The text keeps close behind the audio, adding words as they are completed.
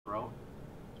go.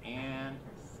 And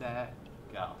set,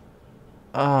 go.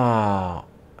 Oh.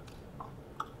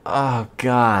 Oh,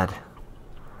 God.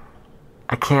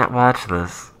 I can't watch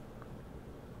this.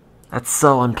 That's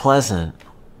so unpleasant.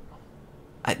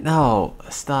 No,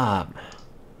 stop.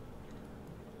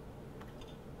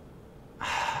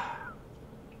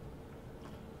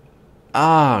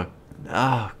 Oh,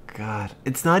 oh, God.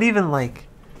 It's not even, like,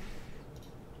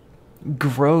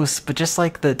 gross, but just,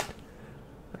 like, the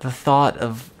thought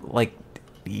of, like,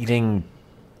 eating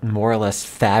more or less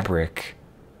fabric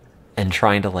and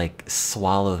trying to, like,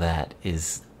 swallow that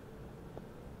is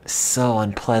so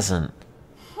unpleasant.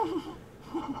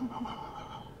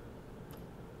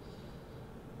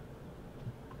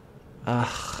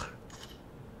 Ugh.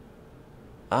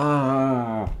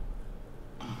 Oh.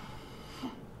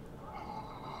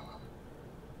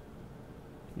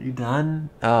 You done?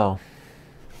 Oh.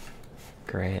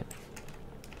 Great.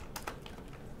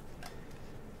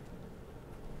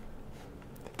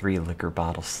 3 liquor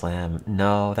bottle slam.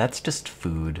 No, that's just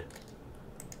food.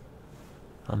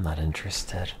 I'm not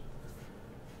interested.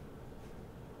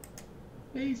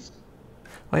 Please.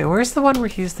 Wait, where's the one where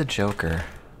he's the Joker?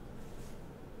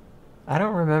 I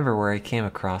don't remember where I came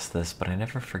across this, but I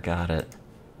never forgot it.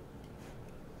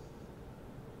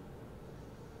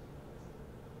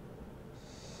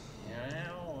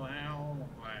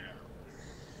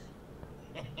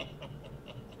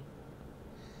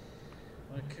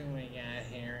 What can we got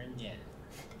here again?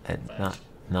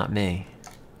 Not me.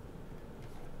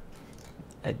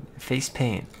 Face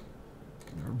paint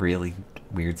really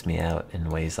weirds me out in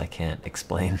ways I can't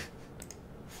explain.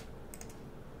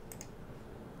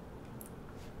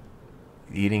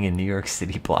 Eating a New York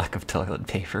City block of toilet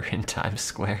paper in Times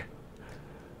Square.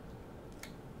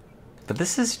 But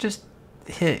this is just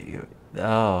hit you.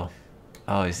 Oh,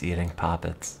 he's eating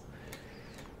poppets.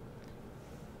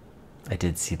 I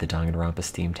did see the Danganronpa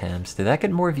steamed hams. Did that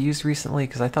get more views recently?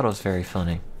 Because I thought it was very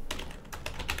funny.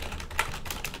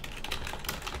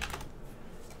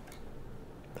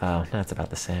 Oh, no, it's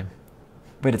about the same.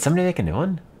 Wait, did somebody make a new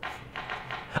one?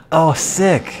 Oh,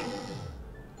 sick!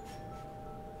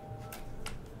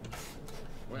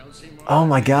 Oh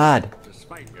my god!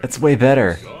 That's way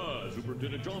better.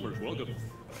 Superintendent Chalmers, welcome.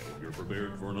 I hope you're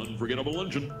prepared for an unforgettable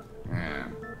luncheon. Yeah.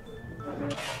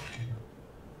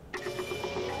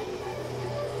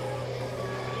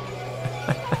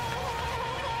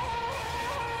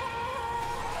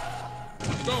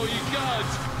 Oh, you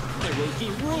gods! My roast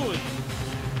is ruined!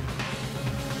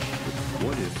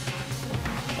 What if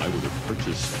I were to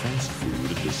purchase fast food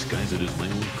and disguise it as my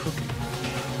own cooking?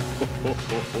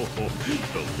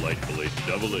 Delightfully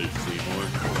devilish, Seymour.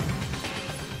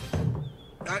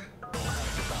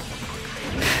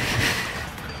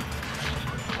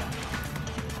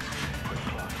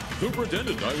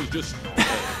 Superintendent, I was just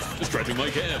stretching my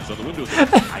calves on the windows of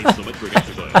isometric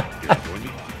exercise. Here, join me.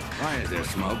 Why is there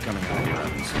smoke coming out of your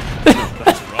ovens?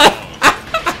 That's wrong.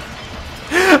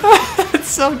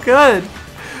 It's so good!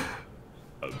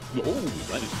 Oh,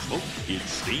 that isn't smoke.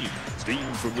 It's steam.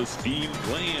 Steam from the steamed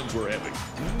clams we're having.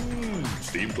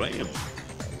 Steamed clams.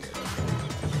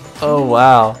 Oh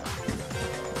wow.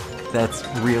 That's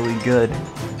really good.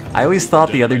 I always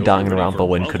thought the other Danganronpa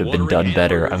one could have been done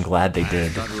better. I'm glad they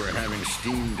did. I thought we were having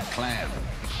steamed clam.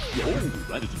 Oh,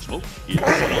 that isn't smoke.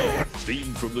 It's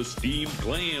steam from the steamed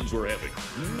clams we're having.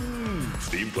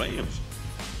 Steamed clams.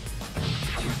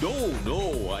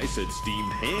 No, I said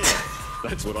steamed ham.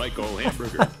 That's what I call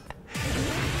hamburger.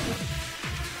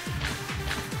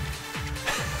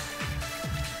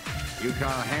 You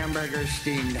call hamburger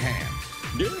steamed ham?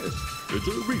 Yes, it's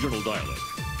a regional dialect.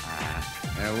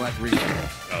 What region?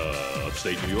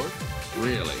 Upstate New York.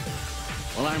 Really?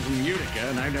 Well, I'm from Utica,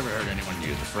 and I've never heard anyone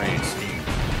use the phrase steamed.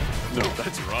 No,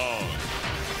 that's wrong.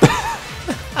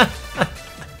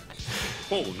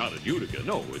 Oh, not in Utica.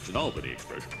 No, it's an Albany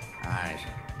expression. I see.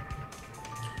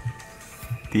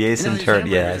 The Ace and Turd,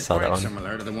 yeah, I saw that one.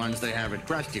 Similar to the ones they have at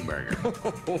Krusty Burger.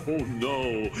 Oh,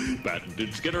 no.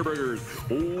 Patented Skinner Burgers.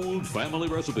 Old family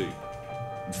recipe.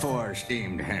 For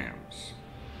steamed hams.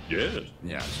 Yes.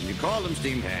 Yes, and you call them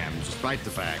steamed hams despite the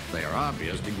fact they are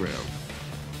obviously grilled.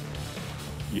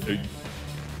 You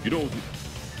know,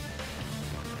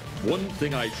 one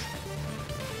thing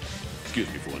excuse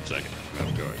me for 1 second.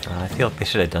 Of course. I feel like they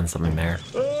should have done something there.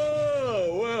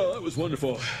 Oh, well, that was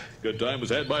wonderful. Good time was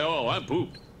had by all. I'm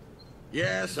pooped.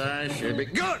 Yes, I should be.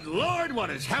 Good Lord, what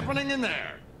is happening in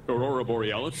there? Aurora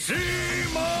Borealis. Seymour!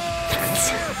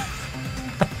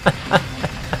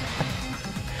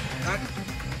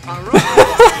 Aurora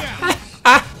Borealis!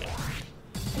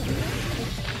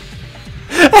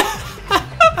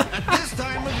 At this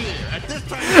time of year,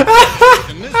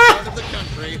 in this part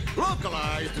country,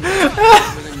 localized and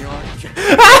designed within your kitchen.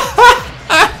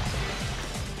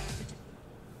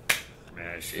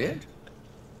 That's it?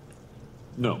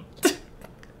 No.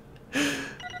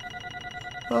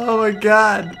 Oh my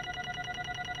god.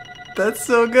 That's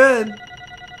so good.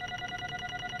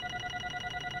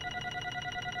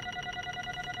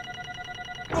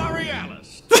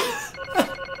 Borealis.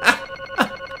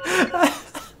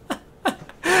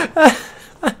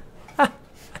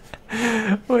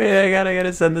 Wait, I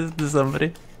gotta send this to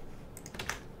somebody.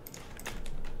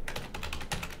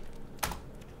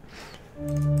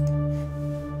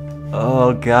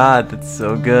 Oh god, that's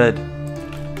so good.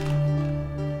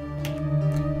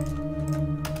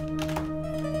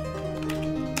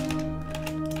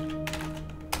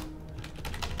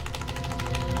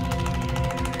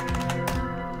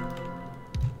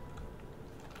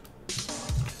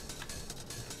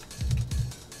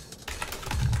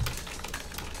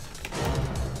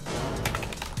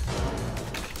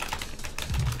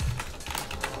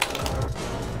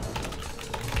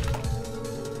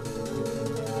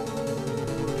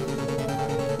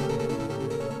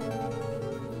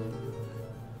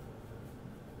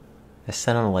 I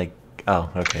sent him like, oh,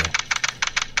 okay.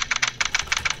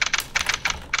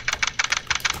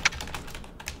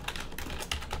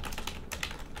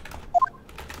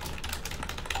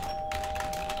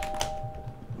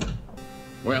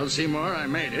 Well, Seymour, I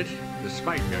made it,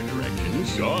 despite your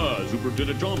directions. Ah,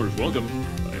 Superintendent Chalmers, welcome.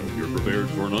 I hope you're prepared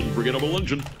for an unforgettable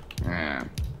luncheon. Yeah.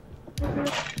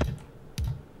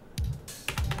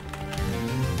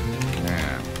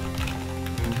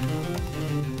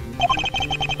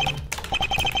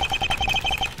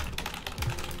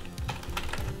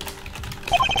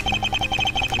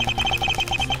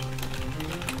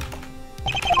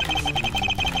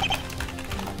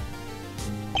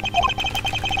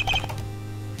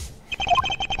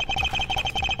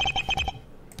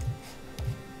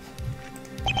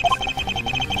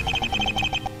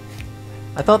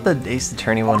 I thought the Ace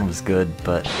Attorney one was good,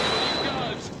 but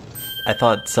I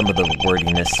thought some of the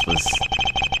wordiness was...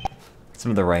 some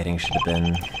of the writing should have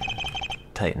been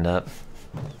tightened up.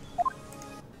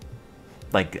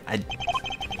 Like,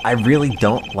 I really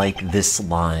don't like this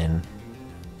line.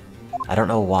 I don't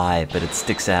know why, but it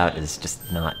sticks out as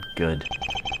just not good.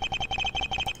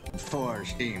 Four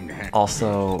steamed ham.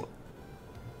 Also,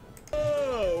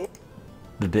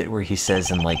 the bit where he says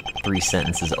in like 3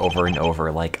 sentences over and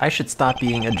over, like, I should stop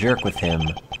being a jerk with him,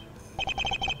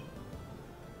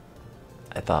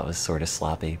 I thought was sort of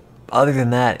sloppy. Other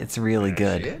than that, it's really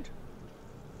good. It?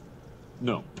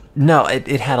 No. No, it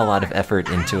had a lot of effort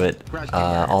into it.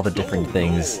 All the different No,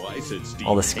 things, no, I said steamed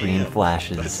all the screen ham.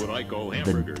 flashes, That's what I call the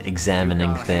hamburger.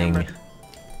 examining thing.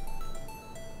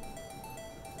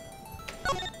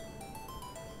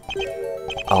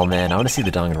 Oh man, I want to see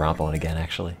the Danganronpa one again,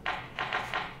 actually.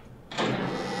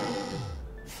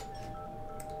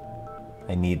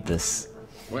 I need this.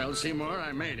 Well, Seymour,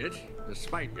 I made it,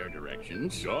 despite your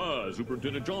directions. Ah,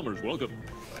 Superintendent Chalmers, welcome.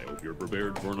 I hope you're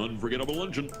prepared for an unforgettable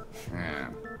luncheon. Yeah.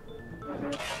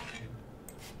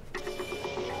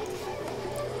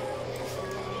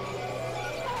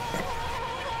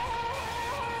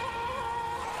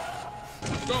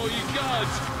 Oh, you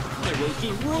gods! My roast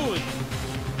is ruined!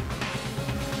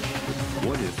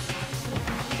 What if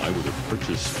I would have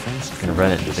purchased fast food Gonna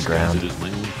run it into the disguised ground. it as my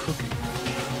own cooking?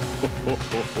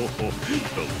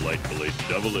 Delightfully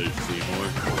devilish, Seymour.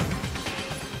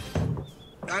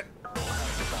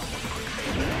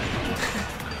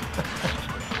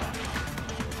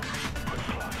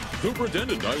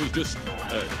 Superintendent, I was just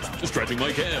stretching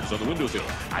my calves on the windowsill.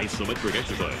 Isometric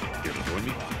exercise. Here to join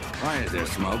me? Why is there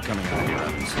smoke coming out of your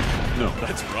ovens? No,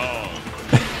 that's wrong.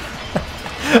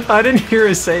 I didn't hear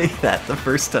her say that the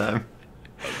first time.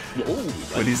 Oh,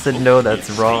 But he said, no, that's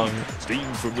wrong.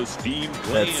 Steam from the steamed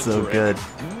clams. That's so forever.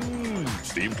 good.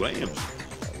 Steamed clams.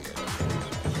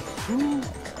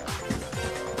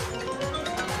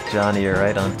 Johnny, you're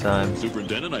right on time.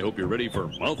 Superintendent, I hope you're ready for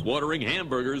mouth-watering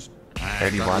hamburgers. I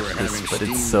already watched this, but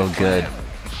it's so good.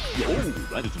 Oh,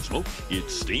 that isn't smoke.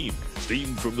 It's steam.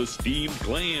 Steam from the steamed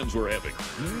clams we're having.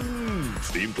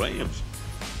 Steamed clams.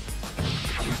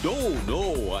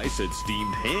 No, I said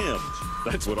steamed hams.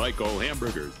 That's what I call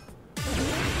hamburgers.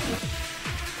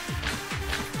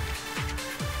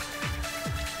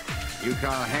 You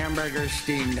call hamburgers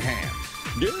steamed ham?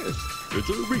 Yes, it's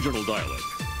a regional dialect.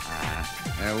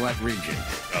 What region?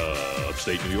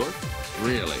 Upstate New York.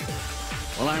 Really?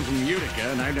 Well, I'm from Utica,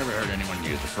 and I've never heard anyone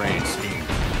use the phrase steamed.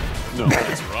 No,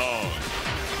 that's wrong.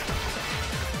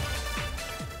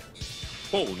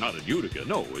 Oh, not in Utica.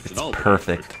 No, it's an alternate.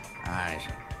 Perfect. I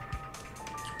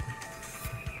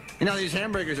see. You know, these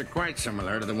hamburgers are quite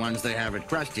similar to the ones they have at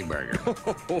Krusty Burger.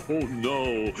 Oh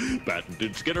no!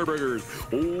 Patented Skinner Burgers.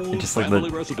 Old Just like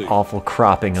family the recipe. awful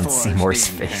cropping on For Seymour's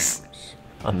steamed face hams.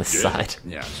 on the side.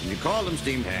 Yes, and you call them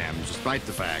steamed hams despite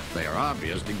the fact they are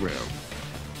obviously grilled.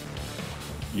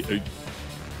 Yeah,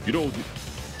 you know,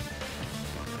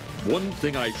 one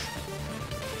thing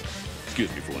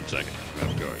excuse me for 1 second.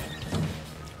 Of course.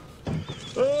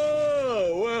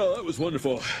 Oh, well, that was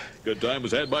wonderful. Good time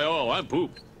was had by all. I'm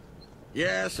pooped.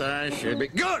 Yes, I should be.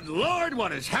 Good Lord,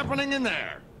 what is happening in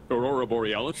there? Aurora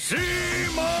Borealis. Seymour!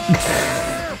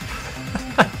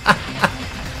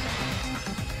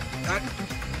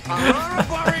 Aurora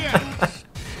Borealis!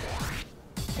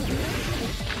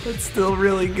 It's still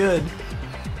really good.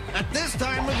 At this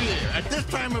time of year, at this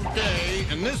time of day,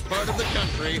 in this part of the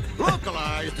country,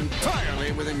 localized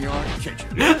entirely within your kitchen.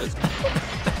 Yes.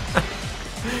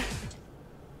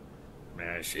 May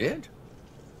I see it?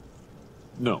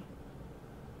 No.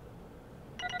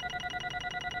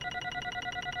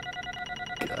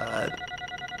 God.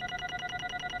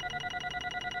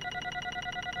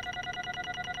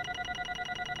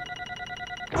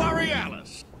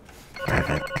 Borealis!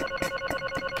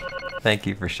 Thank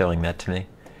you for showing that to me.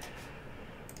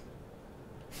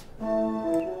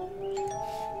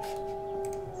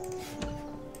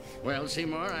 Well,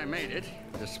 Seymour, I made it,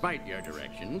 despite your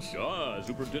directions. Ah,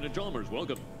 Superintendent Chalmers,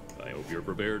 welcome. I hope you're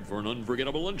prepared for an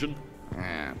unforgettable luncheon.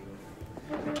 Yeah.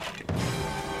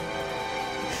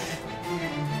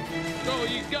 Oh,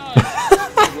 you guys!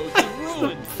 The roast is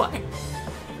ruined. Fine.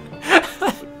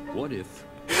 But what if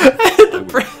I were to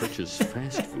purchase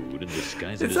fast food and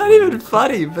disguise it It's as not even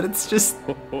funny, but it's just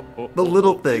the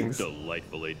little things.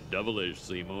 Delightfully devilish,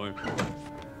 Seymour.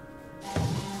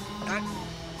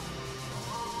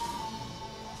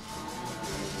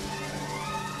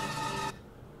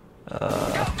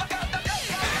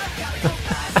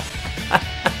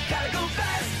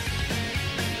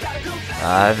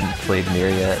 I haven't played Nier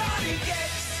yet.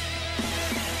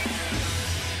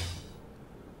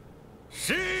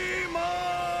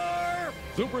 Seymour!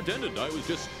 Superintendent, I was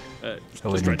just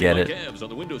wouldn't stretching get my it. calves on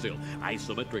the windowsill.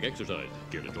 Isometric exercise.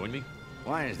 Care to join me?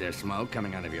 Why is there smoke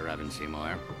coming out of your oven,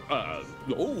 Seymour?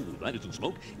 Oh, that isn't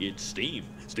smoke. It's steam.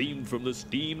 Steam from the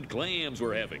steamed clams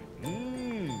we're having.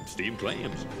 Mmm, steamed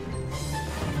clams.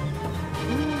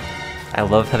 I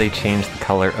love how they changed the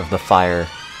color of the fire.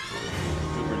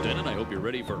 Superintendent, I hope you're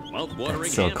ready for mouth-watering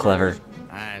That's so hamburgers. clever.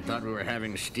 I thought we were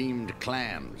having steamed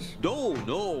clams.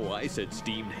 No, I said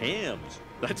steamed hams.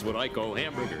 That's what I call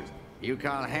hamburgers. You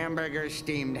call hamburgers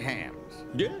steamed hams?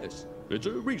 Yes, it's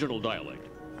a regional dialect.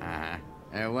 Uh-huh.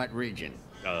 What region?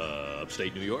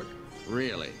 Upstate New York?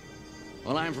 Really?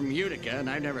 Well, I'm from Utica, and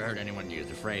I've never heard anyone use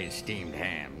the phrase steamed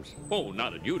hams. Oh,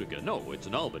 not in Utica. No, it's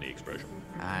an Albany expression.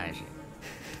 I see.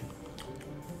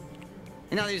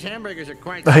 You know, these hamburgers are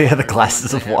quite... Oh yeah, the similar to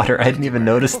glasses ones of they have water. at I didn't even Krusty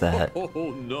notice that.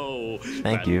 Oh, no.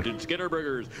 Thank you. Patented Skinner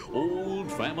Burgers.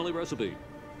 Old family recipe. Burger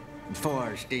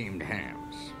for steamed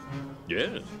hams.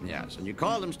 Yes. Yes, and you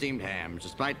call them steamed hams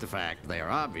despite the fact they are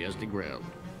obviously grilled.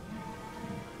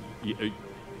 You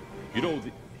know,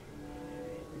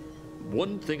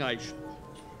 one thing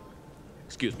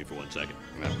excuse me for 1 second.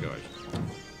 Of course.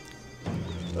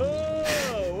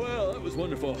 Oh, well, that was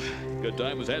wonderful. Good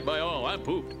time was had by all. I'm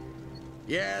pooped.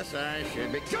 Yes, I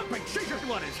should be. Jumping secret,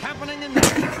 what is happening in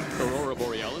there? Aurora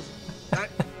Borealis.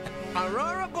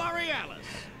 Aurora Borealis.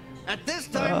 At this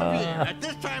time of year, at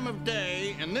this time of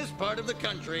day, in this part of the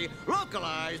country,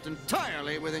 localized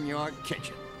entirely within your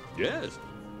kitchen. Yes.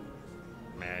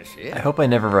 May I see it? I hope I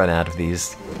never run out of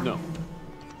these. No.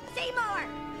 Seymour!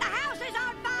 The house is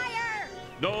on fire!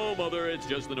 No, Mother, it's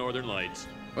just the Northern Lights.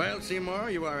 Well, Seymour,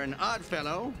 you are an odd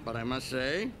fellow, but I must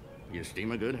say, you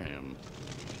steam a good ham.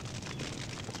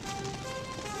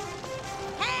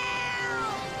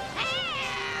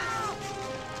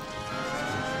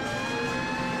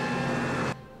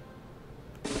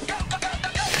 Help! Help!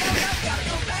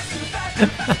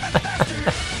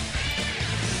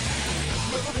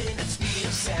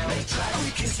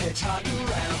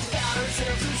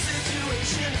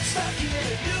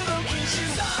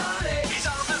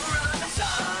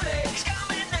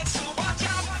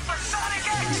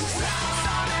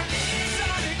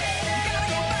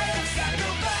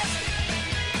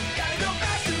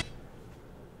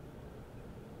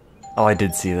 Oh, I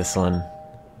did see this one.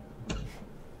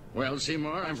 Well,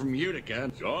 Seymour, I'm from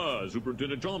Utica. Ah,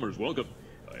 Superintendent Chalmers, welcome.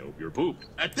 I hope you're pooped.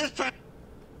 At this time...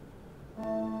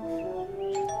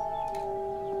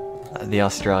 The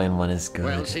Australian one is good.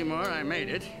 Well, Seymour, I made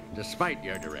it, despite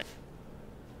your direct...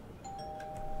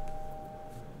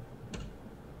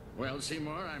 Well, Well,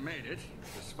 Seymour, I made it,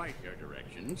 despite your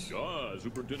directions. Ah,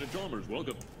 Superintendent Chalmers,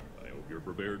 welcome. I hope you're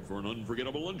prepared for an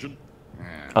unforgettable luncheon.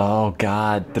 Oh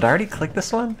god, did I already click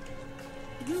this one?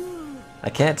 I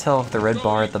can't tell if the red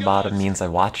bar at the bottom means I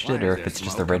watched it or if it's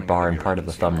just the red bar and part of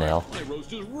the thumbnail. My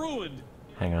roast is ruined.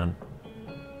 Hang on.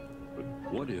 But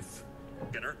what if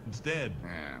dinner instead?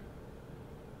 Yeah.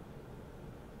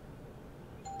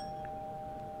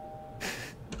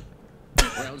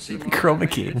 Well, Seymour, Chroma I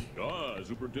made key. it. Ah,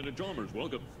 Superintendent Chalmers,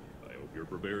 welcome. I hope you're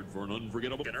prepared for an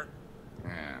unforgettable dinner.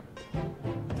 Yeah.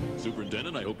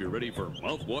 Superintendent, I hope you're ready for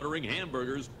mouth-watering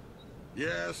hamburgers.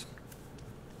 Yes.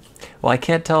 Well, I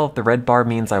can't tell if the red bar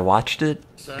means I watched it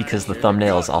because the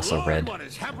thumbnail is also Lord, red. What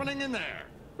is happening in there?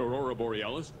 Aurora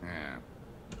Borealis? Yeah.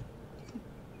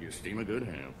 You steam a good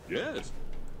ham. Yes.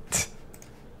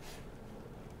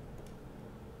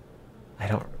 I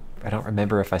don't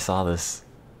remember if I saw this.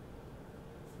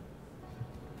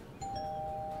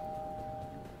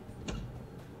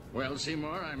 Well,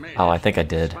 Seymour, I made Oh, it. I think I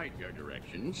did. Despite your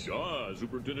directions. Ah,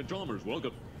 Superintendent Chalmers,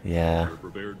 welcome. Yeah. You're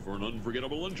prepared for an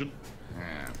unforgettable luncheon.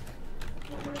 Yeah.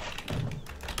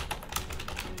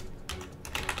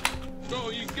 Oh,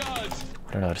 you gods!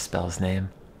 I don't know how to spell his name.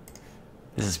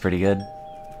 This is pretty good.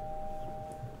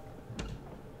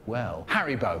 Well,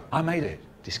 Haribo, I made it.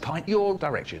 Despite your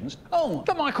directions. Oh,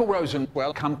 the Michael Rosen.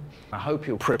 Welcome. I hope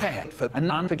you're prepared for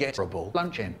an unforgettable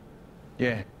luncheon.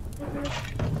 Yeah.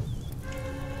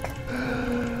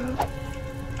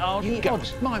 Oh, ye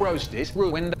gods, my roast is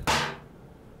ruined.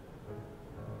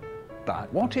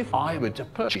 But what if I were to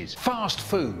purchase fast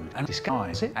food and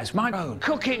disguise it as my own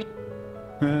cooking?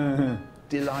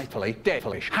 Delightfully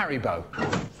devilish Haribo.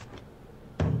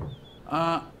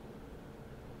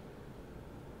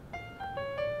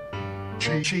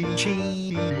 Cheese.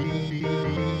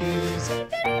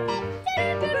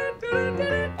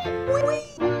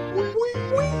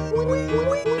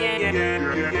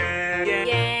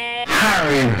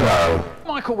 Haribo.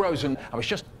 Michael Rosen, I was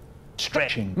just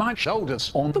stretching my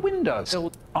shoulders on the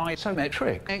windowsill.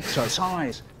 Isometric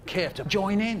exercise. Care to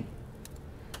join in?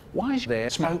 Why is there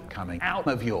smoke coming out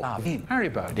of your oven,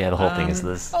 Haribo? Yeah, the whole thing is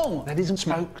this. Oh, that isn't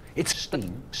smoke. It's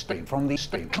steam. Steam from the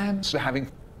steam clams. We're having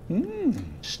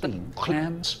steam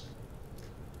clams.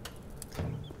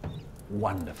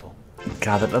 Wonderful.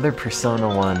 God, that other Persona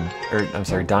one, or I'm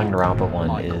sorry, Danganronpa one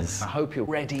Michael, is I hope you're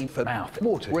ready for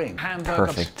mouth-watering hamburgers.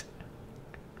 perfect.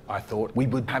 I thought we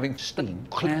would having steamed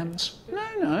clams.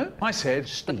 No, I said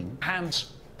steamed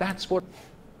hams. That's what.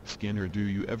 Skinner, do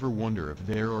you ever wonder if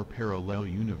there are parallel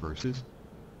universes?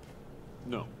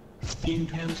 No. Steamed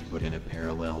hams, but in a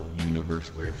parallel universe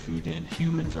where food and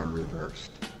humans are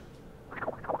reversed.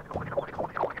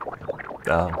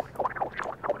 Oh.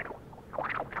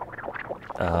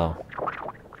 Oh.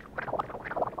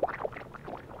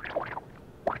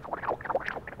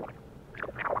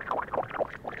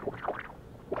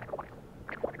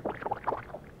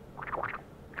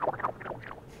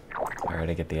 Alright,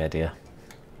 I get the idea.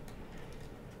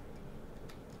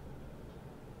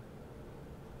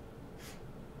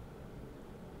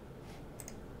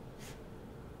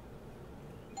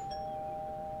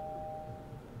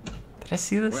 Did I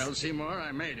see this? Well, Seymour,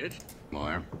 I made it.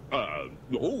 More.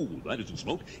 Oh, that isn't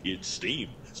smoke. It's steam.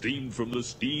 Steam from the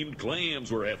steamed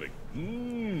clams we're having.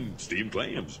 Steamed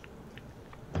clams.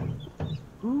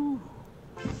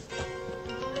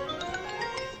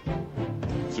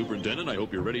 Superintendent, I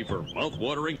hope you're ready for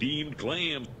mouth-watering steamed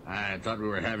clams. I thought we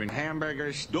were having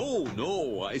hamburgers.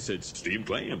 No, I said steamed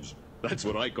clams. That's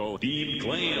what I call steamed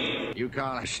clams. You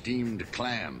call it steamed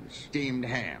clams. Steamed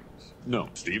hams. No,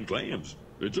 steamed clams.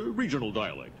 It's a regional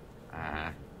dialect.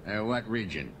 What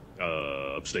region?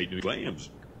 Upstate New clams.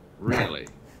 Really?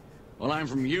 Well, I'm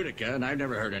from Utica, and I've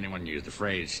never heard anyone use the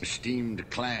phrase steamed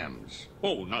clams.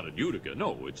 Oh, not in Utica.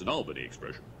 No, it's an Albany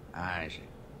expression. I see.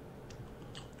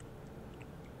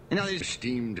 You know, these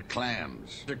steamed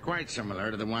clams are quite similar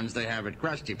to the ones they have at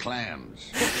Krusty Clams.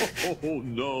 Oh,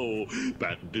 no.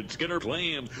 Patented Skinner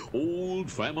clams. Old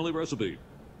family recipe.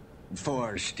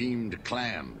 For steamed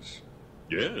clams.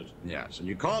 Yes. Yes, and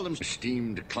you call them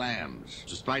steamed clams,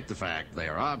 despite the fact they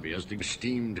are obviously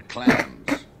steamed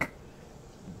clams.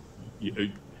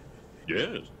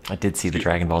 Yes. I did see the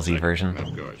Dragon Ball Z version.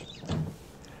 Of course.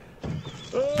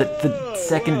 The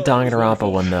second Danganronpa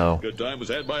one, though, Good time was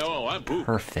had by all. I'm poop.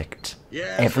 perfect.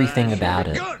 Yes, Everything I see. about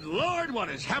it. Good Lord, what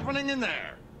is happening in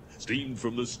there? Steamed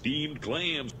from the steamed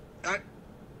clams.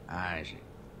 I see.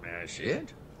 That's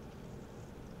it?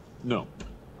 No.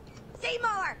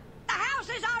 Seymour, the house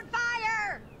is on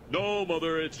fire! No,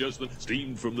 Mother, it's just the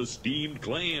steamed from the steamed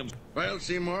clams. Well,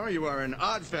 Seymour, you are an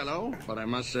odd fellow, but I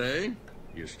must say,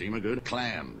 you steam a good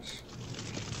clams.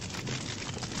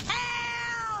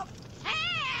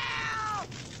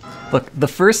 Look, the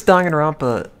first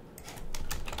Danganronpa,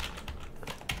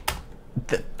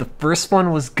 the first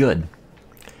one was good.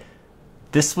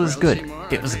 This was Well, good. Seymour,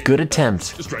 It was a good attempt.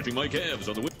 Stretching my calves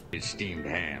on the It's steamed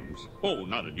hams. Oh,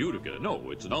 not in Utica.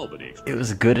 No, it's an Albany It expression.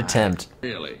 was a good attempt,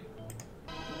 Really?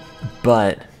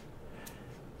 but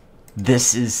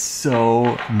this is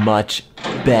so much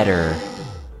better.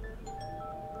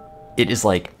 It is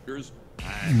like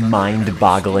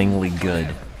mind-bogglingly good.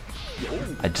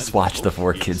 I just watched the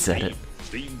 4Kids edit.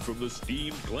 Steam from the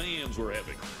steamed clams we're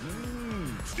having.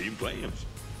 Steamed clams.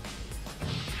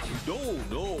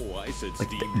 No, I said Like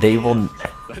steamed they will, clams.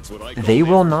 That's what I call they them.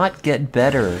 will not get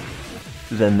better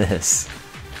than this.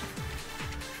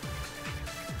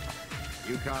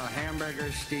 You call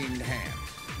hamburgers steamed ham?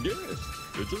 Yes,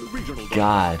 it's a regional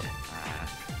diet.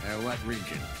 God, What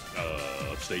region?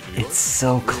 Upstate New York. it's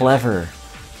so clever.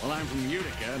 Well, I'm from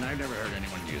Utica, and I've never heard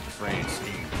anyone use the phrase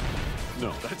steamed.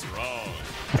 No, that's wrong.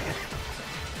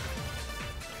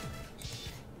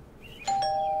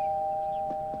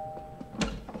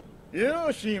 よ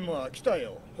ーし、今来た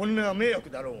よ。本音は迷惑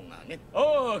だろうがね。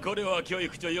ああ、これは教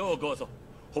育長ようこそ。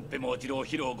ほっぺもちろん披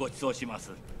露をご馳走しま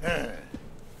す。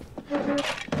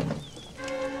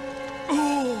お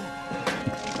お、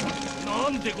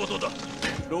なんてことだ。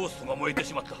ローストが燃えて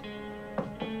しまった。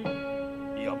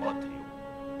いや、待てよ。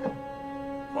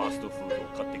ファーストフードを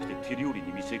買ってきて手料理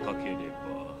に見せかけれ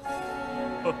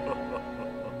ば。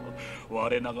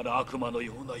我ながら悪魔の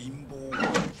ような陰謀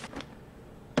が。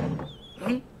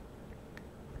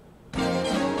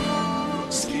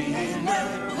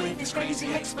Skinner with his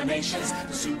crazy explanations.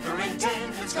 The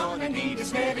superintendent's gonna need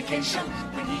his medication.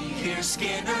 When he hears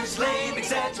Skinner's lame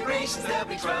exaggerations, there'll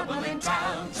be trouble in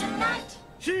town tonight.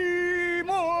 シー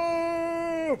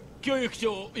モー教育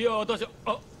長、いや私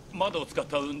窓を使っ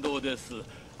た運動です。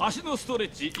足のストレ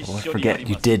ッチ一 Oh, I 緒にや forget り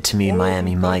you ます。 did to me in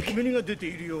Miami, Mike. 煙が出て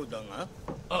いるようだが。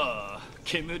ああ、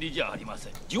煙じゃありませ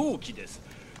ん。蒸気です。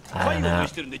 I don't 介護 know. と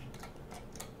してるんで。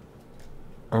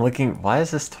 I'm looking. Why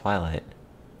is this Twilight?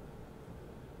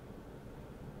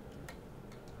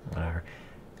 Whatever.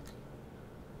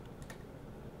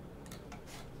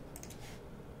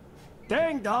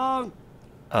 Ding dong!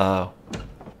 Oh.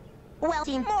 Well,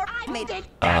 Seymour, I made it.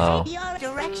 Oh. Your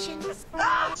directions.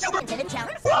 Superintendent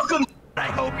Challenge. Welcome! I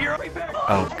hope you're prepared.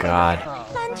 Oh God.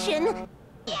 Luncheon.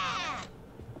 Yeah.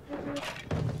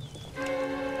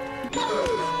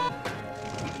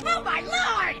 Oh my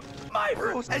lord! My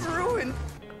roof is ruined.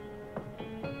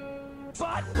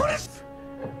 But what is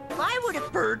I would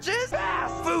have. purchased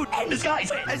food and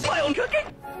disguise as my own cooking?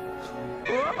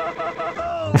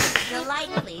 The light,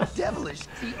 please. Devilish.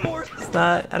 More. It's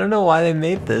not. I don't know why they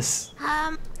made this.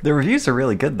 The reviews are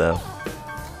really good though.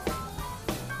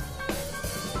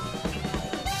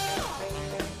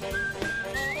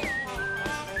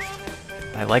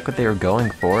 I like what they were going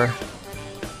for.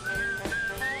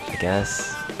 I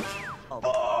guess. Boring.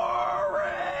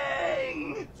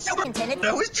 Superintendent.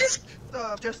 That was just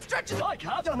stretches like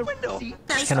hot on the window.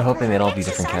 I'm kind of hoping they'd all be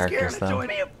different characters though.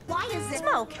 Why is there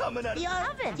smoke Coming out of the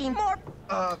oven? Seymour.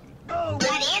 oh,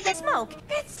 What is the smoke?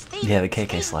 It's steam. Yeah, the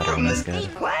KK slider one is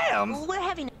good. clams. We're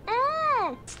having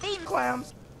steam.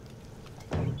 Clams.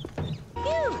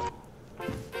 Phew.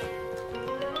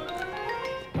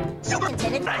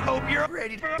 Superintendent. I hope you're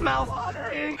ready for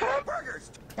mouth-watering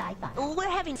hamburgers. We're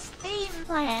having steam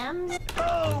clams.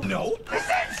 Oh no! I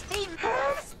said Steam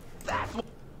clams. that's what.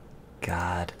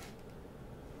 God.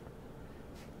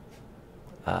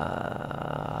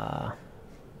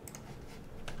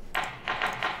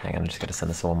 Hang on, I'm just gonna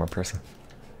send this to one more person.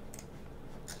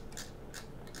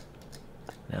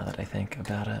 Now that I think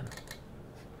about it.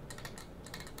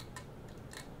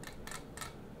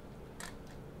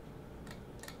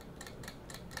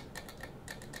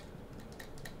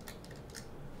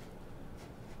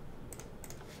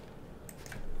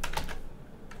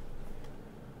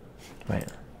 Wait.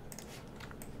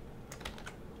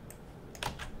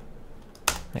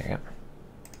 There you go.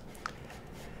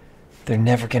 They're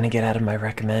never gonna get out of my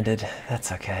recommended.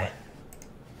 That's okay.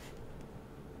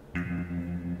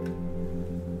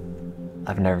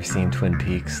 I've never seen Twin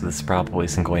Peaks. This probably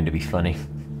isn't going to be funny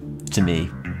to me,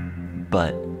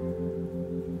 but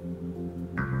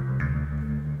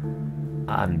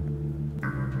I'm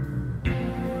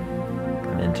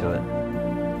into it.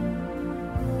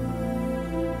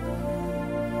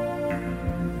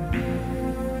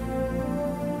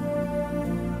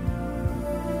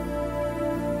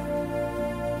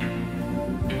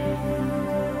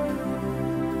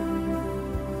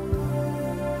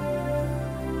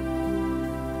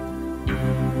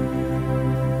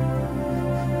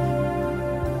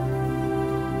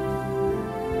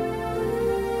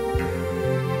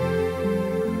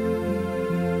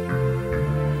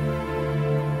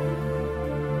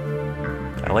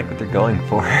 I like what they're going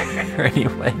for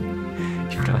anyway,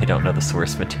 even though I don't know the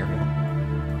source material.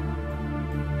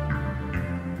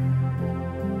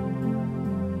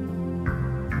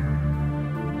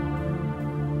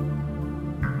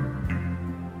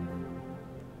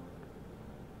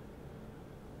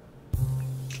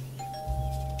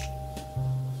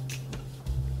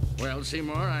 Well,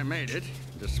 Seymour, I made it,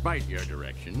 despite your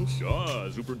directions. Ah,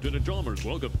 Superintendent Chalmers,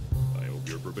 welcome. I hope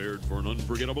you're prepared for an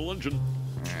unforgettable luncheon.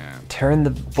 Yeah. Turn the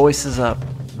voices up,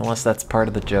 unless that's part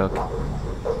of the joke.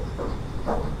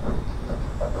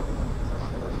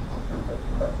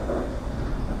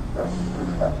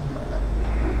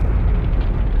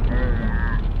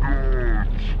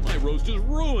 My roast is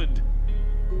ruined.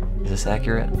 Is this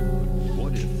accurate?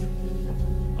 What if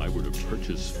I were to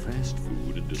purchase fast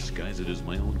food and disguise it as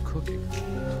my own cooking?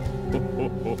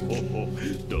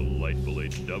 Delightfully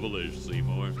devilish,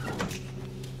 Seymour.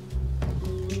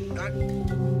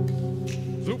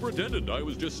 Superintendent, I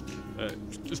was just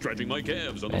stretching my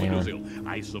calves on the windowsill.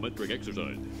 Isometric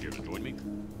exercise. Care to join me?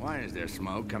 Why is there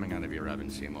smoke coming out of your oven,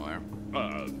 Seymour?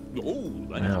 That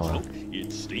isn't smoke.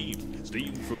 It's steam.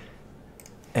 Steam from...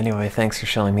 Anyway, thanks for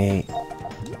showing me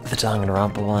the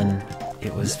Danganronpa one.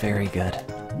 It was very good.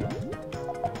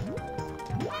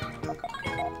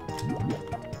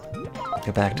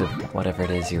 Go back to whatever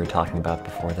it is you were talking about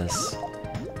before this.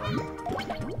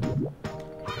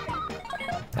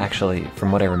 Actually,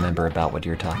 from what I remember about what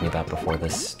you were talking about before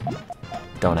this,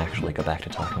 don't actually go back to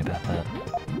talking about that.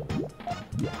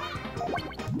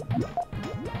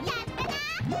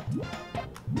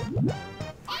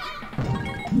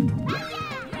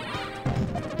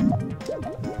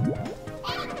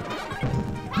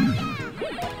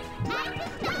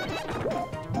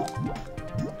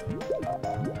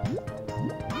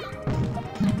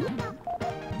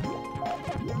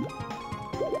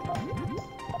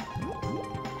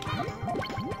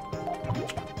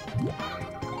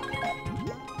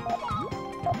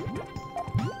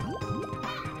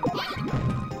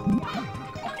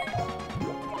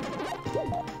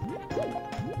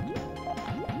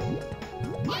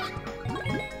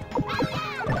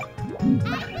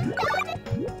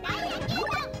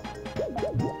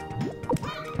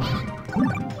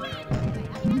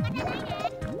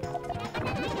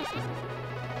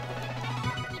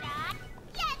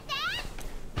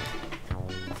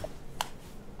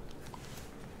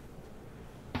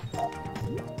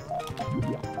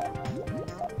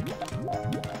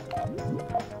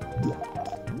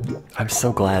 I'm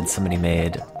so glad somebody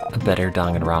made a better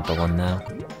Danganronpa one now.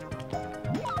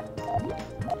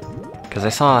 Because I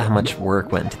saw how much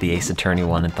work went into the Ace Attorney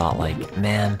one and thought like,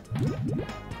 man,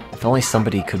 if only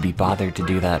somebody could be bothered to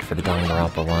do that for the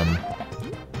Danganronpa one,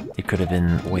 it could have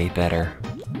been way better.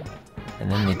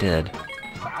 And then they did.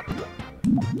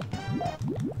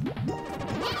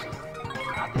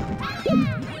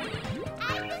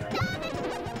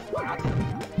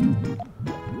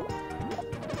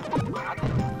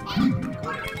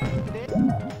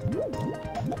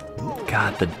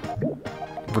 God, the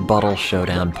rebuttal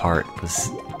showdown part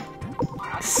was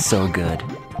so good.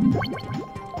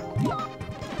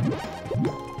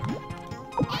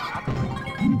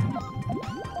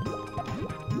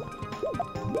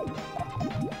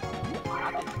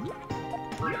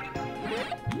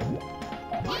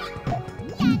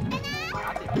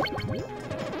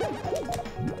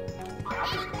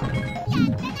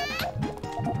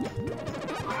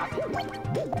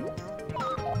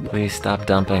 Please stop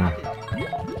dumping.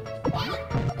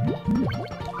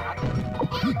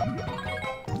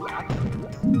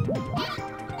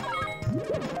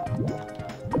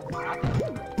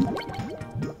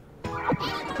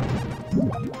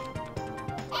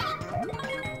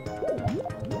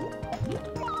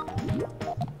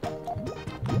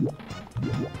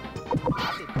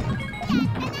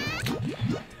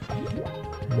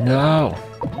 No!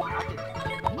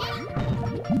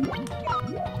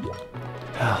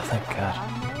 Oh, thank God.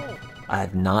 I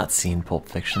have not seen Pulp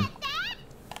Fiction.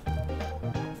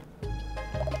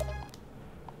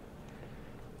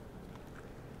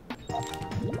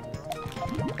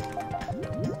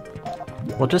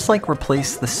 Well, just like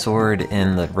replace the sword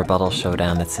in the rebuttal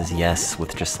showdown that says yes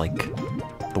with just like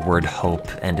the word hope,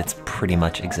 and it's pretty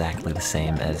much exactly the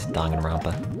same as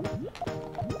Danganronpa.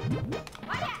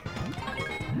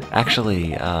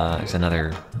 Actually, there's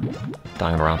another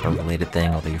Danganronpa related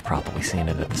thing, although you've probably seen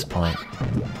it at this point.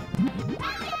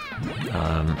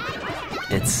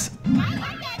 It's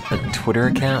a Twitter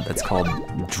account that's called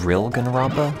Drill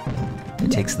Ganronpa. It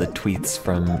takes the tweets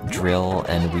from Drill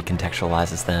and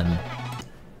recontextualizes them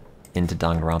into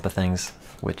Danganronpa things,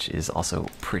 which is also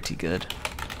pretty good.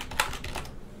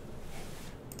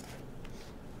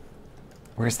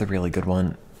 Where's the really good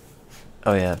one?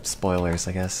 Oh yeah, spoilers,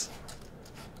 I guess.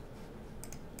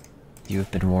 You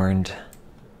have been warned.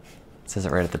 It says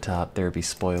it right at the top. There would be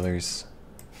spoilers.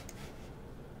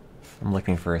 I'm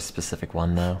looking for a specific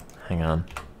one though. Hang on.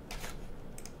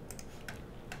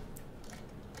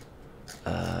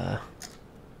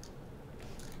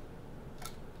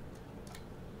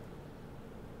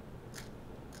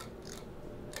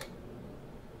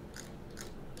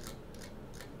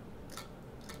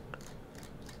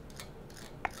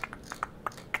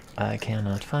 I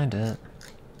cannot find it.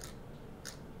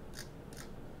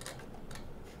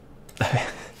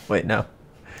 Wait, no.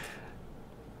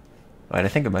 Wait, I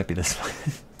think it might be this one.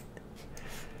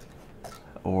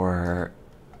 Or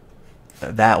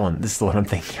that one. This is the one I'm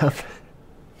thinking of.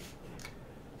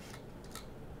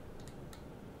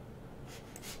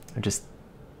 I'm just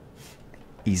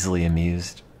easily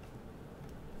amused.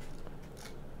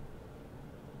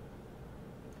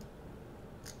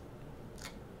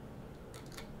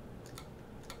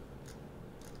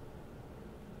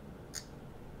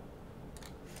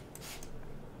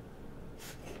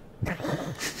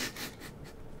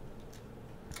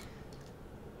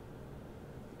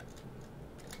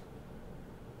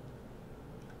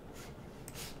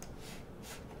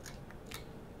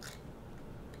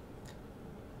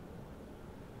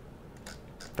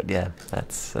 But yeah,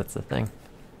 that's the thing.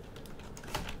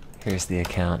 Here's the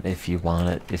account if you want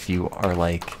it. If you are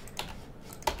like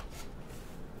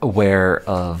aware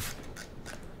of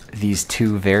these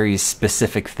two very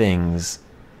specific things,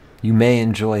 you may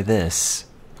enjoy this.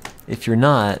 If you're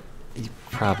not, you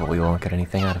probably won't get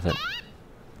anything out of it.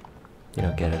 You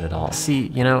don't get it at all. See,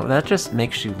 you know, that just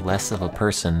makes you less of a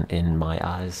person in my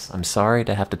eyes. I'm sorry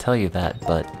to have to tell you that,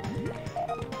 but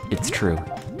it's true.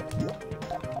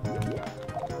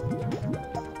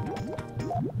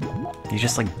 You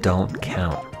just, like, don't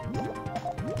count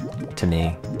to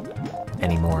me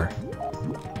anymore.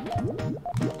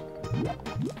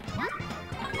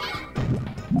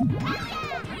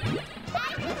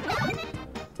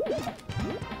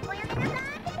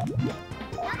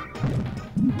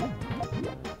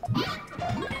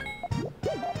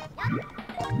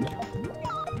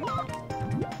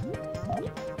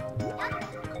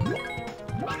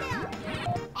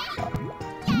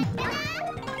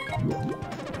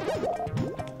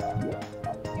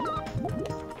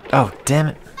 Oh, damn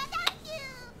it.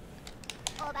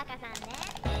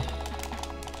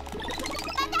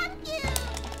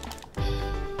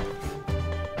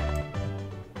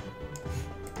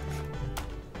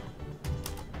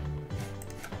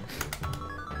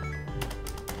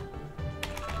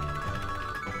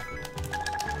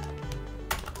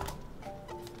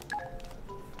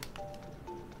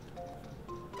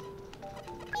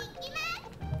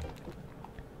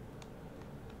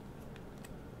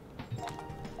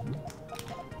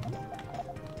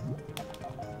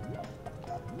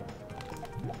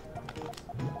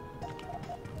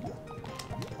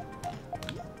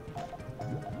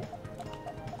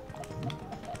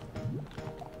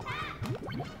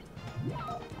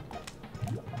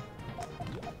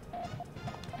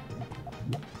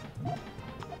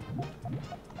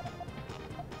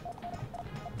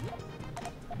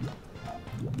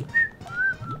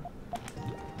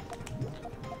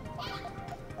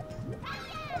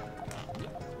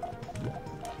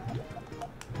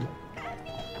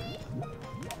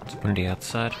 It's windy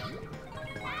outside.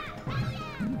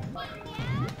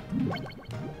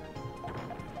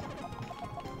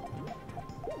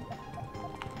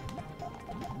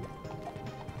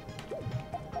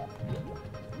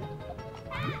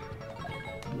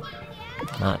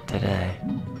 Not today.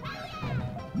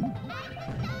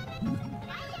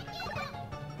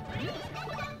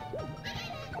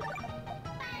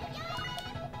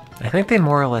 I think they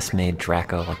more or less made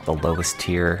Draco like the lowest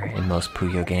tier in most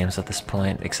Puyo games at this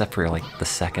point, except for like the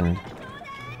second.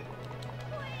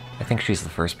 I think she's the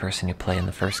first person you play in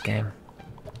the first game.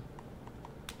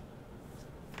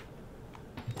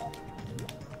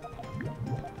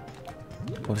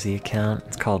 What was the account?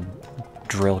 It's called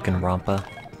Drilken Rampa.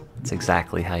 It's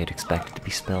exactly how you'd expect it to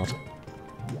be spelled.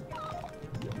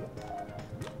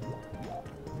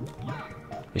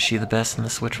 Is she the best in the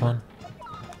Switch one?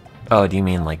 Oh, do you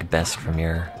mean like best from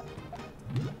your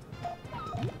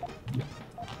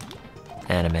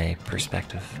anime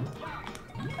perspective?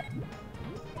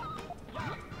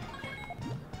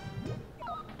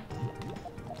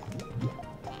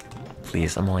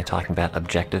 Please, I'm only talking about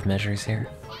objective measures here.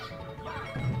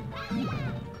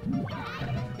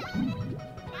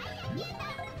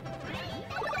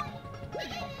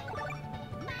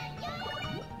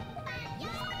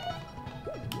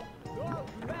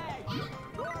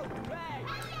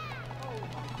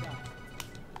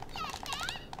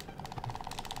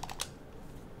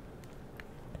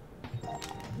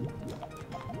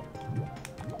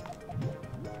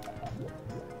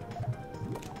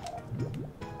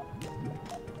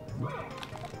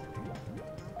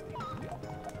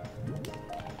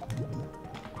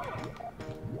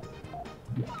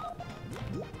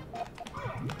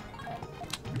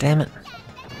 Damn it.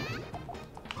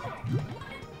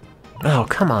 Oh,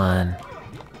 come on.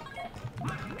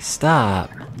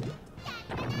 Stop.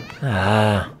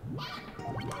 Ah.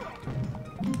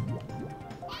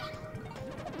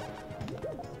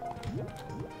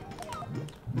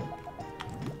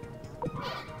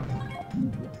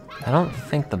 I don't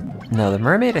think no, the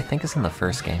mermaid I think is in the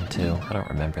first game too. I don't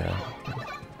remember though.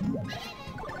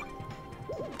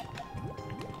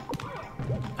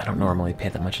 I don't normally pay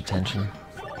that much attention.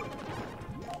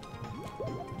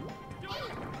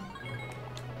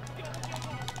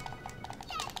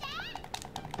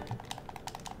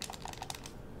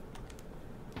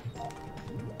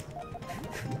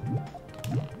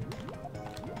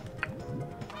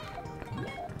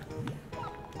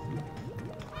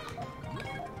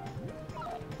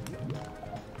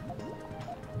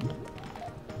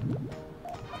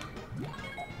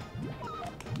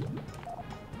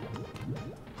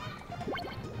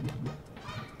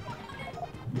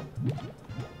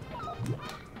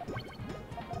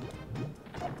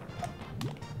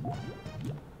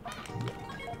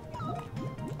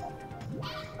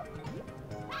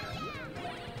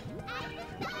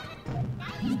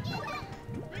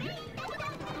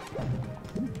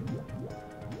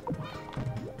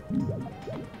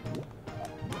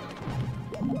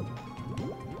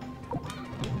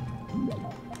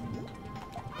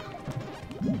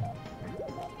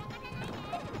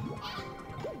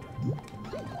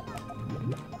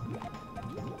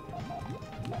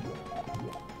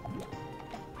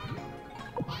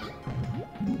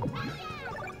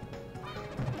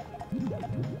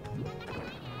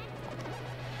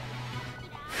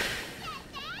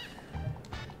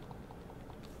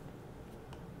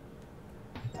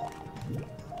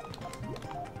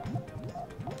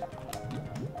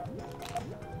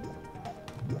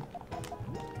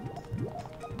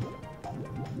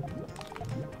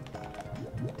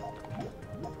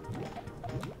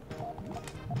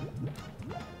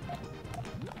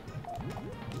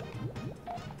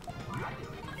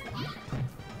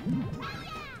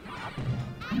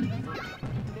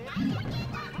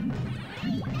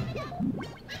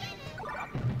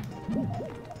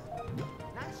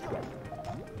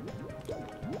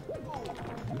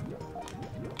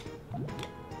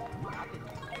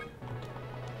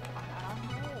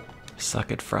 Suck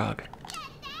it, frog.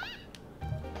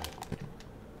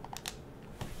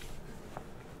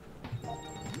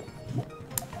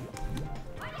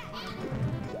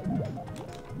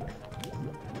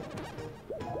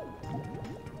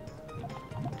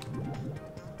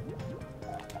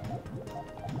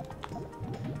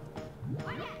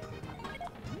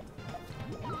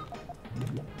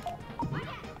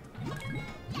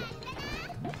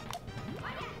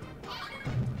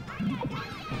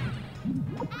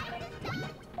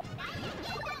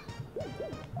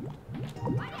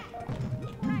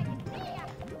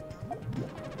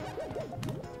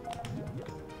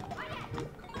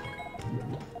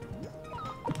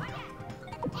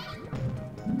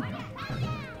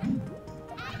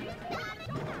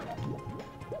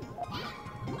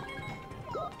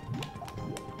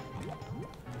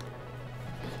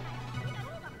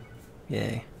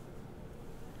 Yay.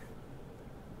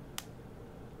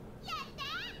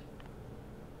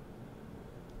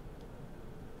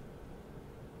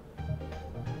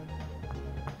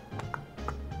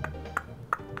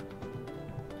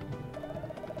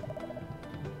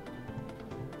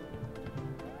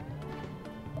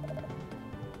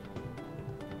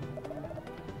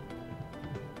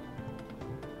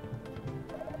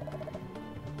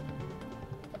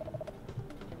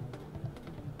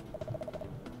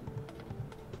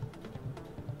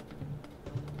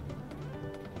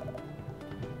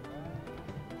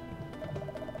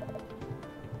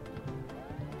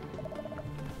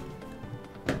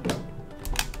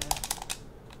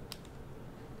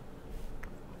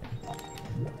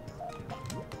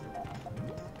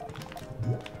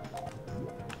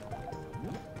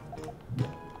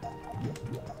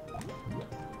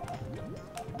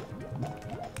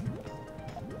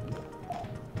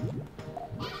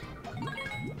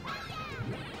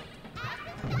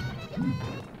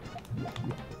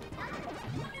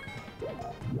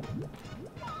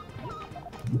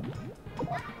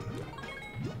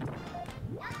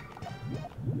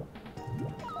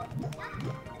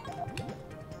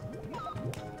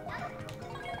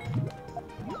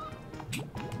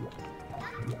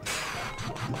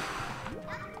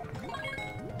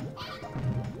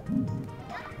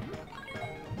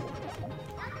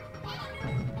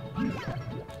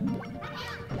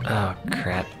 Oh,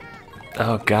 crap.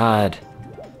 Oh, God.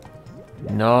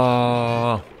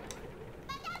 No.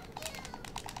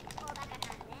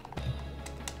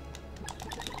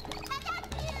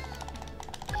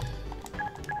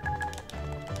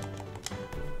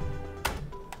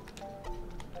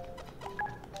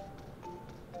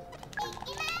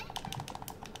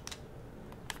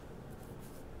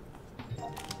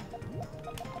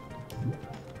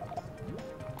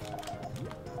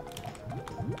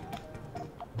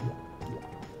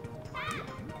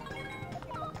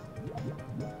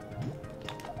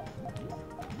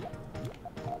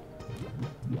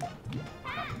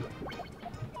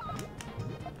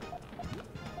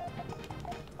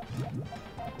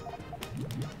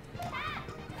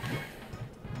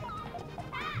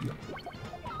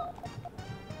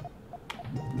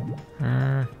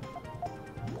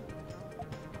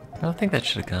 I don't think that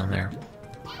should have gone there.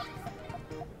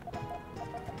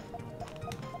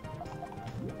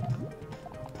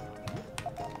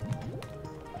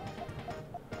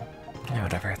 Yeah,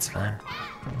 whatever, it's fine.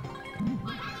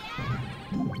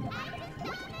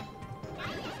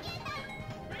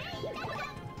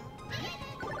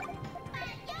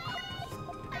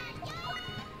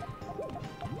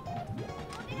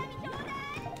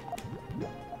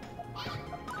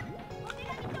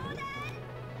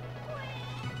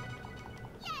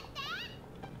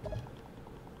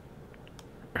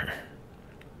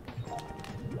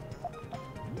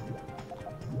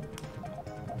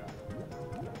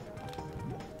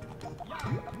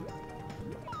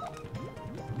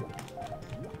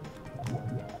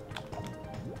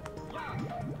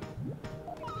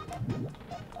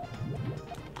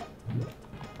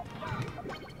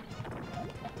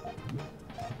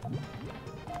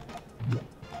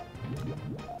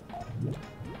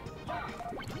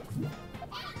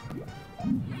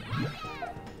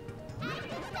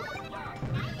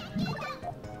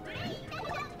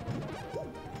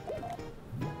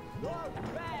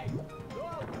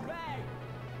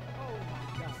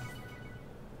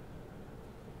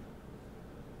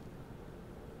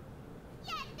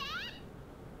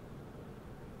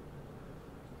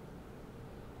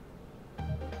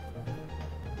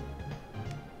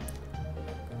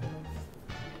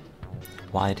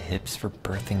 Wide hips for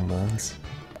birthing moons?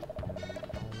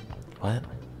 What?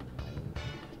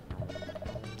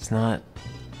 It's not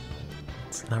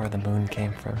where the moon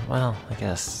came from. Well, I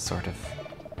guess, sort of.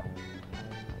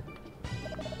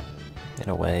 In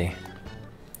a way.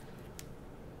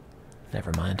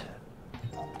 Never mind.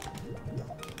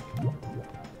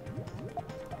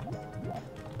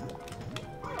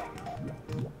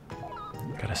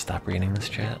 Gotta stop reading this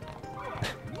chat.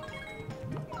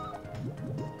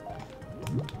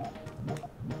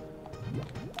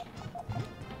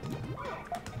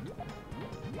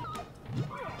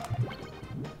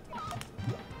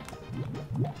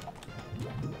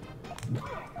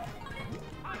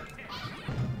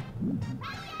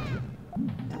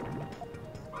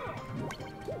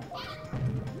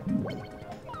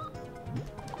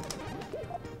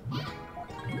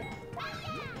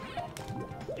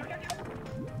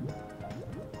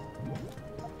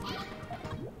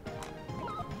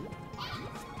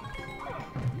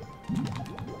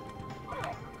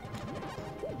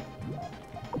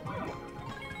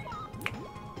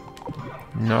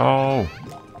 No!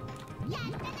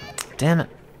 Damn it.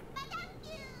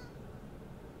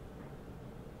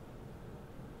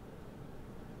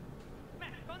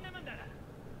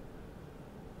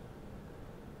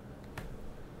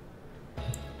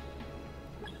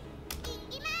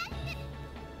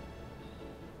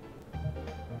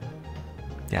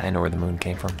 Yeah, I know where the moon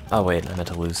came from. Oh wait, I meant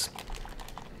to lose.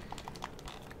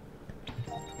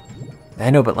 I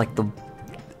know, but like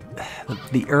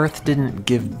the Earth didn't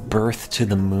give birth to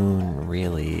the moon,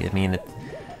 really. I mean,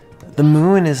 the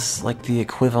moon is like the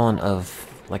equivalent of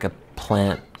like a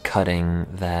plant cutting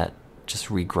that just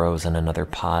regrows in another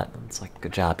pot. It's like,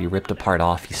 good job, you ripped a part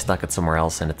off, you stuck it somewhere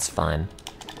else, and it's fine.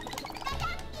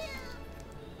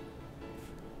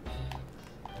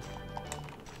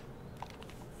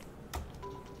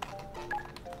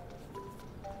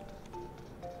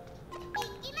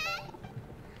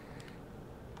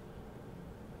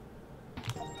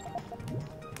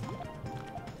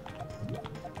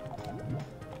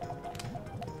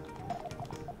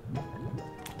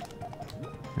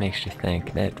 Makes you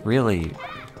think. It really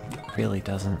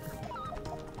doesn't.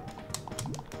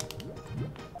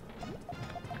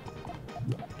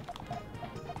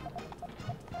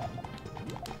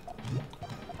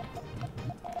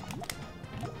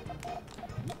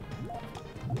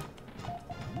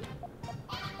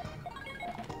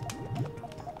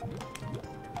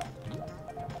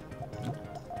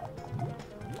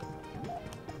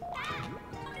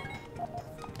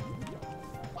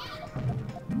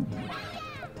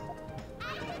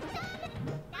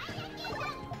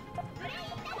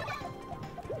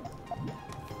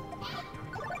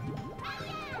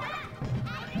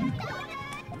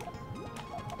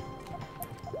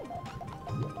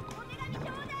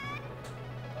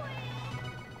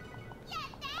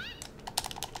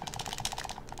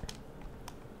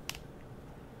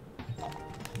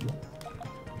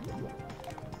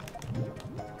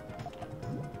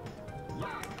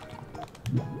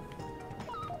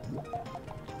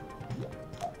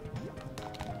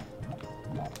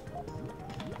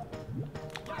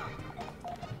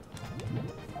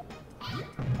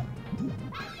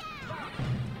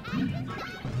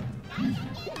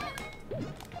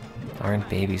 Aren't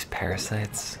babies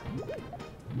parasites?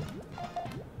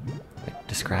 Like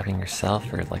describing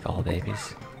yourself or like all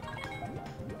babies?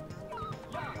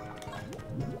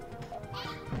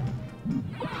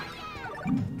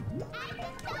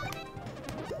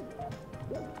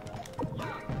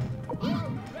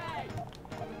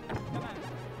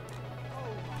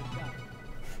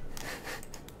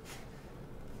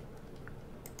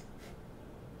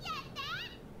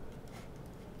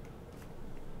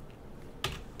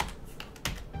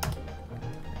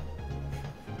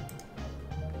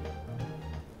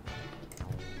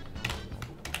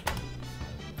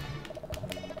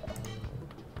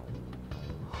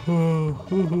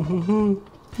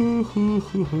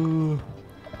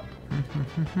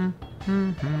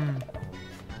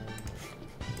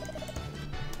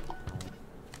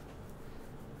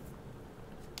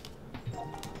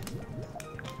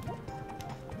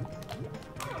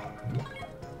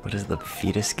 What does the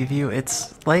fetus give you?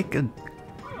 It's like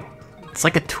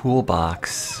a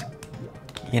toolbox.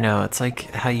 You know, it's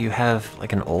like how you have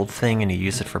like an old thing and you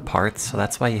use it for parts, so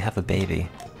that's why you have a baby.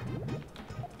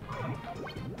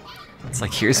 It's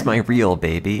like, here's my real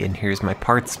baby, and here's my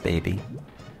parts baby.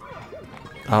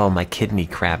 Oh, my kidney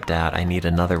crapped out, I need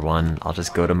another one. I'll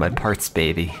just go to my parts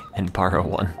baby and borrow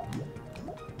one.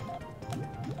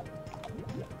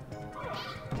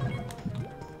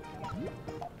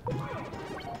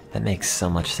 That makes so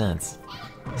much sense.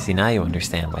 See, now you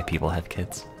understand why people have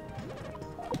kids.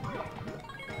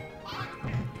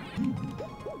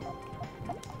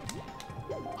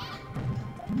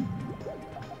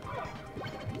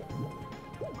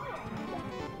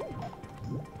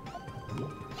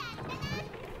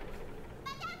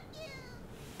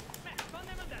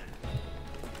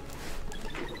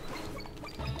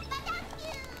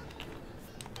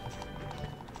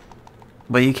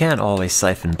 But you can't always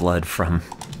siphon blood from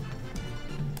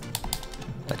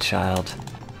a child.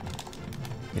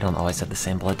 You don't always have the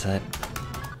same blood type.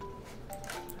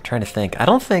 I'm trying to think.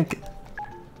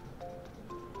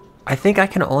 I think I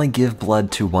can only give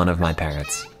blood to one of my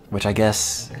parents, which I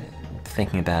guess,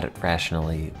 thinking about it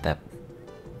rationally, that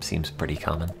seems pretty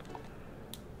common.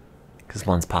 Because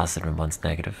one's positive and one's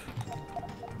negative.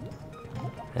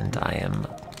 And I am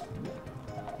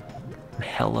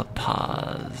hella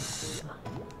pause.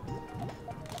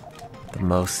 The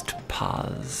most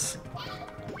pause.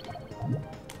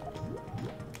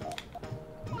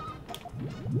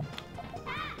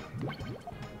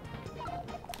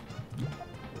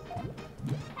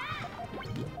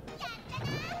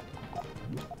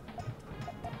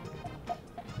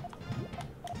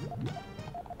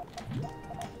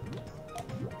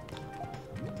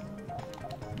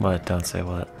 What? Don't say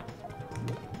what?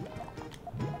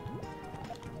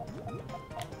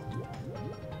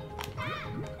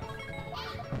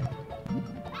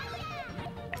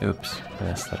 Oops, I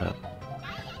messed that up.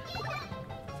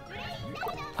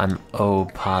 I'm O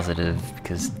positive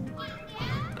because,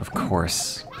 of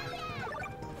course.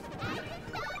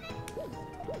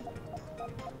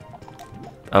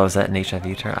 Oh, is that an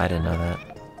HIV term? I didn't know that.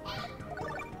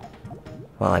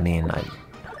 Well, I mean, never mind.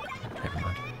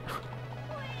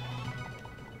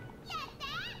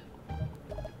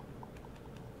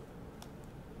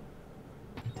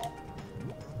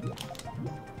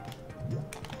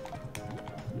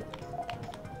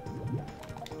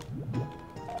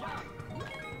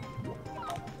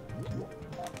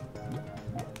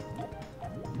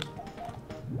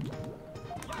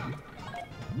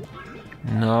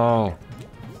 No.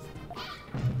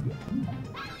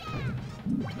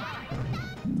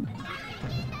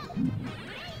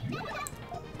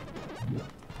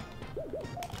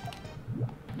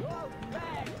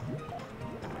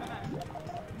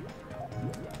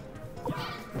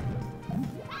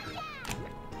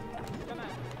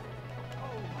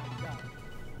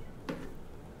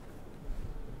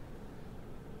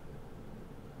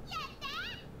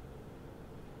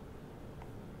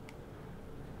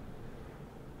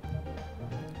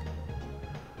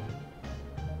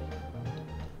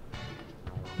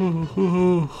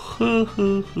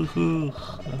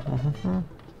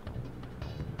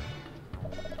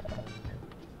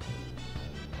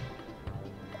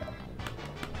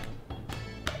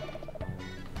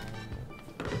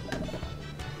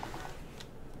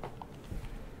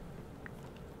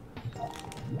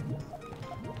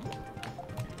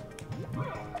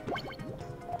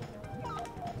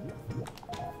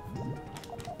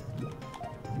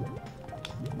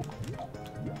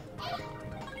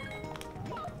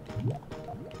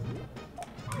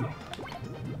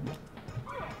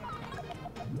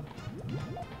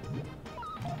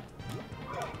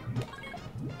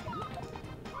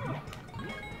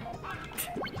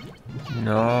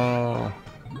 No.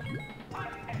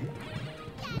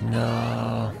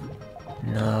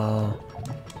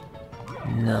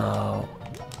 No.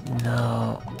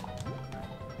 No.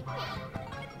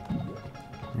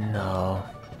 No.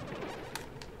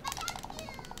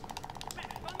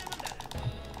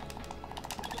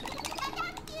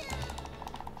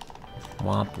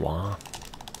 Womp womp.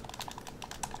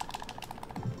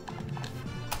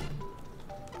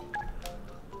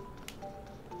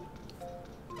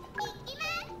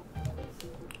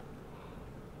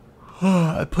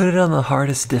 I put it on the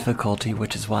hardest difficulty,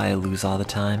 which is why I lose all the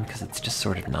time, because it's just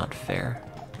sort of not fair.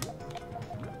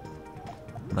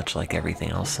 Much like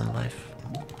everything else in life.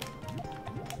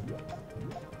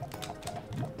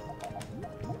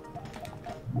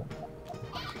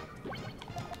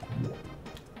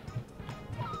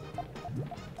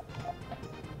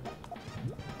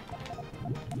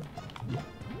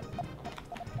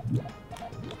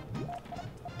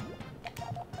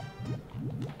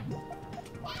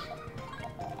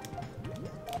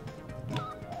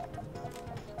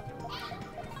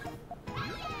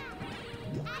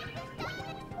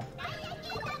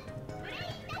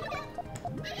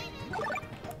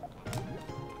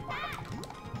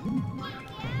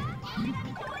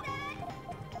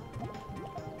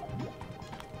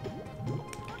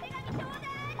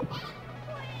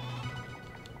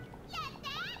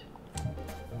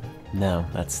 No,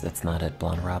 that's not it,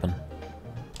 Blonde Robin.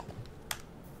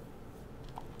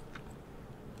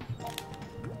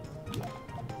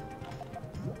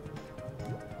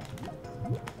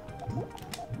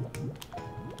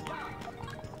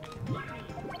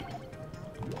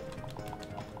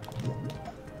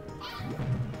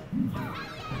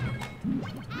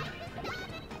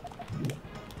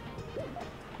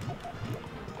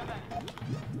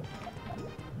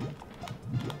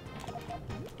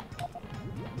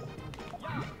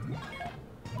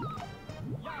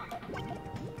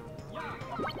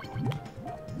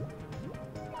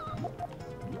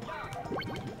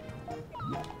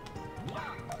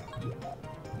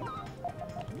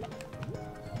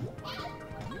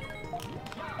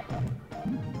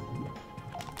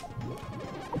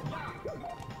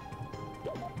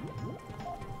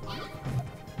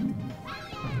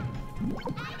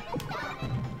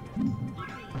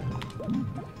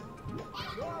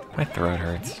 My throat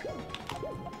hurts.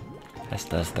 As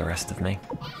does the rest of me.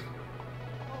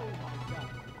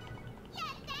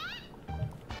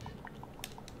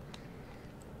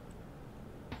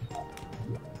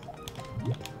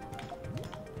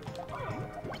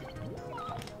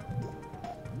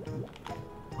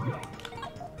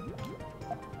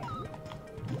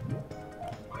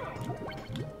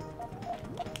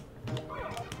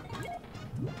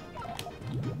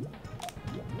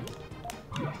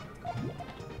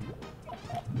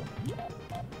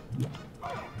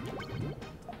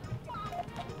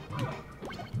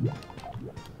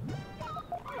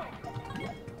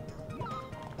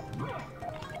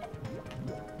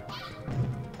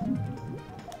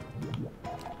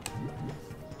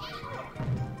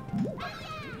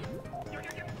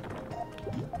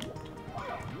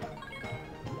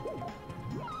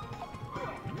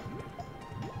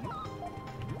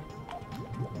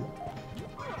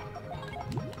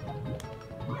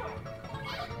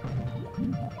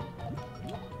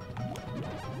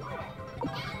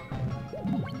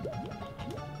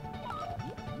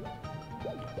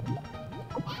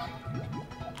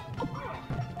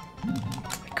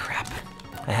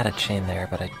 I had a chain there,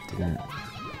 but I didn't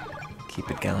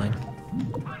keep it going.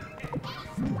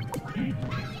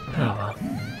 Oh well.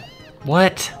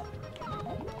 What?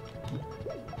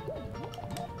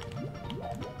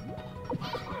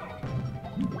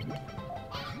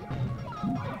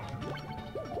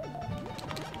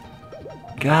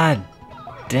 God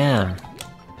damn.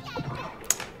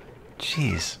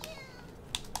 Jeez.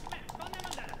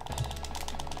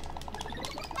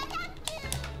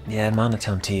 Yeah,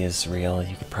 monotone tea is real.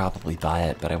 You could probably buy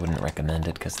it, but I wouldn't recommend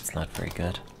it because it's not very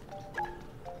good.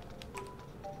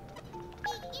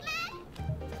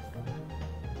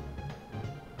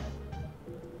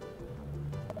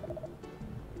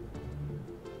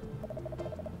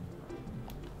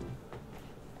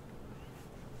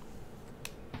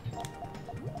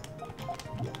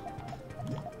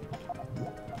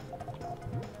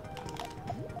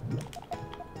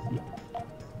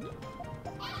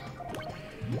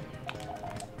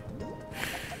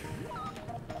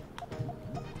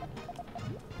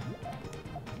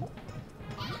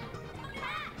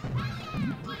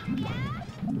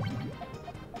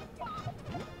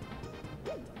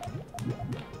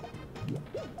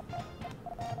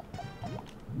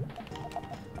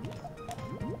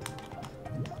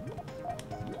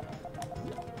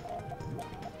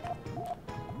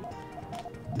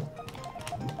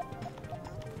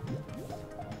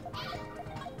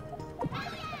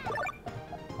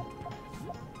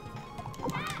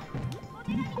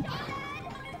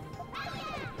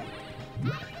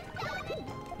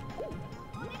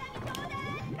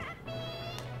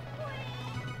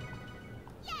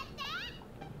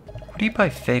 do you buy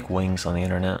fake wings on the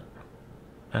internet?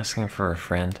 Asking for a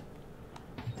friend.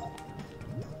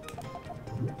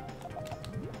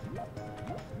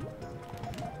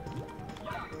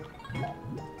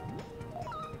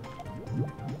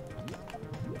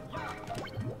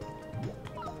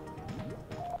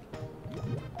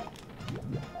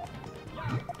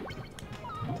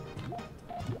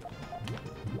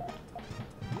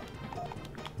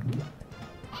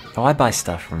 Oh, I buy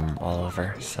stuff from all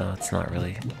over, so it's not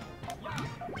really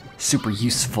super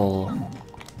useful.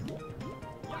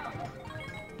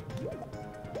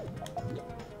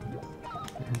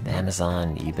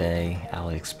 Amazon, eBay,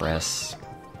 AliExpress,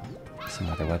 some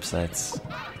other websites.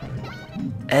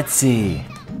 Etsy!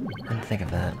 I didn't think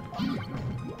of that.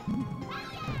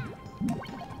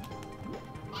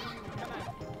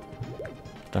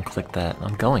 Don't click that.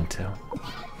 I'm going to.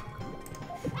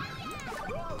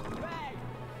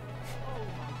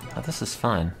 Oh, this is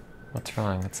fine. What's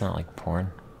wrong? It's not like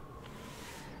porn.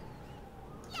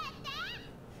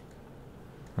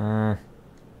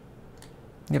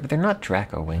 Yeah, but they're not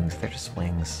Draco wings, they're just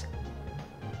wings.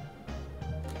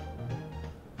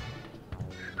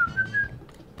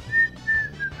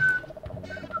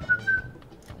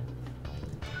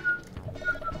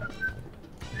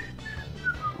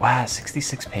 Wow,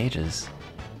 66 pages.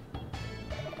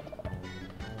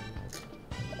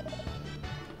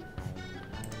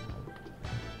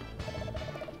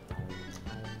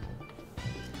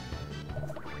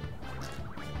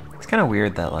 It's kind of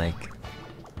weird that, like,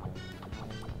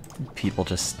 people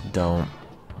just don't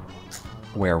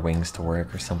wear wings to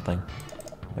work or something.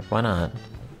 Like, why not?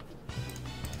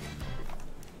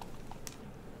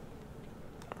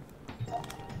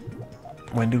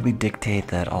 When did we dictate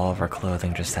that all of our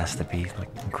clothing just has to be, like,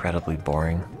 incredibly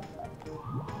boring?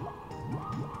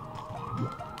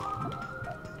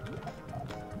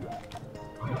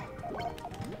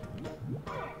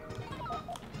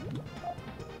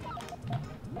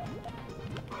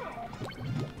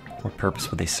 What purpose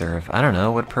would they serve? I don't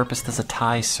know. What purpose does a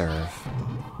tie serve?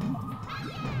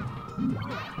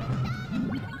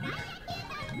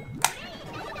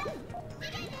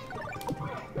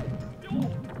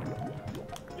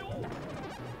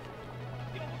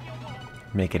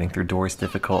 Make getting through doors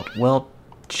difficult. Well,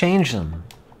 change them.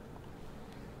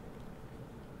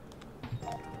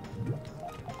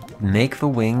 Make the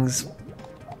wings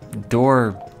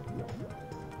door.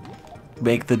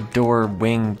 Make the door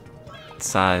wing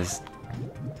size.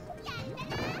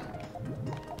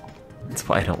 That's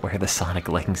why I don't wear the Sonic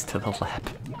leggings to the lab.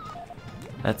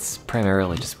 That's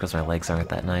primarily just because my legs aren't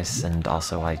that nice, and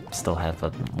also I still have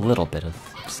a little bit of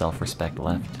self-respect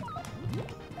left.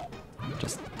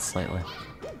 Just slightly.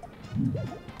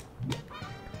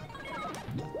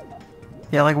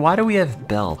 Yeah, like, why do we have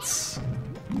belts?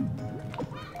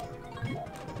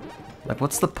 Like,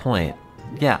 what's the point?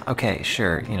 Yeah, okay,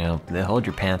 sure, you know, they hold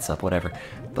your pants up, whatever.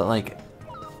 But, like,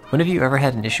 when have you ever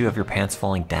had an issue of your pants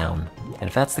falling down? And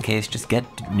if that's the case, just get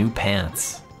new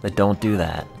pants that don't do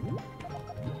that.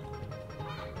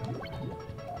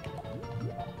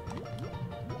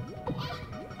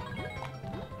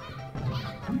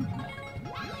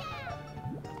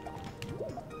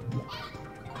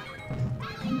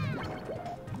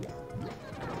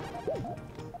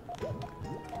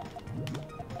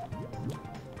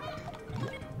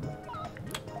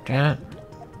 Damn it.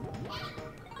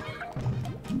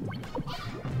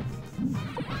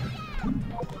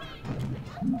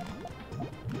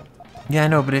 Yeah, I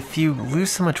know, but if you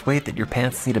lose so much weight that your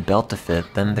pants need a belt to fit,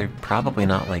 then they're probably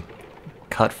not, like,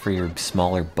 cut for your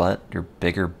smaller butt, your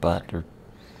bigger butt, or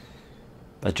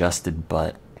adjusted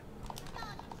butt.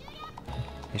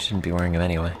 You shouldn't be wearing them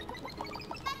anyway.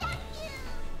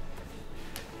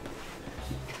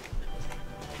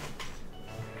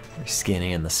 You're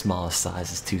skinny and the smallest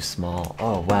size is too small.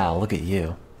 Oh, wow, look at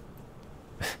you.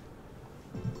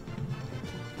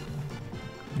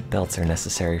 Belts are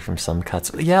necessary from some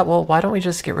cuts. Yeah, well, why don't we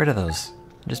just get rid of those?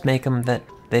 Just make them that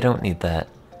they don't need that.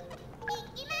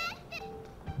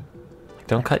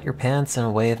 Don't cut your pants in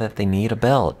a way that they need a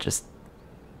belt. Just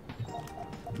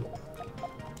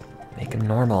make them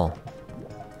normal.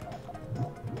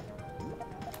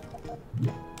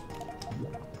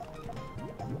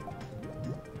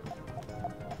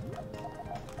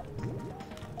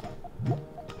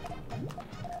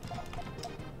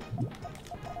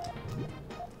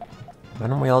 Why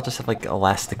don't we all just have, like,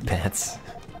 elastic pants?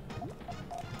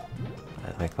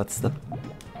 Like, what's the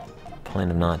point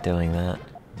of not doing that?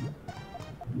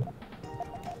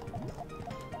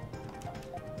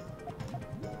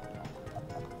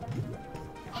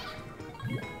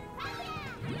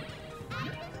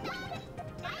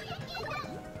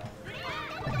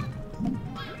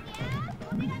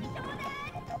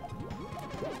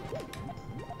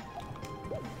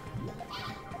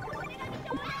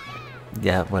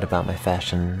 Yeah, what about my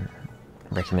fashion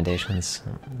recommendations?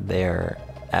 They are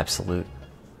absolute.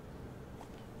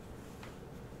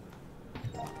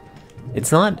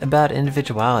 It's not about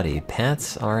individuality.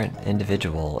 Pants aren't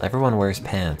individual. Everyone wears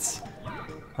pants.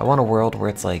 I want a world where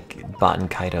it's like Baten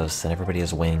Kaitos and everybody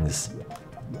has wings.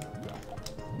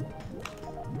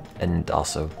 And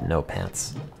also no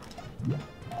pants.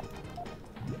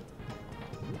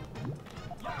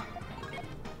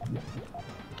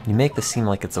 You make this seem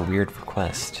like it's a weird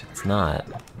request. It's not.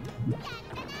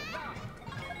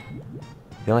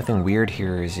 The only thing weird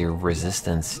here is your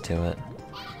resistance to it.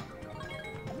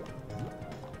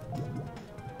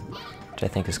 Which I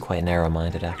think is quite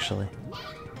narrow-minded, actually.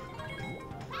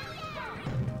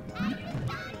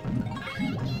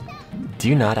 Do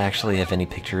you not actually have any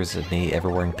pictures of me ever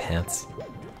wearing pants?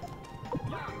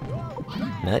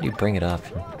 Now that you bring it up,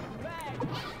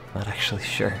 I'm not actually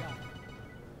sure.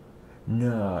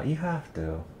 No, you have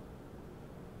to.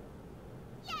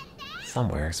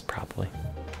 Somewheres, probably.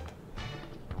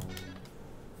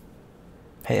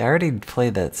 Hey, I already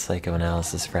played that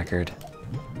psychoanalysis record.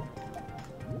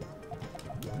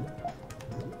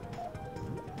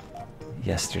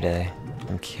 Yesterday.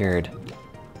 I'm cured.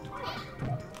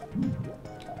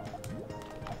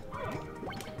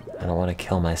 I don't want to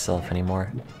kill myself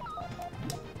anymore.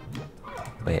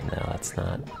 Wait, no, that's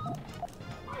not.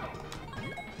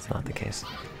 It's not the case.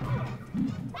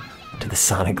 Do the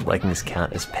Sonic leggings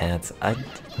count as pants?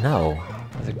 No,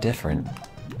 those are different.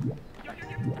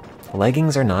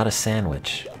 Leggings are not a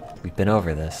sandwich. We've been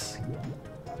over this.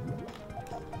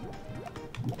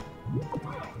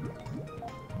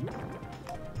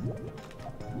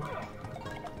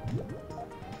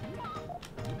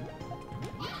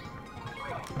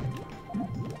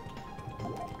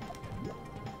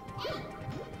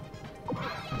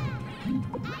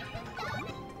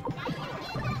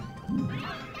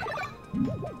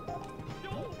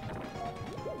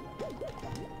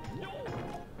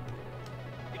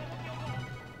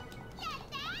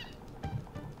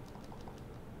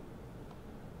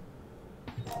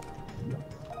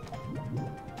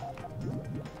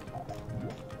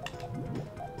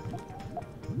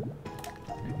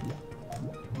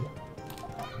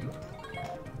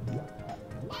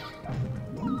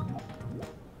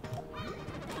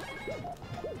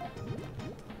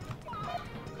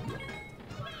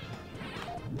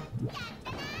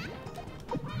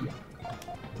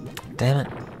 Damn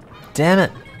it. Damn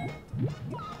it!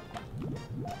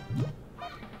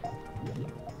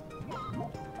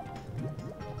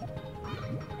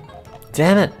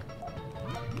 Damn it!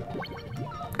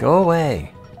 Go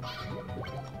away!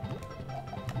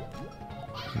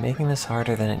 You're making this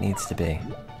harder than it needs to be.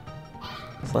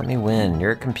 Just let me win.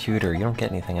 You're a computer. You don't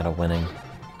get anything out of winning.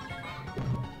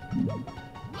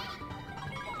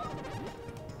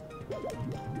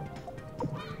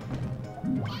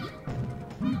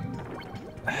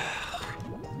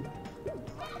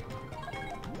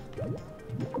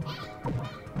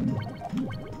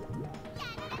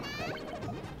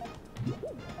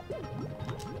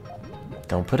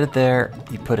 Don't put it there,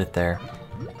 you put it there.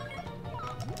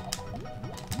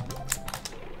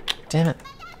 Damn it.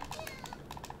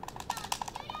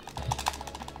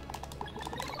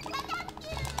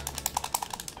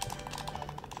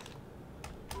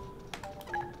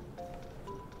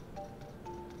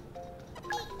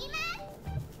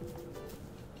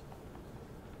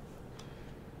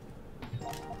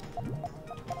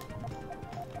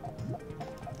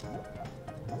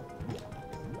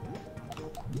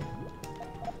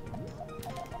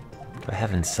 Do I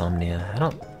have insomnia? I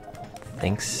don't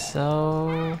think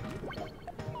so.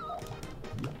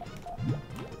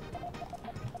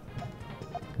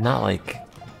 Not like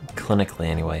clinically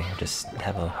anyway, I just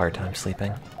have a hard time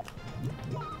sleeping.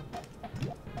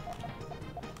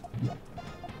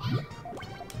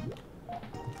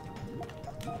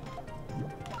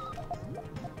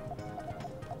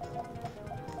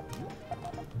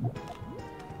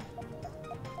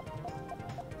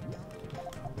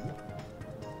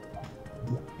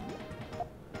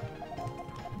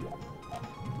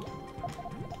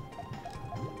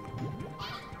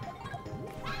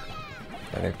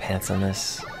 Are there pants on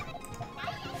this?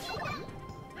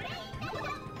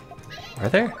 Are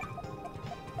there?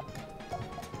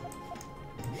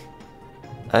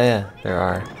 Oh yeah, there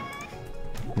are.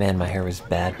 Man, my hair was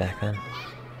bad back then.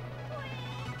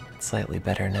 It's slightly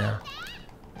better now.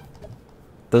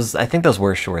 I think those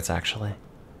were shorts, actually.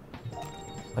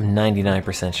 I'm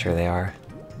 99% sure they are.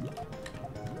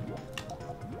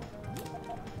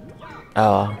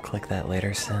 Oh, I'll click that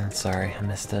later, Sin. Sorry, I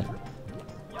missed it.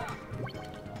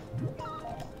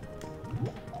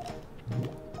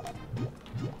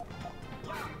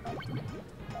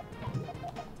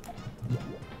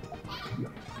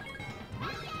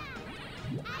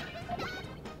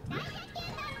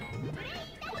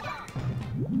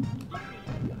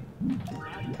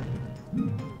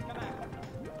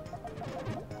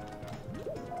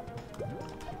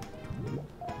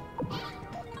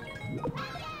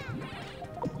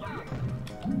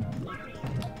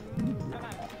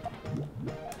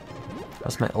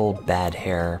 was my old bad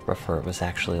hair before it was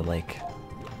actually, like,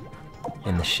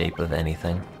 in the shape of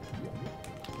anything.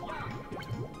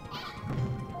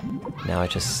 Now I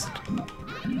just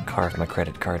carve my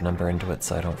credit card number into it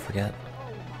so I don't forget.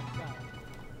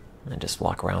 And just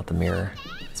walk around with the mirror.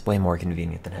 It's way more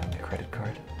convenient than having a credit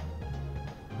card,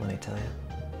 let me tell you.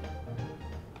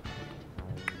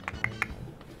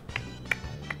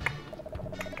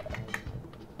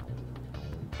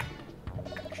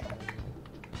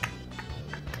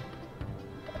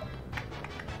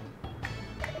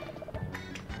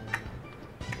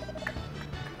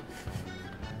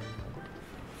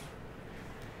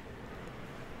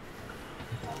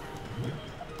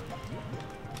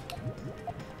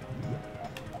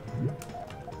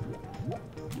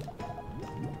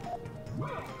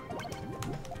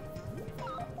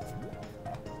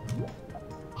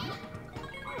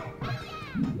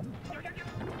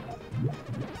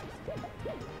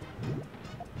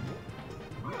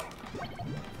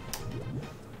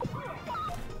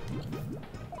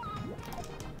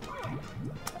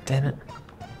 Damn it.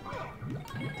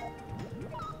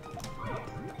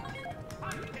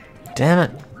 Damn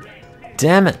it.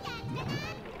 Damn it.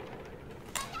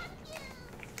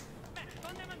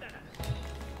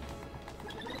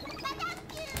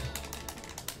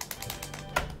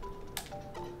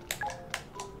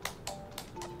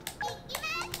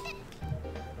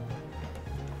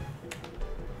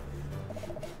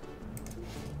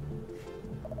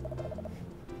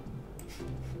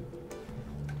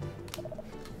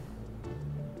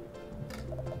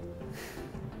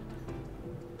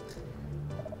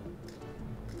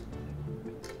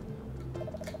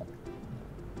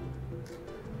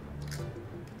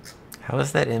 How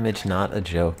is that image not a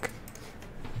joke?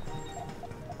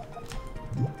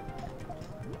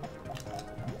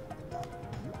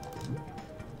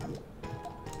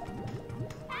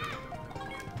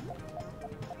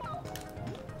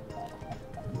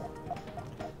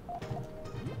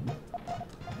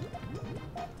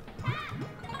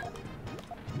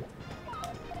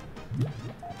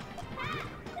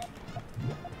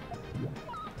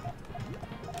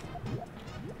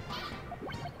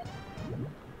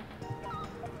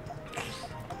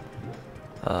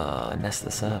 I messed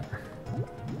this up.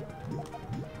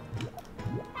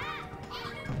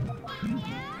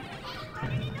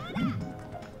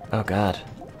 Oh God.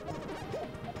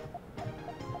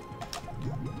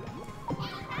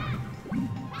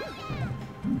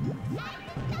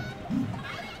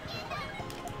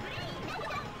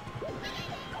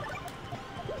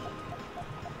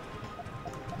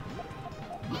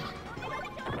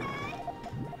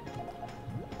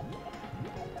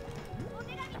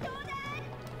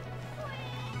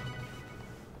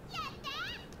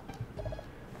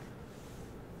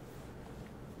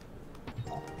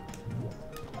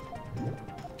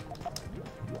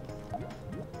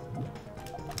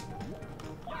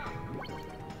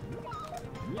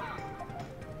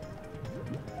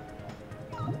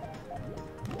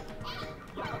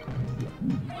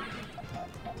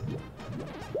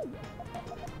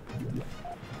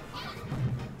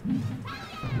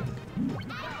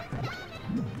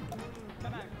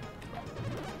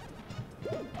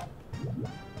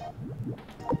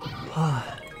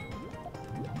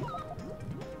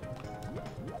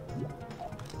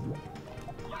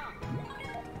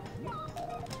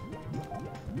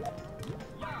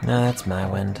 No, that's my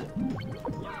wind.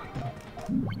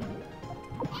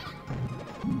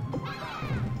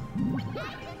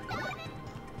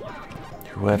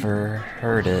 Whoever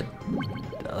heard it,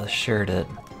 ushered it.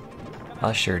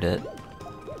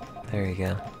 There you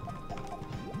go.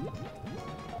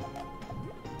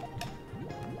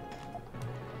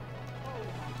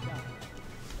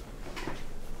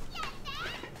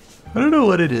 I don't know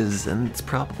what it is, and it's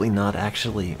probably not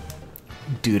actually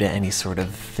due to any sort of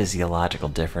physiological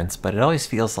difference, but it always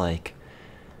feels like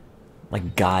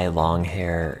guy long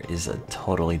hair is a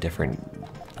totally different,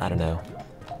 I don't know,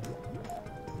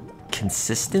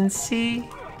 consistency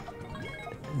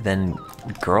than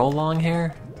girl long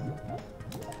hair.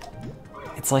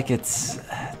 It's like it's,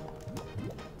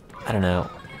 I don't know,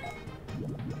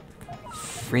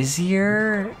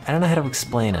 frizzier? I don't know how to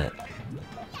explain it.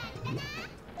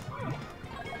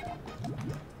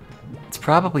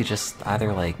 Probably just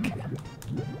either like,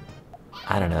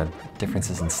 I don't know,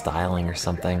 differences in styling or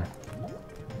something.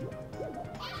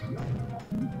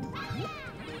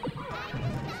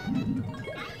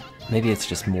 Maybe it's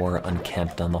just more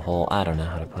unkempt on the whole. I don't know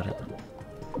how to put it.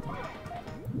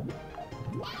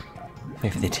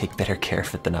 Maybe they take better care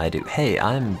of it than I do. Hey,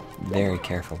 I'm very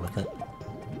careful with it.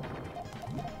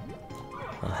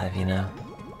 I'll have you know.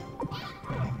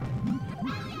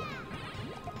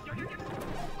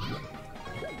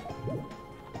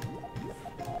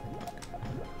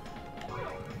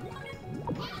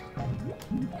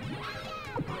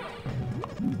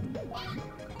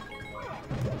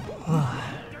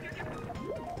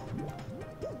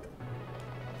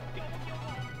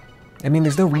 I mean,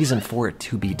 there's no reason for it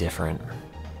to be different.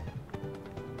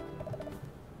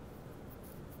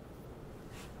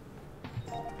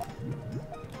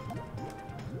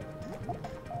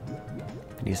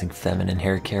 Been using feminine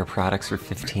hair care products for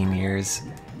 15 years.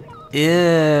 Ew,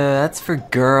 that's for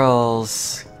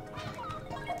girls.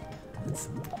 That's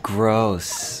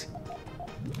gross.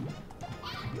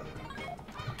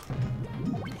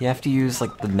 You have to use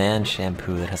like the man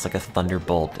shampoo that has like a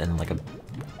thunderbolt and like a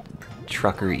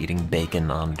trucker eating bacon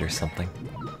on it or something.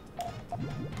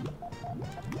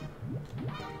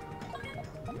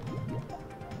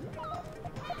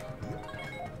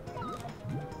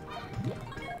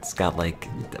 It's got like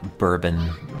bourbon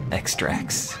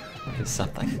extracts or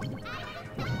something.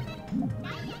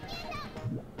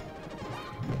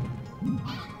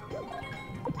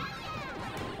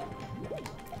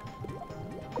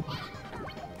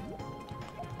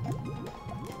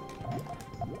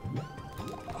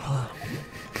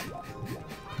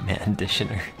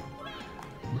 Manditioner.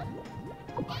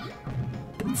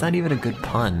 That's not even a good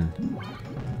pun.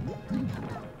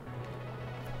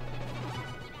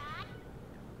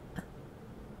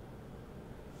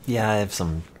 Yeah, I have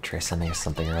some trisomy or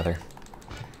something or other.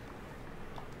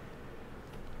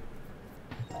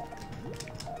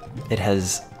 It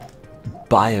has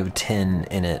biotin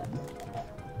in it,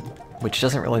 which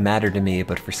doesn't really matter to me,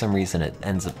 but for some reason it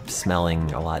ends up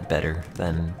smelling a lot better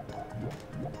than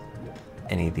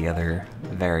any of the other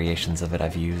variations of it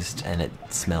I've used, and it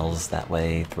smells that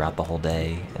way throughout the whole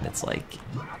day, and it's like,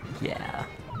 yeah,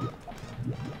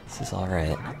 this is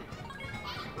alright.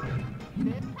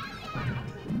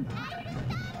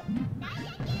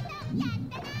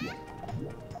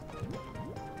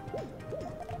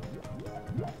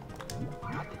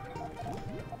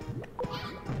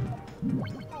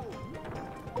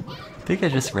 I think I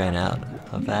just ran out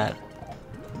of that.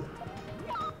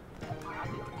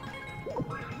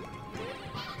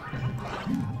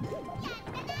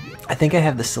 I think I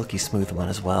have the silky smooth one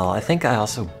as well. I think I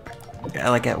also,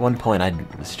 like at one point I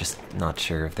was just not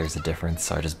sure if there's a difference,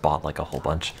 so I just bought like a whole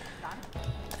bunch.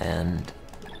 And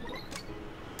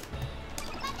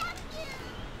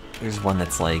there's one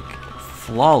that's like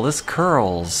flawless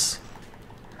curls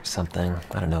or something.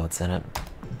 I don't know what's in it.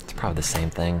 It's probably the same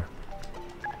thing.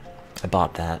 I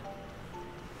bought that.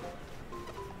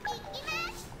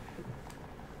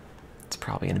 It's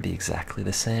probably gonna be exactly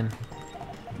the same.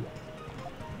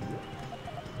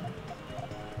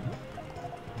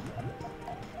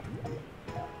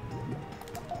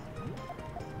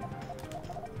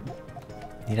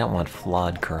 You don't want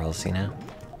flawed curls, you know?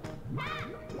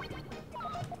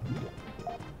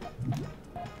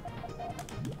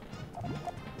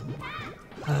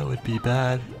 That would be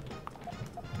bad.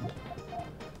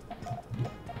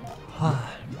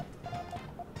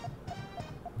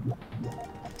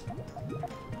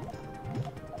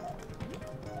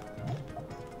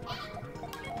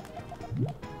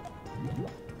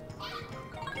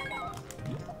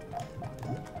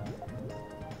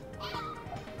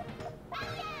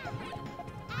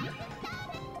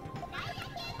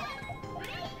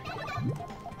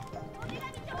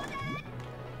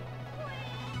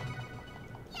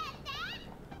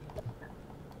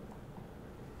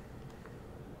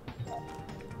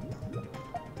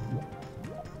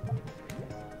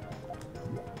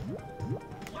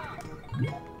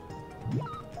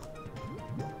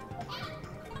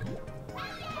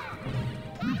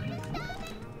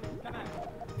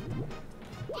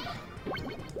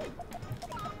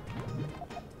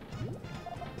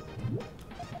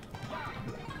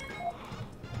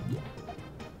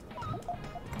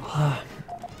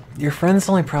 Your friends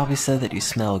only probably said that you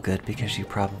smell good because you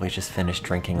probably just finished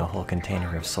drinking a whole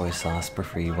container of soy sauce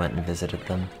before you went and visited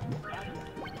them.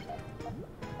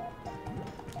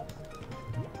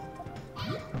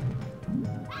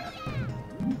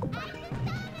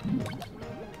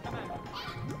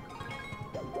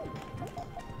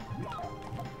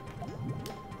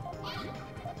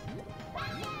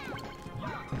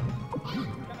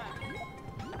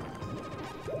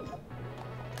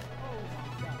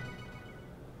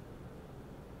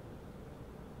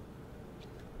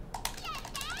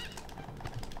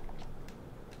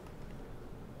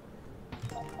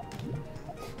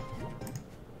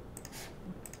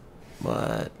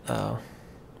 What? Oh.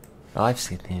 Oh, I've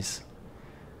seen these.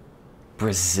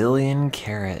 Brazilian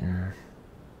keratin.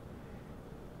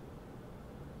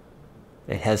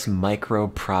 It has micro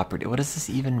property. What does this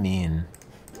even mean?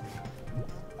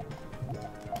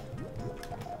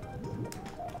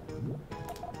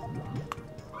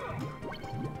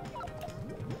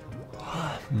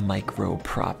 Micro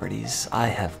properties. I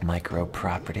have micro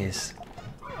properties.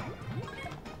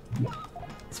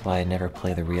 That's why I never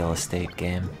play the real estate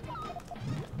game.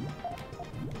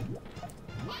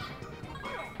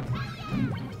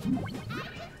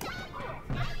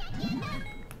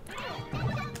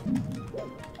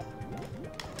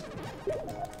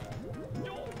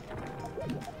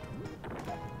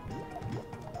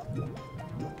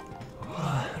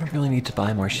 I don't really need to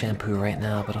buy more shampoo right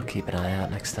now, but I'll keep an eye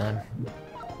out next time.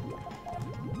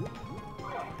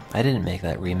 I didn't make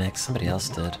that remix, somebody else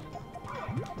did.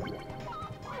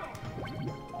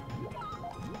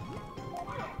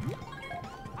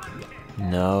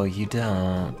 No, you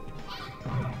don't.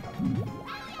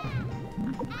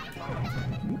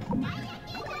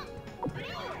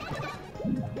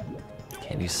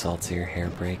 Can't use salt so your hair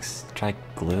breaks. Try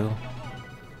glue.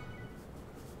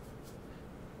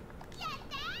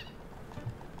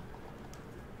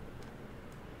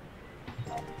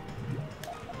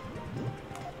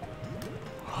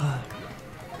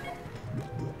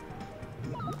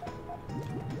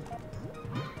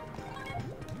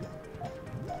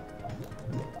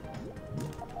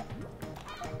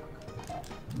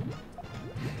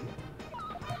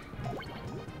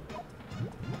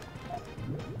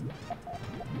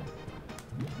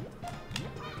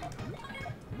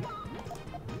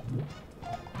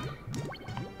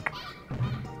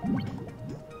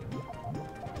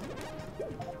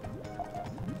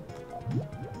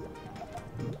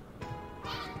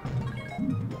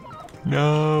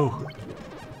 No.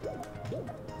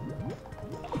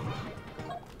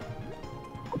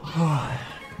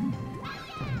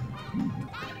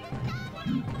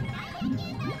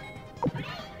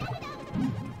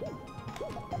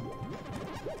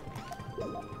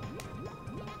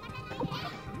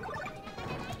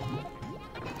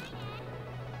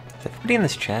 Does everybody in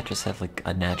this chat just have like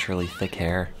a naturally thick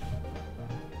hair?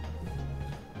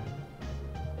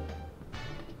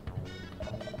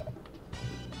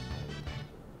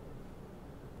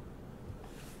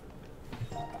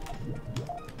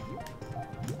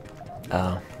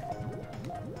 Oh.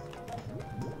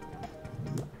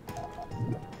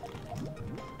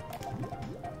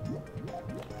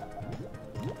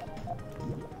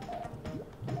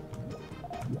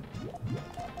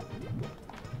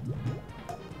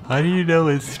 How do you know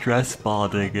it's stress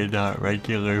balding and not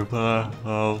regular?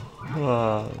 Oh.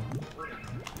 How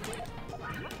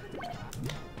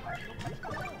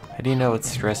do you know it's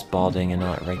stress balding and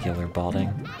not regular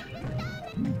balding?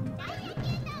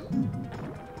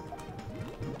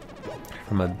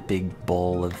 From a big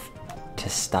bowl of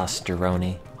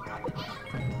testosterone.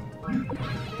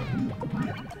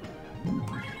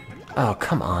 Oh,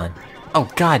 come on. Oh,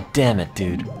 god damn it,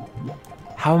 dude.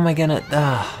 How am I gonna...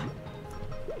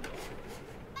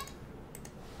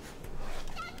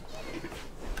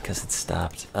 Because it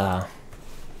stopped.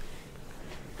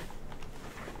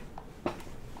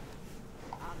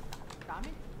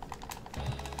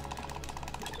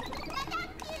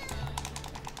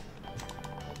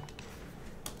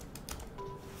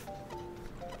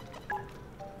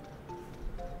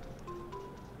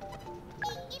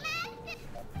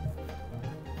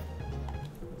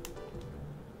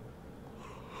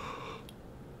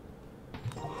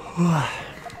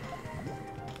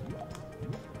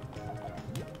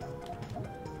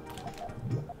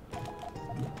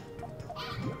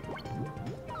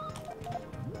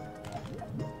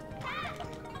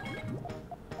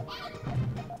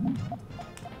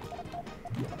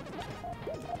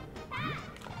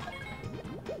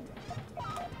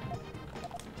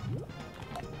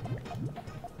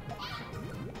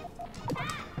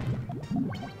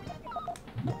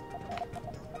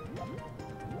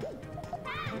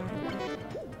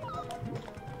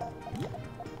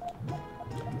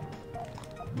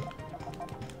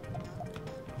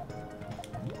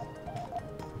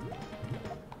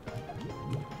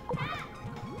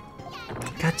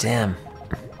 God damn.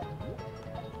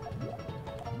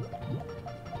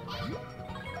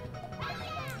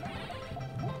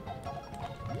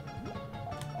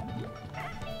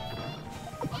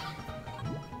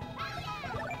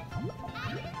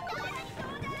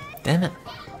 Damn it.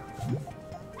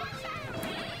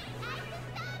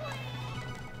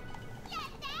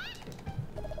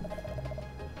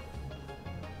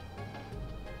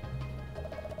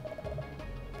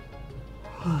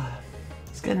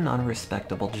 Let's get an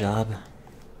unrespectable job.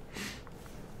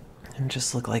 And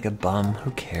just look like a bum.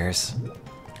 Who cares?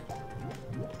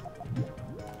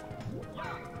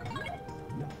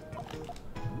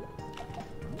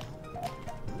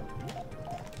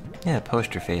 Yeah,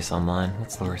 post your face online.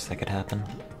 What's the worst that could happen?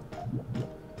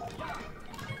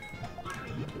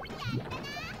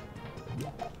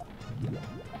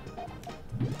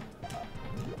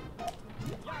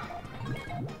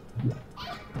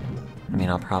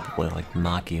 I'll probably like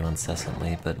mock you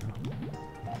incessantly, but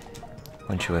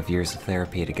once you have years of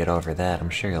therapy to get over that, I'm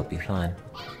sure you'll be fine.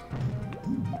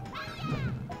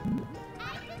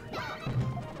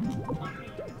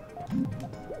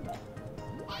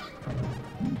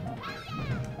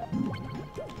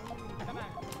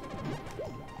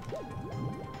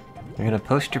 You're gonna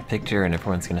post your picture and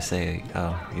everyone's gonna say,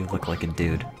 oh, you look like a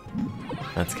dude.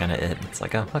 That's kinda it. It's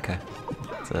like, oh, okay.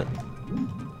 That's it.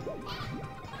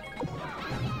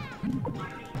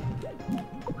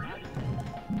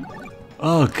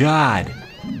 Oh god!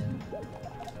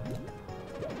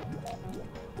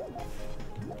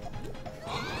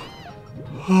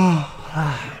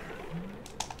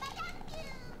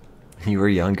 You were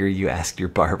younger, you asked your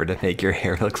barber to make your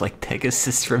hair look like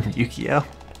Pegasus from Yu-Gi-Oh!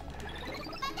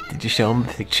 Did you show him a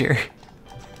picture?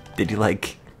 Did you,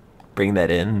 like, bring that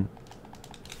in?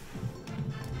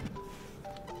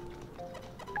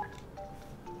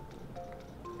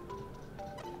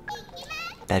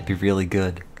 That'd be really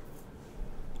good.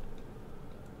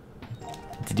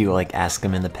 Did you, like, ask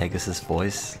him in the Pegasus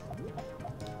voice?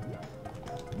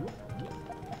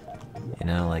 You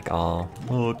know, like all,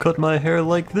 oh, cut my hair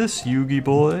like this, Yugi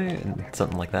boy, and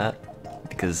something like that.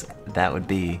 Because that would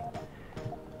be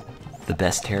the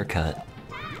best haircut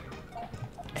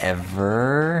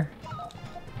ever.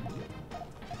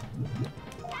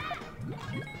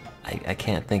 I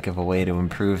can't think of a way to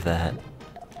improve that.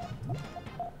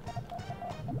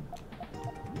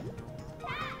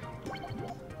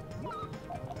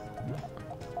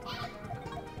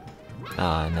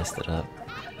 Ah, I messed it up.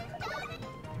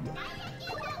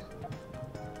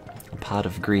 A pot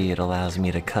of greed allows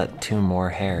me to cut 2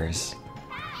 more hairs.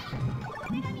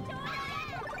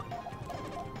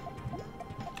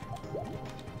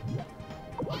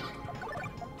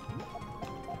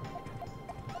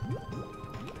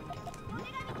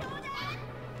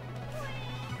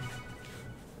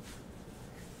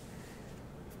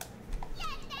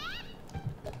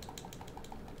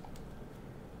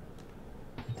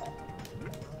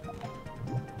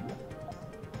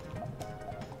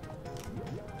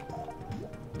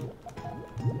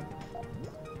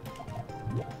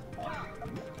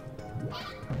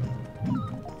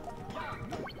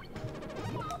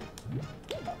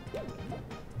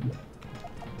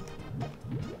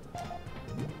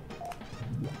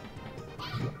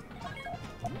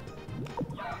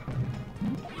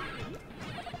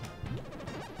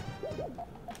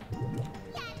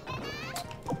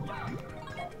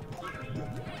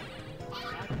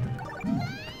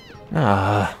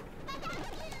 Ah.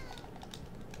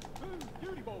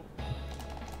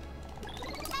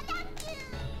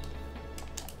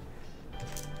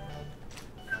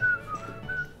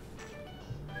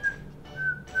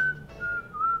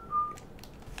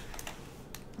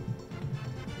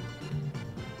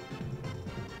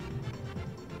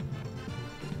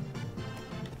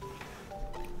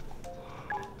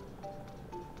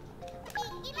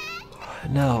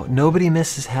 No, nobody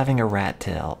misses having a rat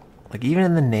tail. Like, even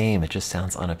in the name, it just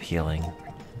sounds unappealing.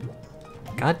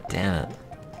 God damn it.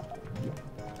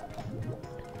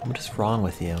 What is wrong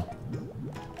with you?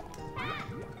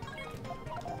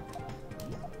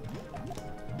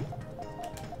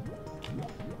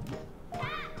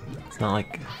 It's not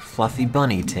like fluffy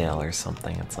bunny tail or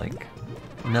something. It's like,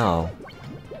 no.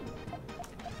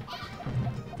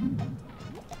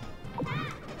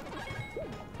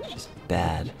 It's just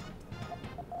bad.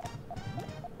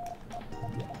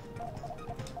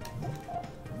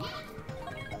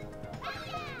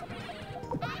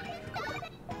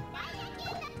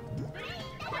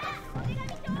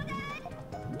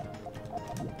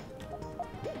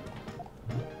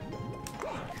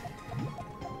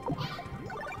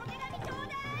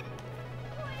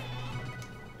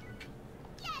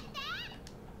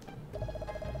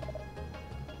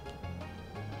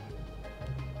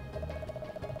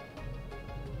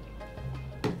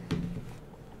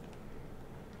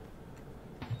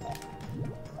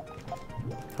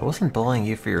 I wasn't bullying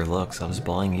you for your looks, I was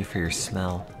bullying you for your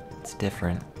smell. It's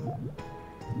different.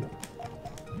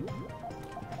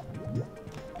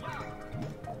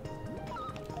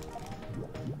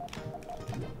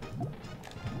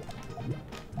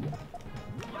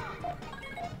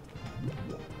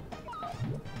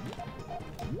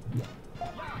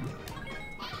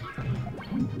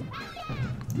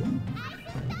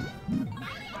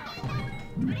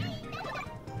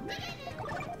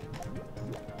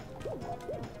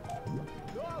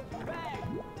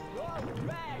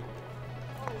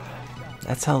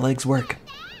 That's how legs work.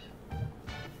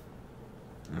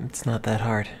 It's not that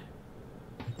hard.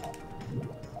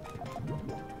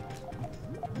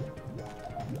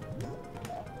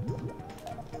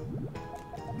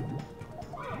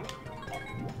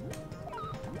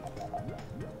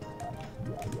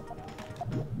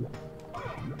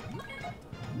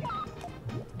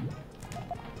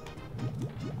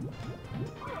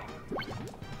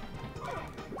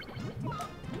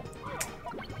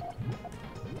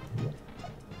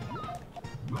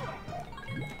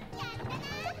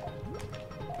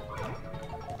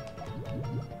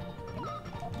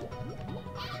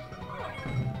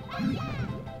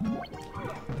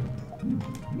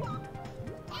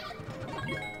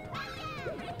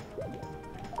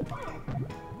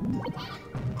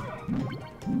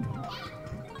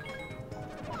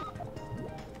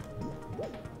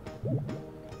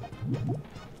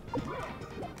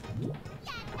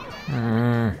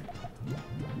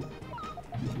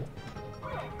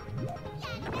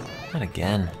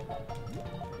 again.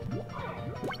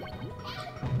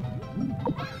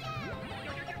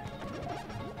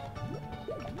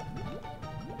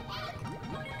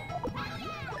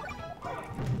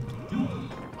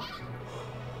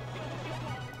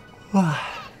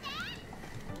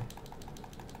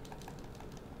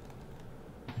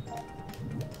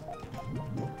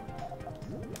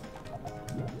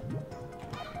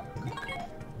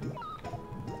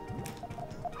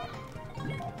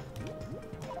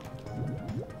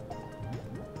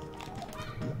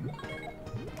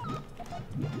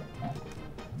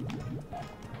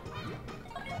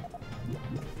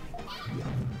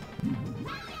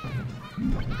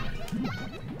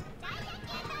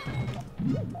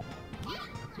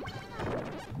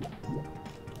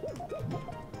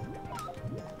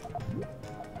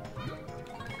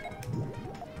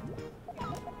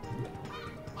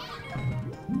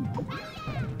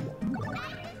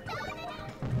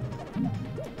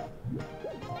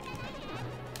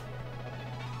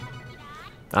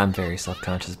 I'm very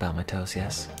self-conscious about my toes,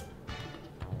 yes.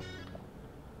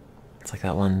 It's like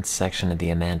that one section of the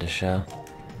Amanda Show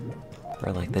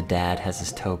where like the dad has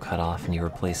his toe cut off and he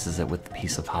replaces it with a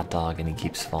piece of hot dog and he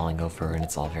keeps falling over and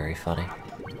it's all very funny.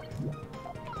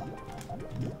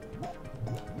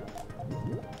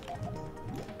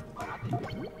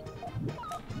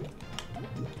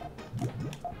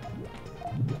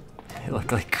 They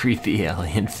look like creepy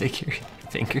alien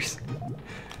fingers.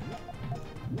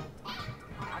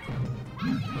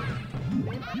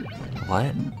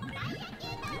 What?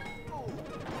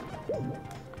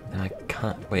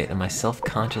 Wait, am I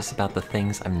self-conscious about the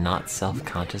things I'm not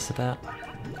self-conscious about?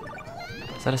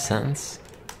 Is that a sentence?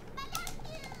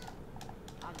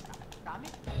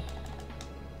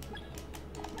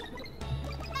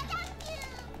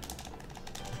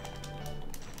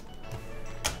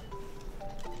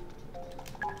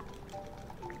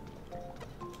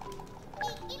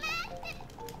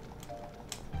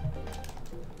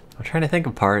 I'm trying to think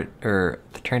of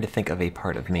trying to think of a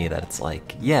part of me that it's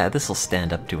like, yeah, this will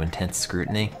stand up to intense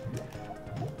scrutiny.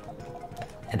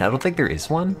 And I don't think there is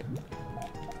one.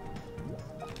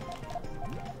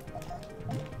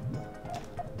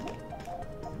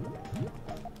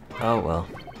 Oh well.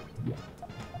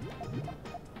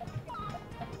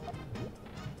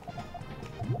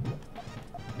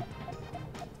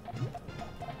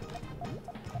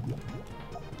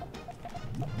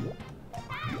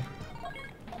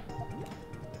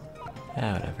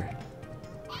 Ah, whatever.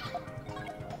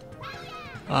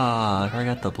 Ah, I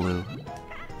forgot the blue.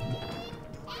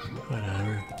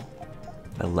 Whatever.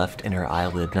 My left inner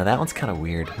eyelid. Now that one's kind of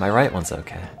weird. My right one's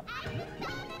okay.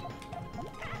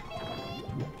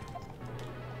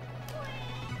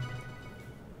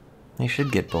 You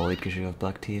should get bullied because you have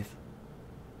buck teeth.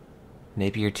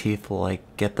 Maybe your teeth will,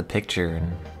 like, get the picture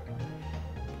and,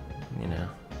 you know.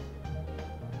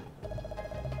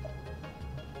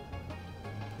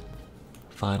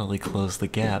 Finally close the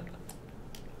gap.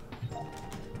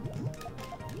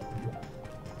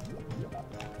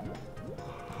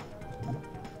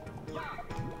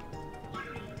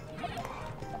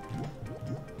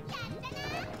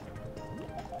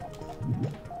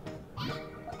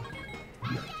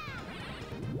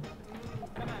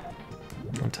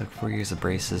 It took 4 years of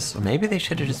braces. Well, maybe they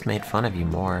should have just made fun of you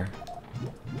more.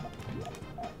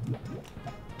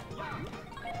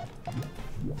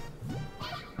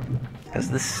 Because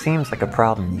this seems like a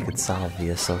problem you could solve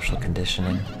via social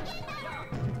conditioning.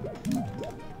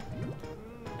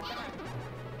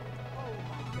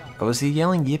 Oh, is he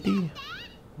yelling yippee?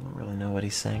 I don't really know what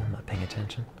he's saying. I'm not paying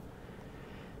attention.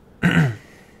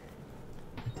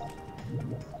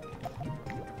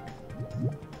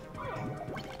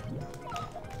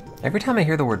 Every time I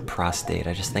hear the word prostate,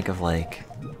 I just think of, like,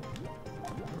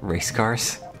 race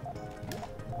cars.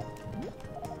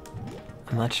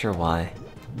 I'm not sure why.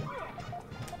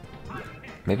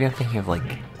 Maybe I'm thinking of,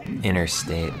 like,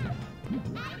 interstate.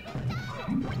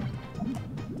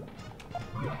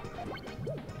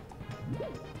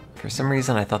 For some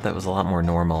reason, I thought that was a lot more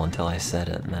normal until I said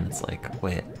it, and then it's like,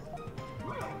 wait.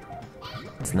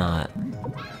 It's not.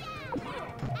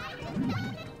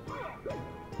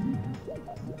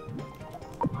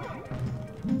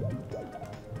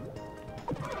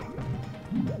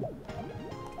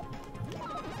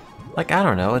 Like, I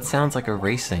don't know, it sounds like a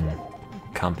racing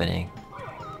company.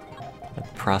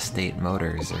 Like Prostate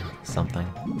Motors or something.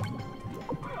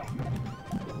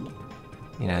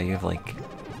 You know, you have like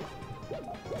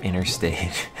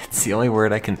interstate. It's the only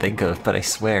word I can think of, but I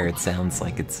swear it sounds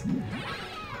like it's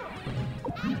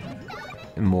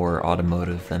more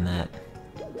automotive than that.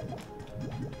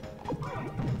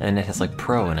 And it has like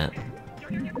pro in it.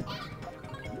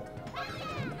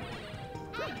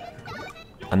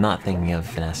 I'm not thinking of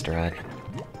Finasteride.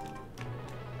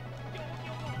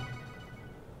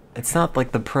 It's not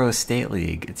like the Pro State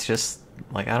League, it's just,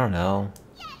 like, I don't know.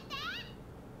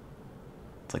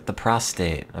 It's like the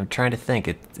prostate. I'm trying to think,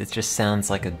 it just sounds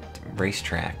like a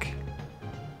racetrack.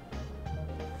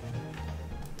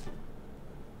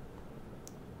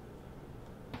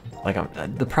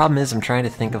 Like, the problem is I'm trying to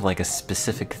think of like a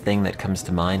specific thing that comes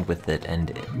to mind with it,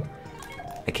 and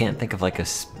I can't think of like a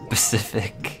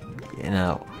specific, you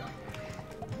know,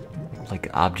 like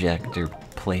object or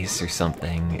place or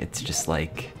something. It's just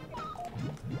like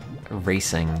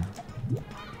racing.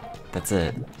 That's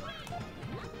it.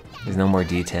 There's no more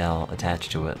detail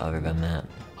attached to it other than that.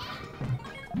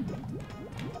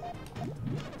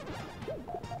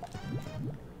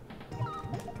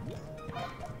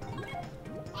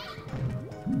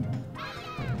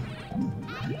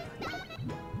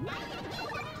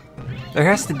 There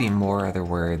has to be more other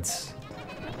words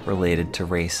related to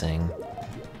racing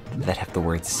that have the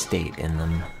word state in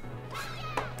them.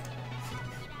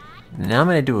 Now I'm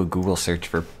gonna do a Google search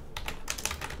for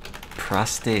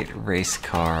prostate race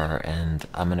car, and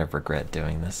I'm gonna regret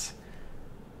doing this.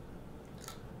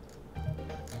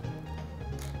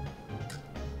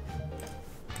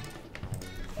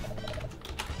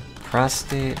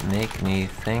 Prostate make me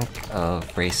think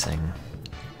of racing.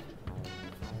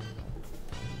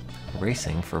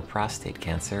 Racing for prostate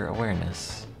cancer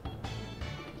awareness.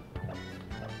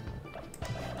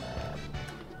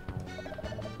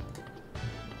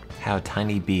 How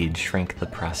tiny beads shrink the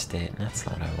prostate. That's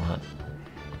not what I want.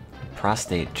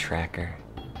 Prostate tracker.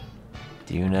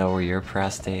 Do you know where your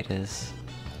prostate is?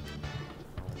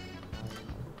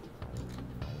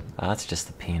 Oh, that's just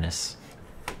the penis.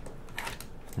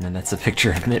 And then that's a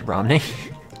picture of Mitt Romney.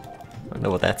 I don't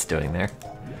know what that's doing there.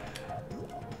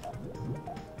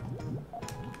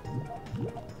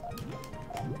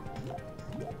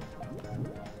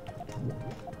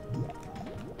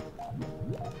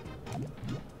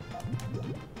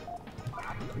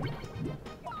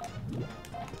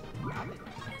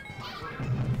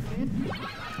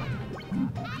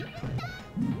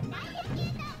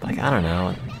 Like, I don't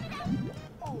know.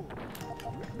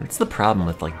 It's the problem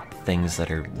with, like, things that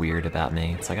are weird about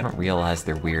me. It's like I don't realize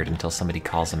they're weird until somebody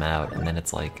calls them out, and then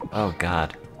it's like, oh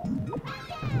god.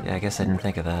 Yeah, I guess I didn't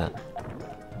think of that.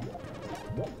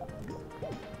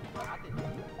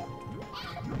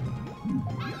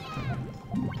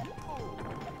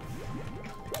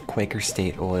 Quaker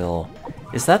State Oil.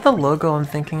 Is that the logo I'm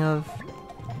thinking of?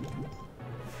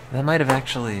 That might have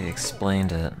actually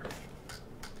explained it.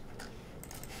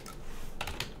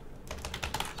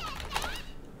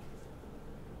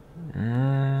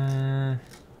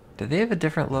 Did they have a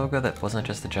different logo that wasn't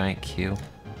just a giant Q?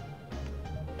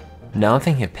 No, I'm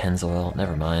thinking of Pennzoil.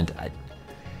 Never mind.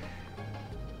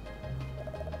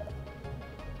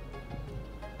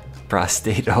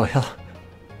 Prostate oil.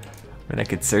 I mean, I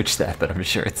could search that, but I'm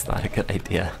sure it's not a good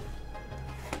idea.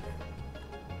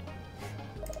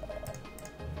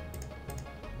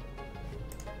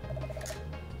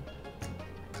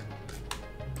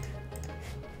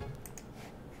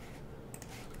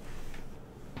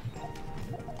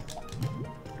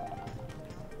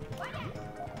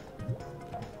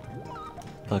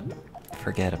 Look,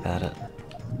 forget about it.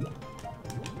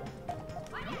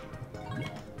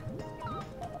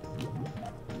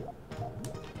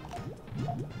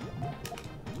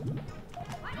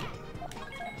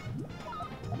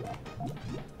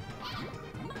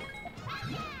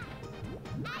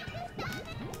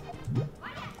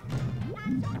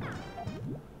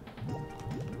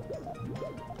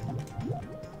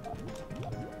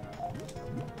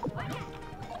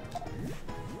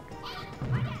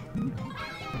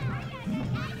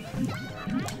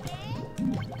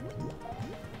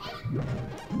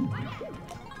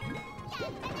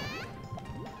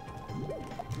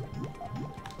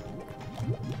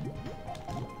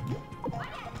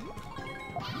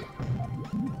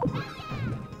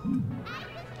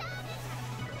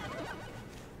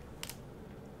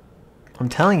 I'm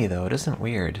telling you though, it isn't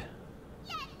weird.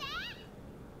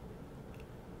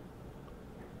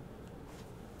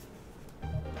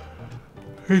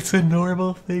 It's a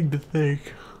normal thing to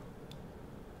think.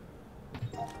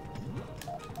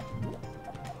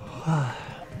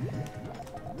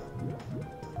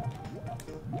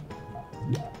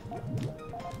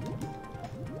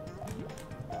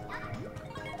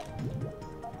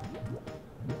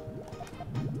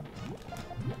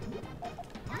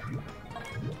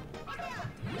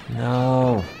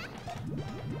 No.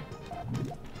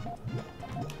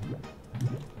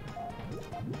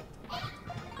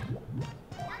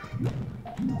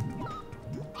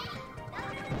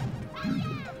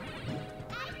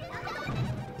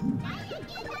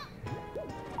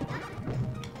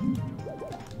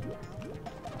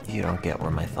 You don't get where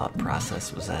my thought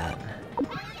process was at.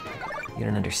 You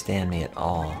don't understand me at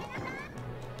all.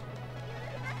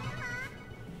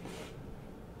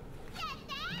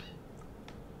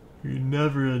 You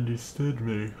never understood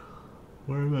me.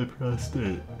 Where my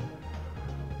prostate?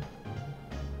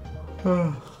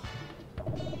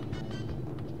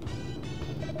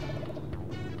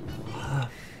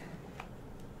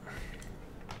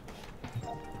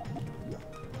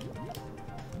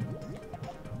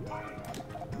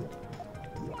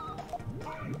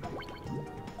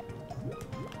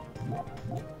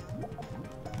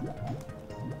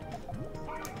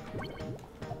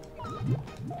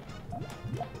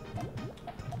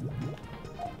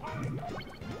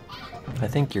 I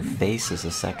think your face is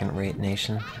a second-rate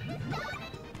nation.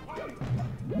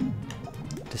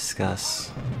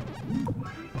 Discuss.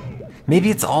 Maybe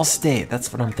it's Allstate,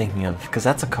 that's what I'm thinking of, because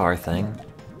that's a car thing.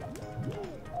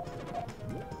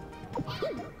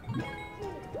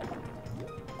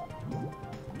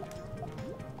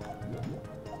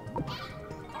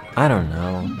 I don't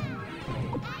know.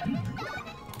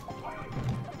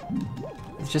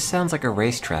 It just sounds like a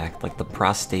racetrack, like the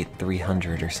Prostate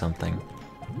 300 or something.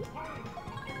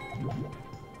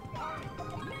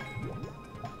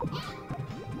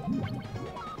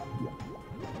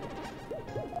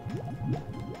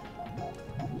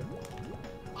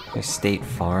 There's State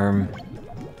Farm.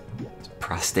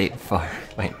 Prostate Farm.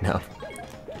 Wait, no.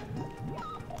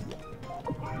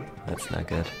 That's not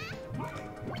good.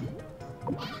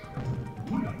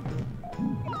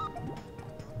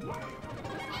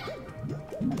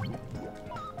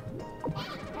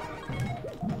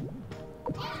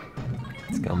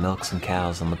 Let's go milk some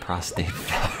cows on the Prostate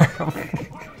Farm.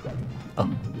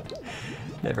 Oh,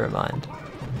 never mind.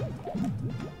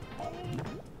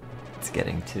 It's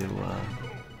getting too,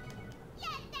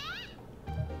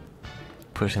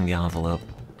 pushing the envelope.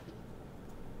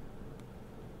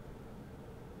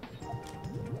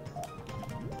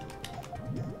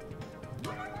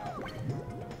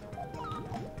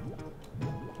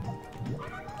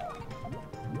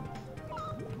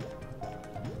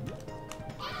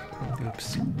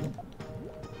 Oops.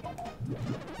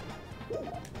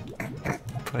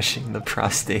 Pushing the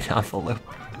prostate envelope.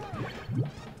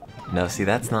 No, see,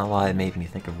 that's not why it made me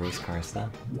think of race cars, though.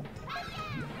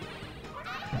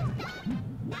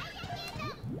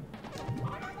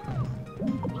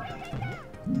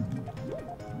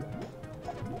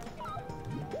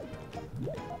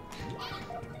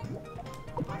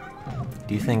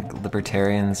 Do you think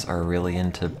libertarians are really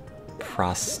into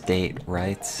prostate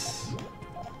rights?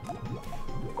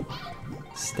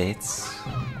 States'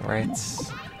 rights?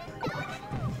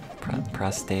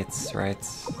 Prostates'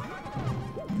 rights?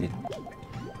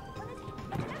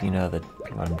 You know that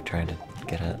what I'm trying to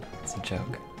get at. It's a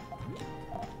joke.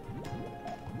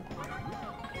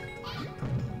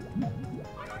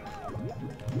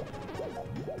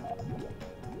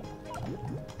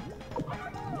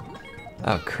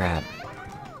 Oh crap.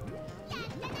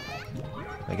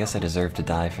 I guess I deserve to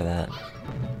die for that.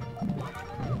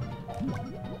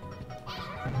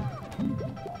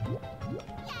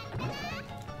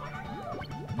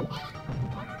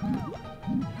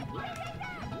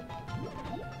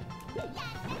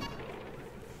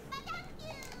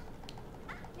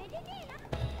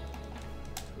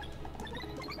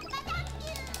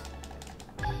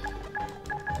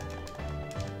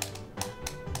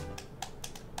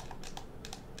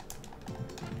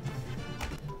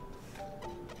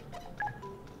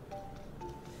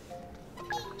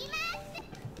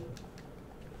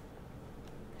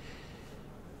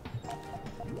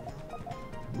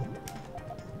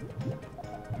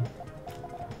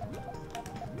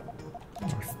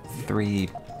 Three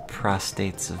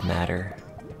prostates of matter.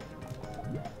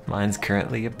 Mine's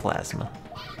currently a plasma.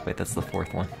 Wait, that's the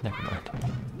fourth one. Never mind.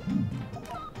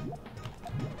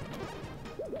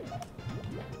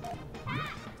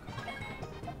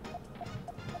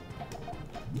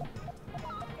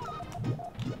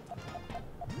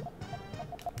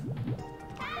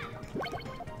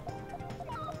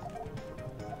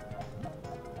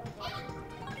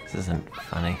 This isn't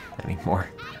funny anymore.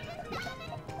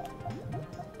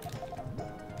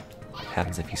 What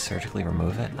happens if you surgically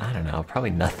remove it? I don't know,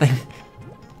 probably nothing.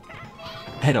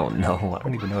 I don't know, I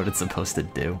don't even know what it's supposed to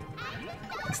do.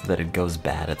 It's that it goes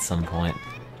bad at some point.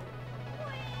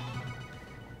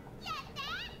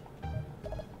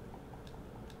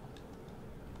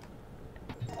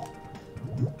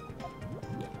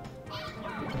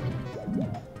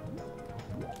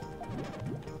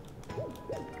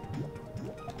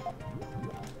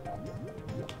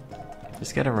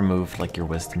 Just gotta remove, like, your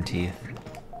wisdom teeth.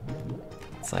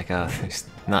 It's like, oh, there's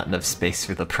not enough space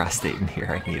for the prostate in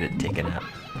here, I need it taken out.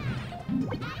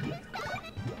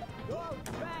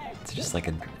 It's just like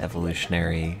an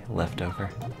evolutionary leftover.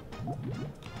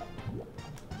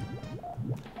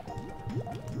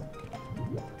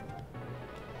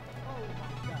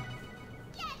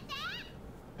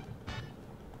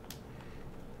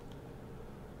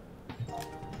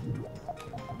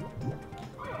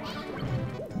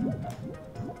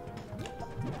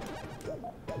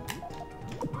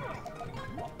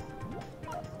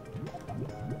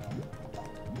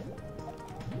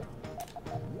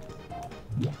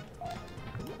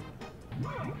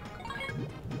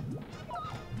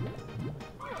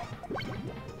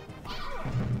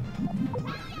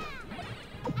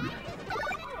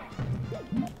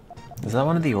 Is that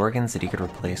one of the organs that you could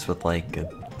replace with like a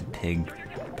pig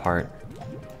part?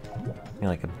 You know,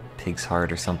 like a pig's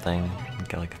heart or something?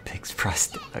 Get like a pig's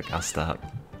prostate. Like, I'll stop.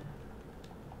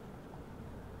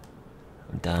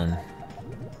 I'm done.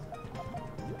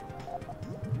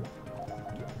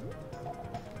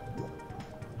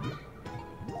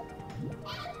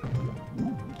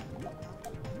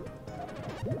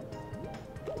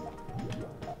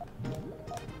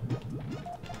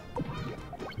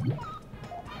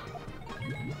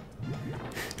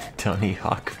 Tony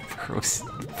Hawk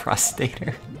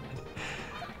Prostater.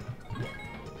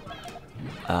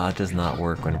 It does not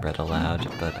work when read aloud,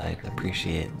 but I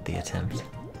appreciate the attempt.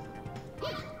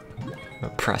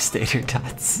 Prostater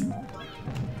dots.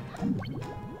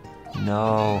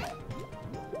 No.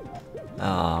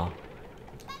 Oh.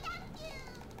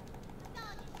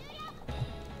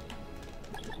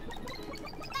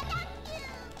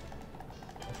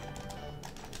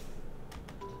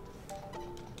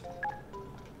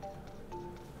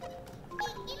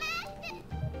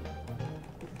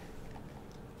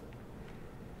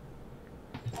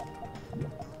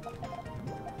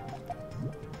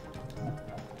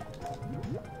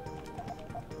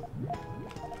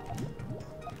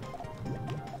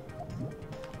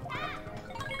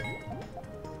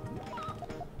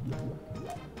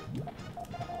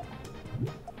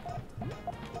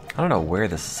 I don't know where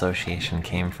this association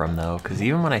came from though, because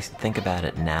even when I think about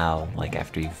it now, like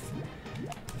after you've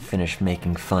finished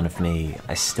making fun of me,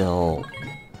 I still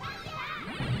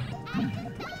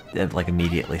like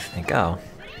immediately think, oh,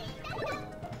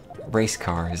 race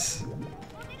cars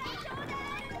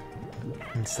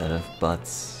instead of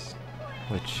butts,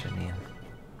 which, I mean,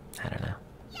 I don't know.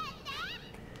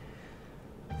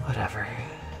 Whatever.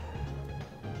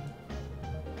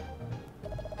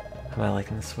 Am I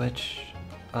liking the Switch?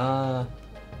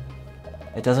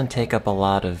 It doesn't take up a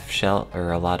lot of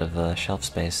shelf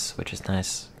space, which is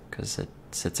nice because it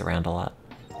sits around a lot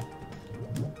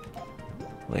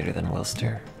later than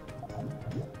Wilster.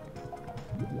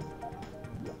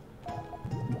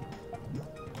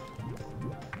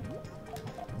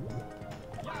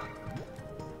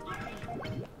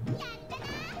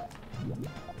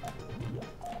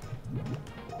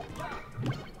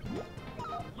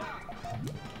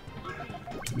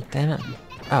 Damn it.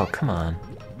 Oh, come on.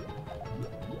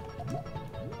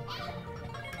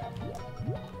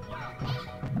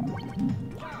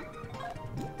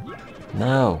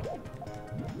 No.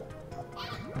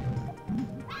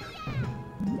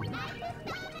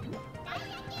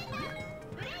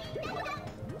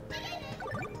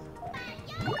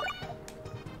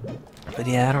 But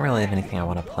yeah, I don't really have anything I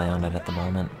want to play on it at the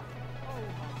moment.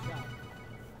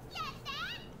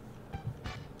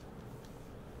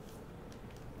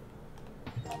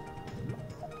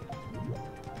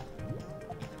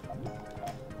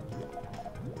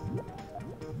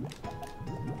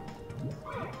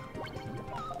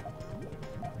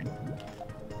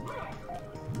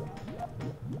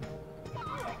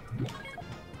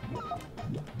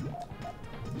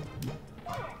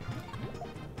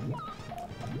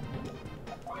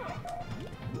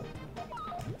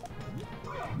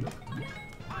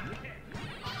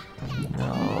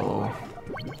 No.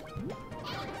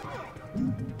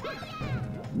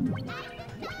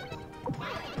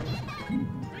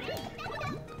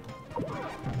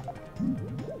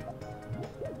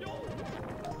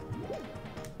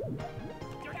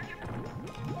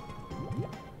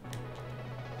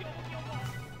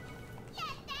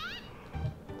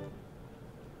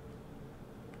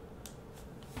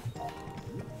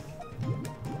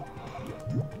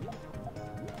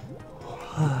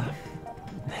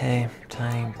 Hey,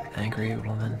 tiny, angry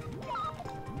woman.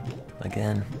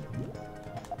 Again.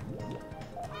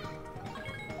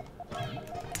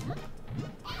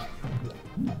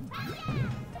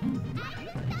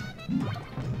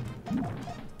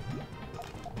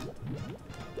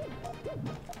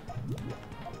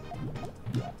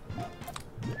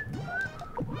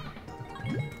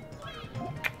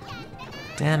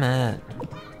 Damn it.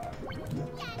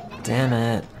 Damn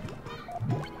it.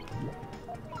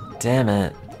 Damn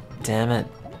it. Damn it.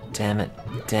 Damn it.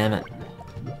 Damn it.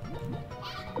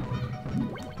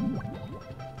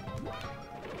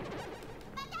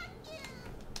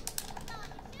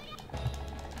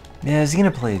 Yeah,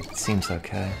 Xenoblade seems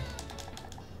okay.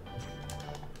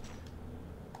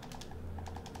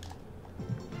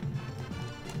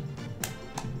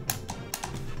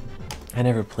 I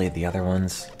never played the other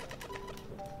ones.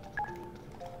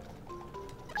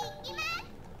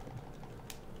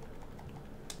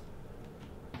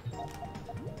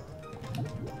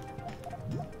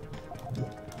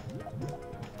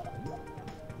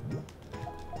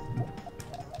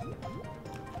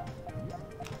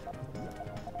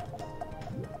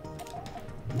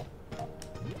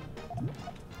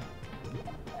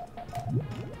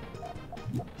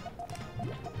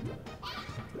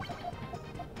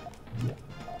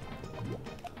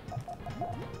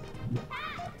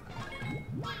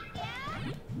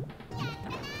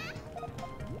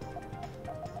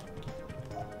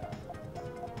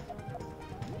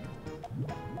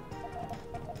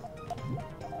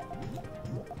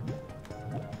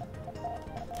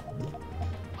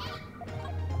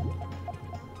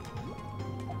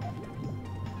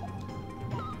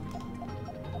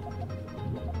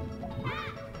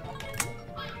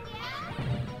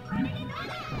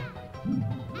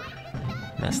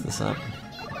 Mess this up.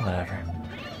 Whatever.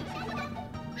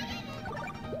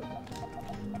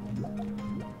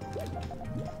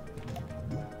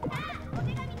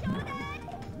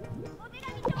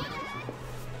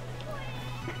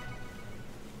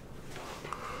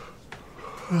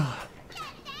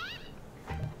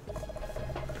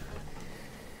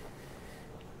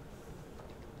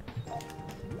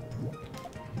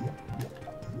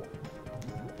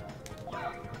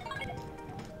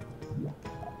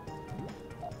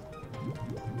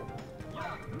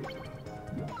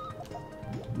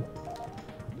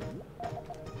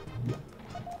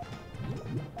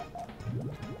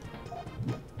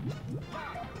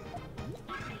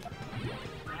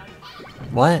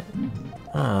 What?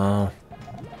 Oh.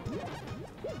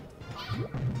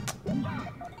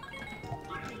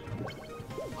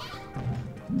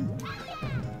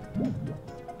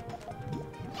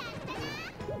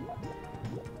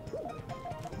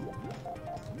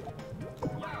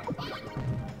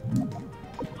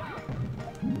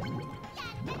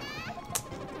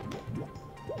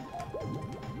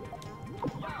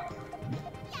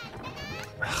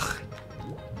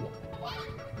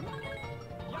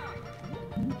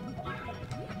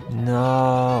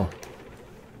 No.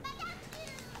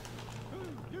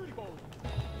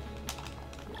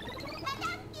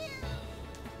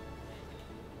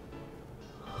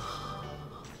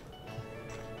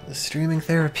 The streaming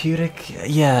therapeutic?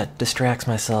 Yeah, it distracts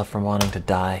myself from wanting to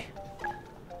die,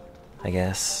 I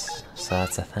guess. So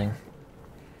that's a thing.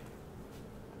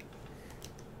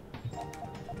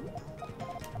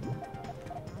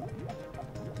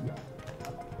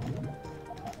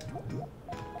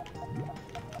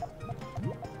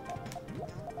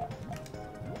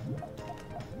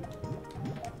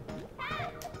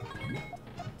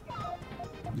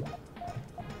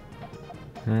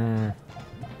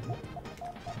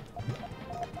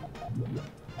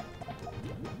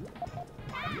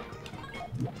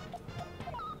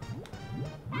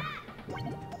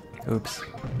 Oops.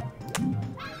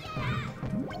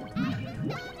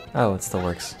 Oh, it's the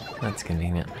works. That's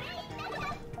convenient.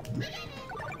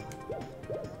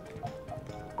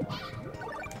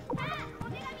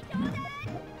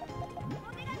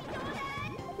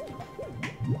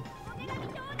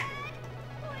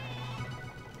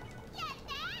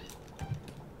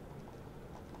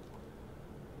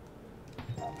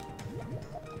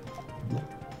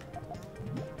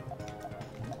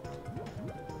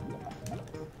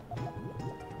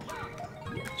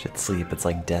 Should sleep, it's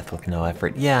like death with no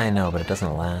effort. Yeah, I know, but it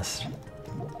doesn't last.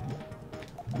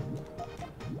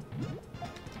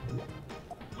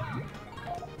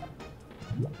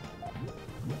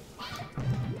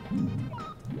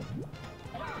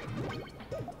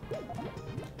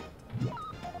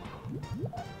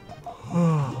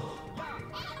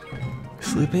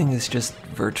 Sleeping is just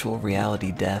virtual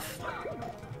reality death.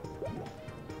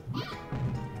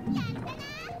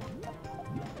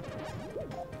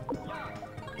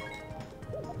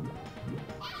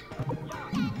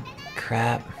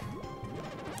 Crap.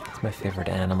 It's my favorite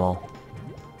animal.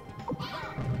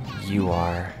 You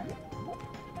are.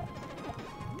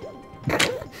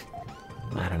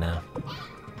 I don't know.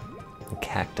 A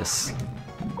cactus.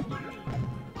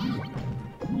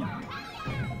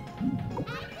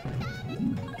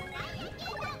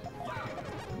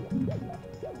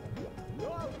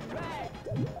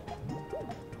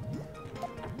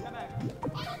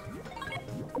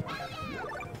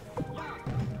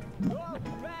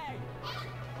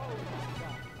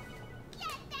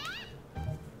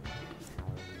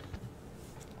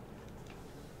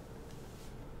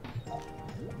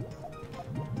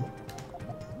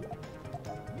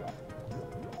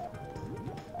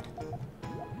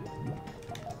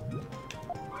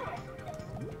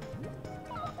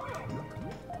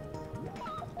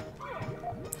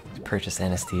 purchase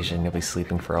anesthesia and you'll be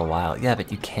sleeping for a while. Yeah,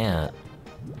 but you can't.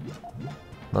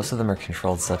 Most of them are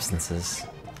controlled substances.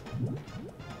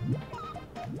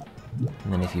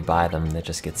 And then if you buy them, they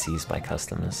just get seized by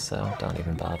customs, so don't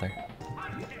even bother.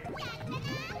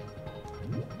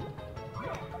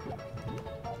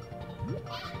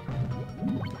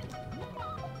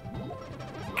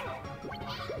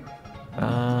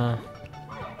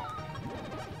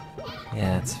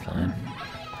 Yeah, it's fine.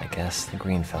 I guess the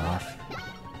green fell off.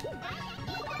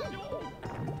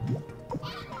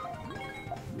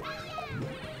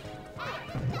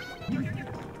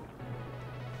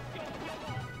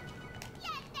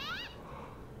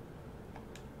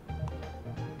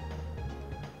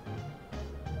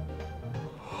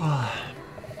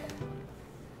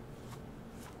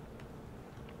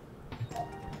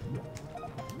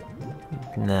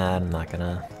 Nah, I'm not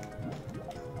gonna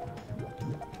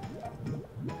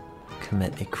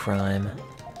commit a crime.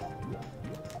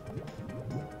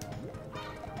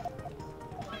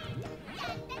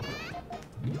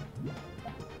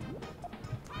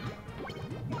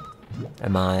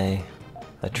 Am I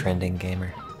a trending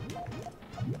gamer?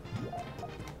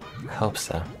 I hope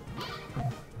so.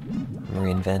 I'm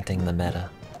reinventing the meta.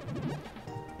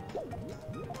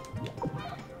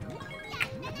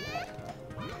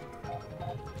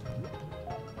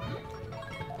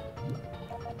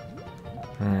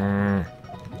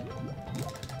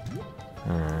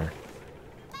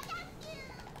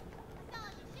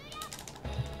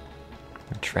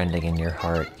 Trending in your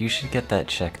heart. You should get that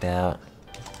checked out.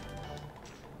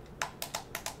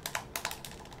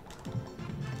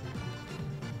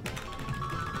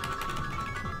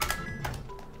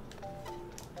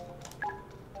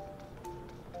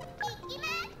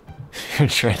 You're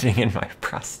trending in my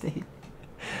prostate.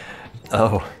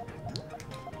 Oh.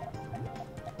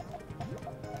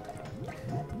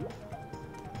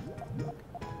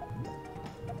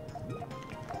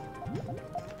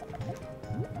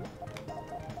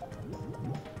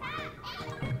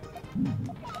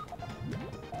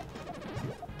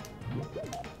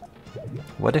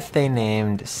 What if they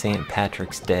named St.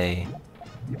 Patrick's Day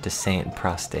to St.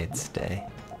 Prostate's Day?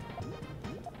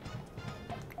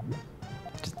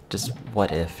 Just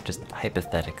what if, just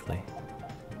hypothetically.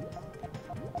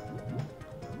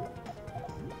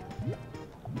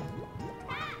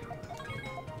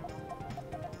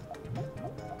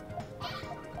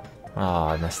 Oh,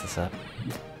 I messed this up.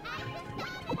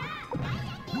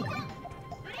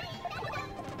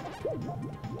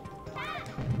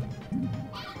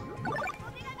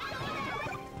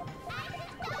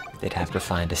 They'd have to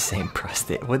find a Saint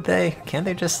Prostate. Would they? Can't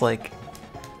they just, like,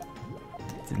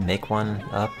 make one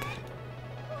up?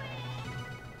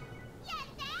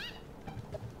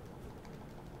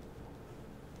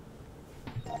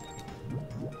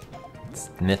 It's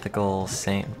mythical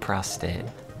Saint Prostate.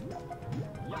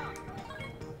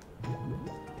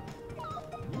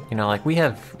 You know, like, we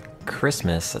have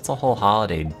Christmas. That's a whole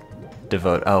holiday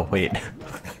devote. Oh, wait.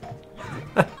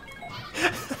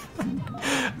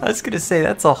 I was gonna say,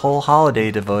 that's a whole holiday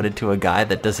devoted to a guy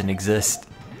that doesn't exist.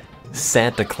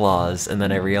 Santa Claus, and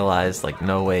then I realized, like,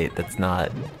 no wait, that's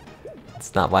not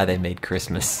why they made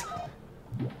Christmas.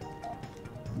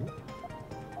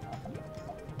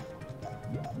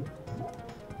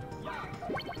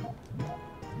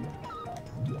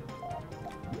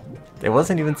 It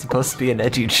wasn't even supposed to be an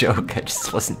edgy joke, I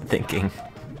just wasn't thinking.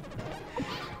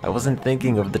 I wasn't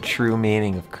thinking of the true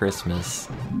meaning of Christmas.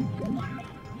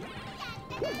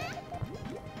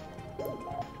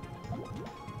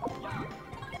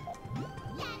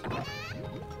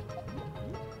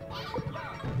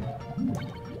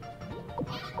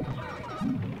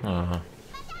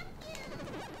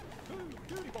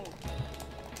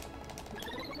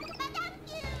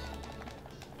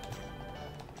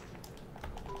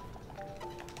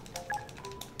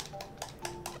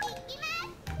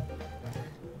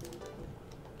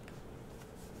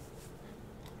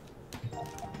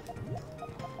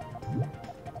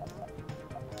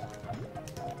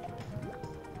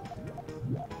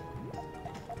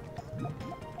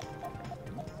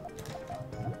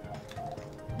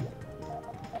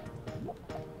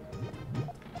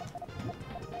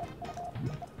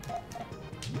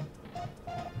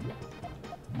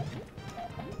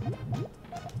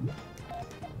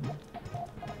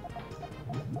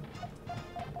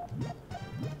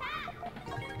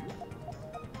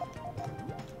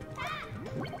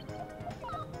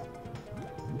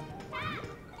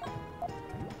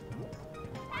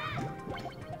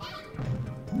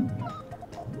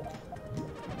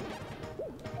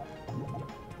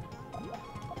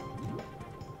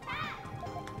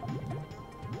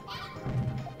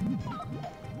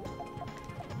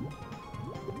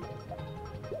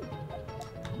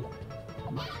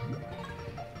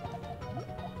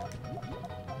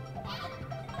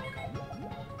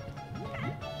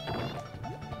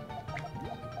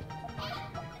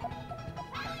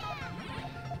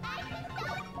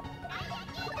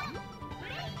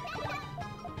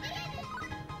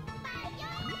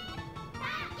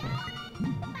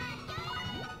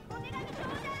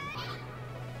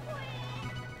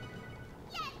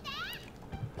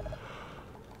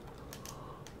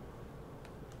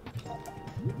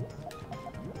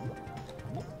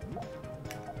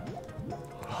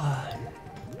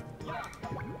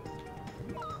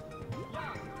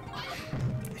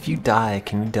 you die,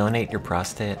 can you donate your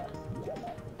prostate?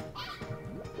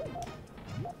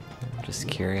 I'm just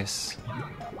curious.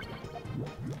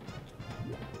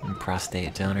 I'm a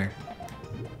prostate donor.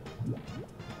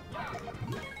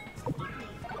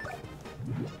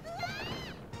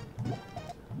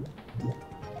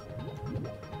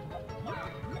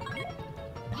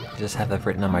 I just have that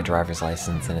written on my driver's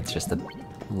license, and it's just a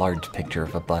large picture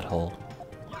of a butthole.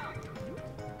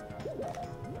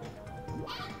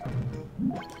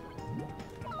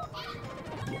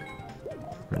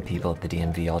 And people at the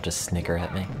DMV all just snicker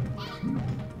at me.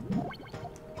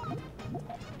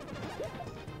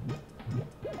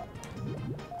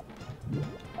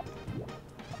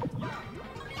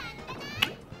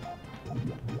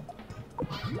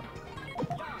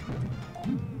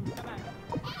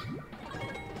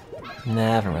 Nah,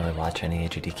 I haven't really watched any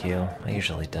AGDQ. I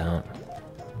usually don't.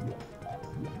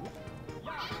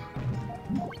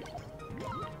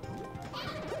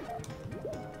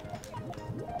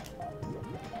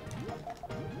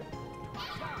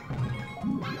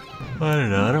 I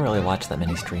don't know, I don't really watch that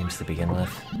many streams to begin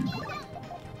with.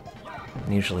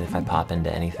 And usually if I pop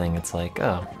into anything, it's like,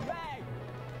 oh,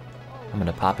 I'm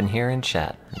gonna pop in here and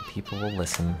chat, and people will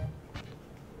listen.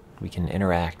 We can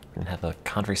interact and have a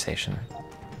conversation.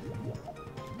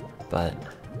 But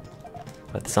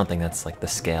with something that's like the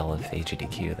scale of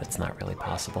AGDQ, that's not really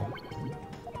possible.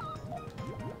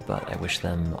 But I wish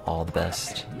them all the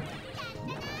best.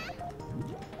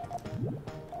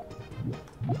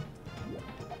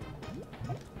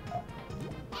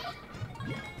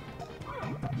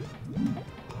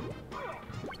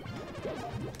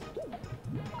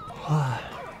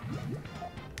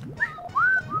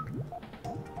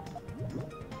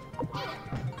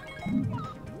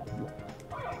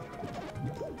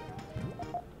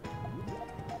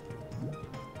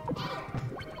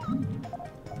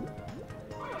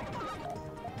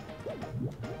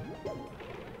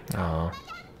 Oh.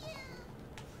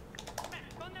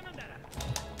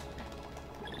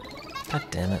 God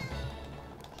damn it.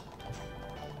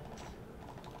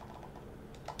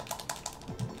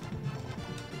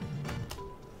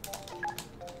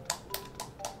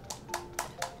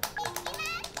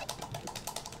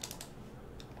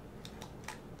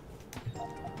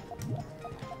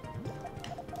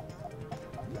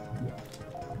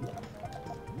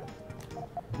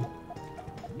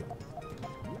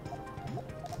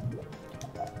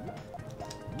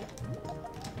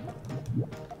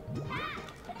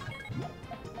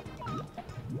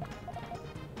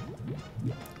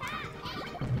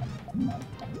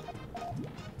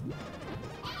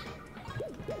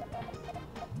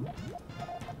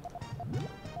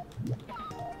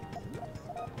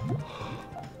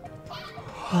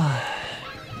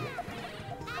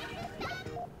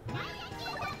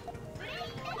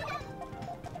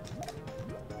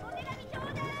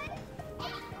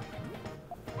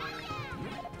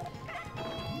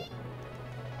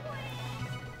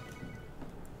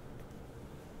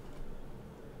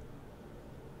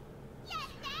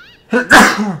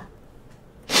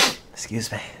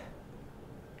 Excuse me.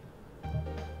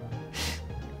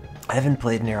 I haven't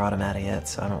played Nier Automata yet,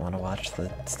 so I don't want to watch the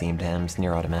Steam Dams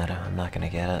Nier Automata. I'm not gonna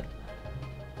get it.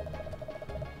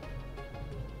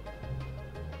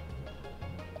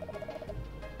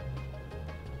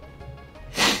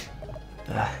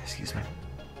 Excuse me.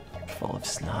 Full of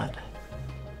snot.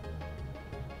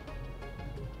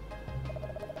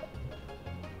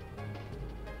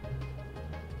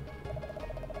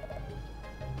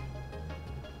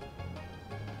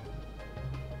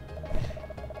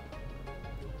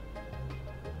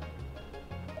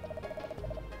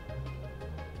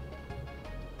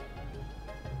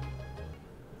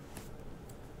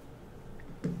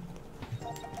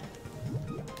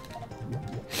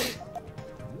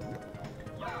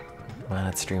 Why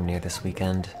not stream Nier this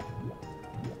weekend?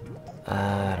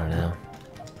 I don't know.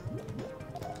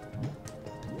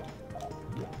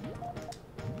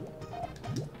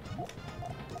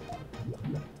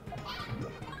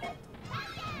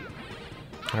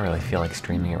 I don't really feel like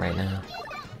streaming it right now.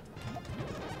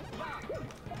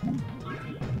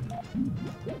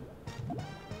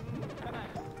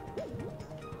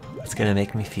 It's gonna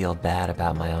make me feel bad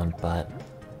about my own butt.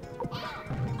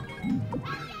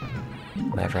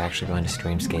 I'm never actually going to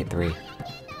stream Skate 3.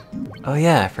 Oh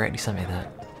yeah, I forgot you sent me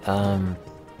that.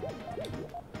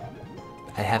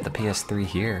 I have the PS3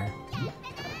 here.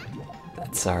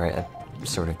 Sorry, I've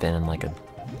sort of been in like a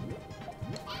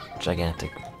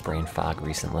gigantic brain fog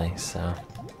recently, so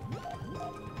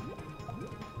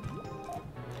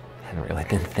haven't really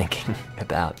been thinking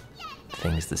about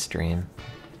things to stream.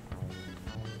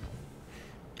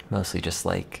 Mostly just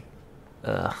like,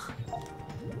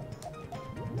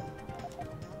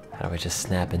 How do I just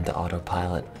snap into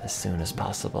autopilot as soon as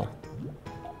possible?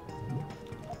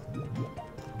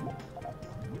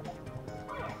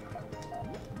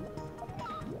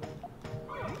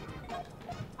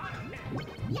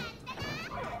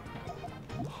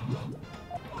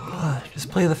 Just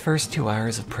play the first 2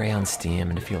 hours of Prey on Steam,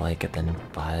 and if you like it, then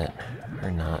buy it. Or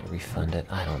not, refund it,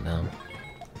 I don't know.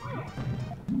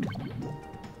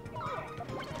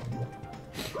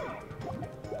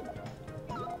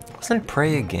 Wasn't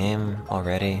Prey a game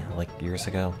already, like years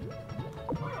ago?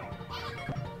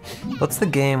 What's the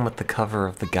game with the cover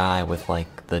of the guy with,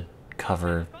 like, the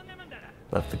cover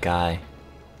of the guy?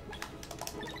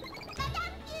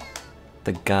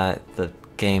 The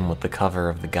game with the cover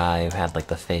of the guy who had, like,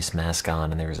 the face mask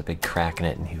on and there was a big crack in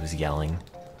it and he was yelling.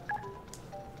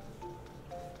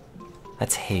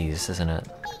 That's Haze, isn't it?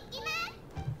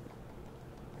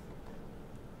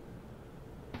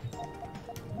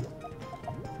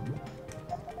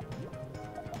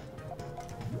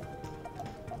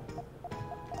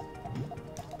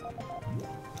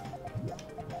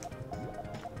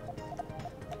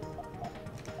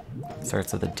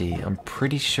 Starts with a D. I'm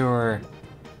pretty sure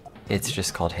it's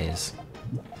just called Haze.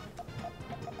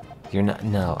 You're not.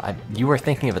 No, you are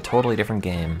thinking of a totally different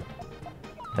game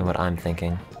than what I'm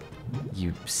thinking.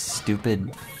 You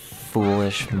stupid,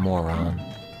 foolish moron.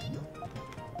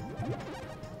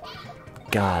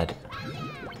 God,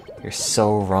 you're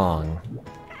so wrong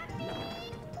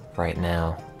right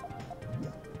now.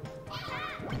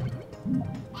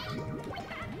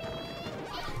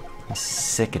 You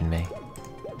sicken me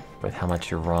with how much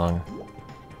you're wrong.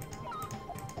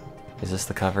 Is this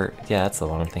the cover? Yeah, that's the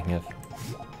one I'm thinking of.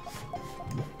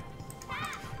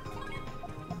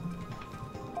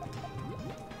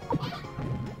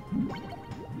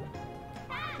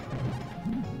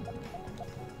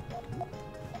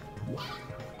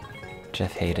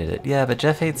 Jeff hated it. Yeah, but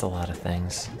Jeff hates a lot of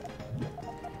things.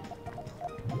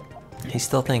 He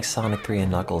still thinks Sonic 3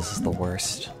 and Knuckles is the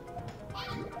worst.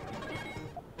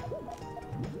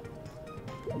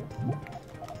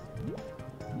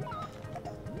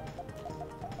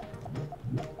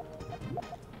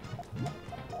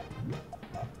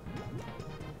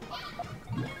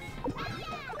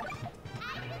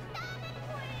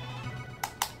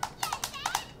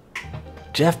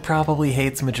 Jeff probably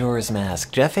hates Majora's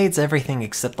Mask. Jeff hates everything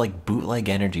except, like, bootleg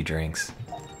energy drinks.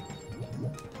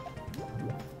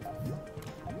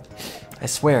 I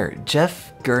swear,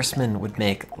 Jeff Gersman would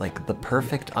make, like, the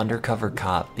perfect undercover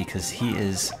cop because he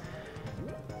is,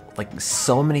 like,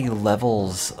 so many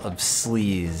levels of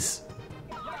sleaze,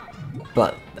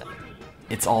 but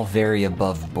it's all very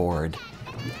above board.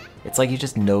 It's like he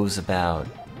just knows about,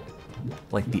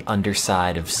 like, the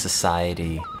underside of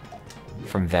society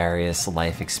from various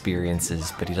life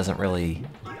experiences, but he doesn't really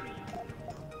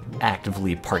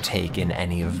actively partake in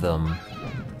any of them.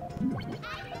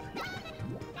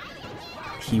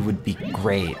 He would be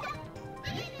great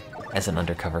as an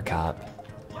undercover cop.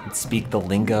 He'd speak the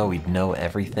lingo, he'd know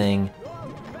everything.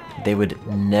 They would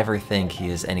never think he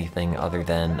is anything other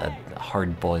than a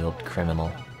hard-boiled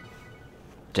criminal.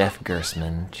 Jeff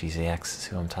Gersman, GZX is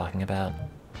who I'm talking about.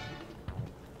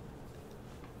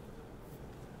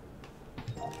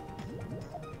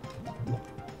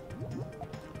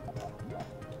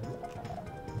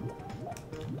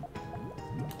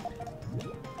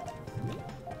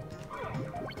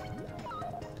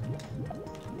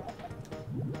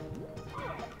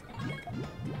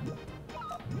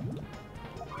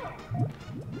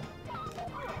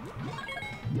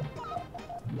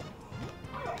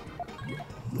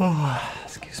 Oh,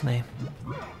 excuse me.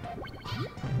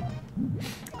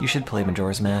 You should play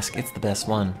Majora's Mask, it's the best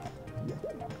one.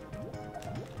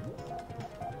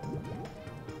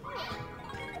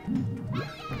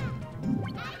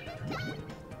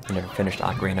 I never finished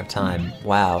Ocarina of Time.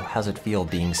 Wow, how's it feel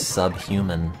being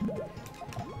subhuman?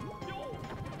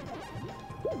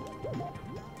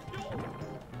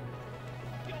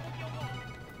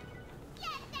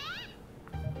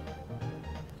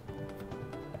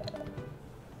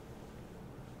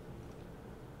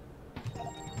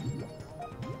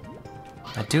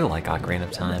 I do like Ocarina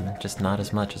of Time, just not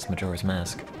as much as Majora's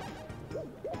Mask.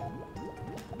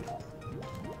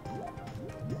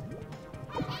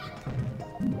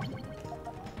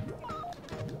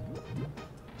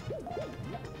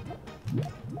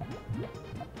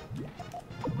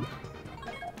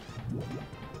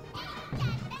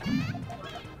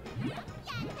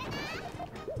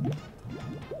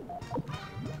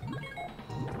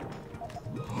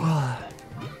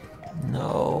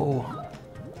 No.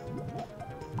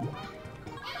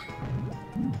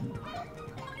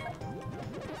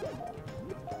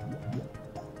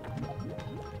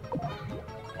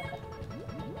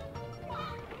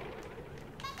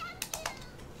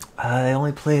 I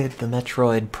only played the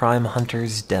Metroid Prime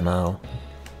Hunters demo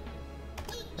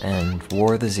and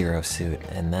wore the Zero Suit,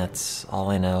 and that's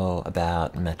all I know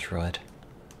about Metroid.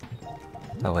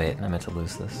 Oh wait, I meant to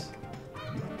lose this.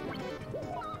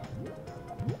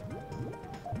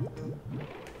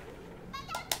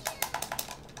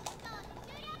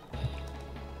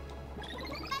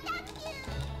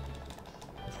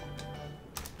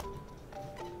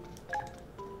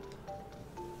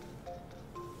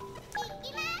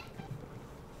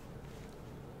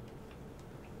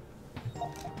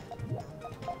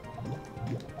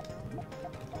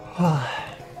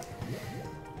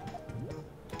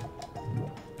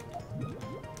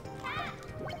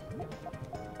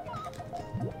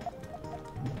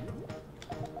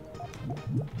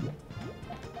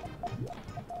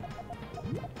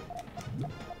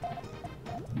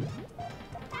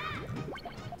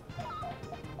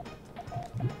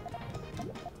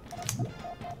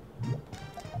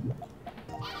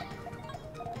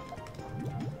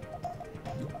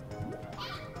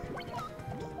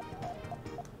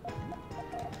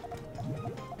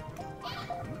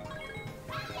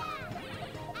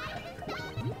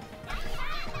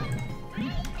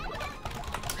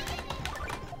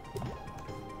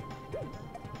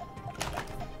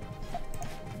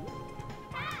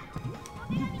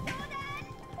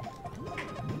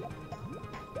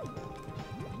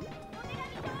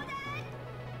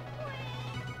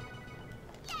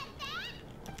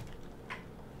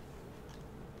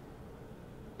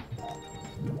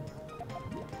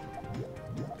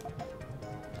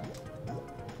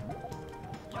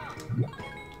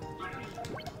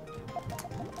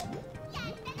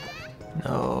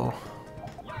 No.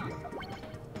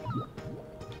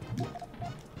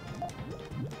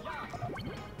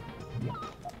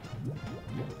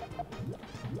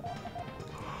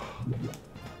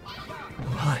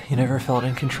 You never felt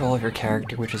in control of your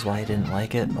character, which is why I didn't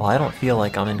like it? Well, I don't feel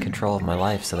like I'm in control of my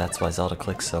life, so that's why Zelda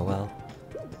clicks so well.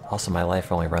 Also, my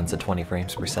life only runs at 20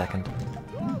 frames per second.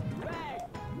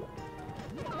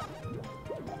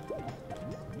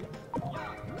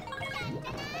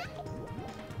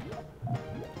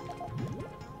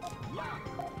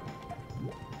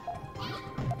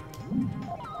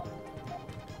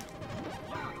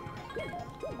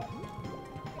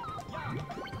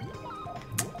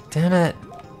 Damn it!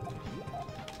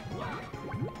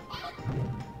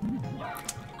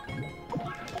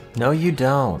 No, you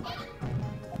don't.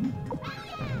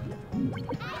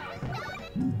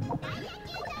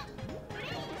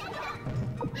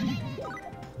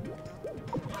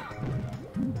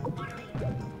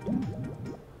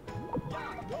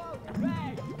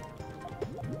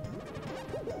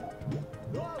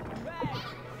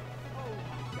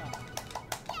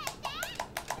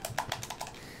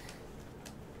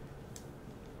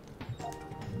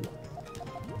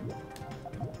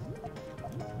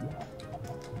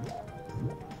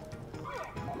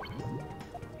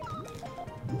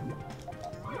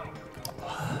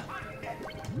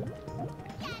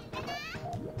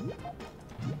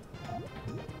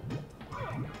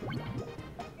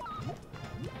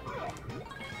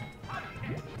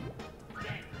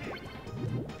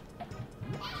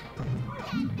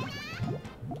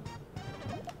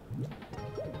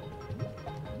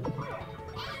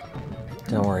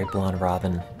 Don't worry, Blonde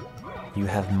Robin. You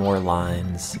have more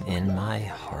lines in my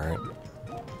heart.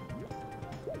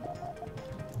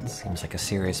 Seems like a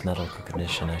serious medical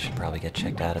condition. I should probably get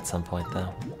checked out at some point,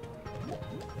 though.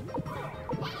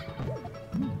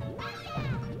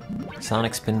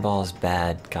 Sonic Spinball is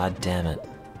bad. God damn it.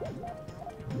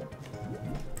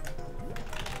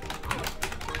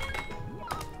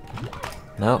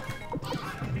 Nope.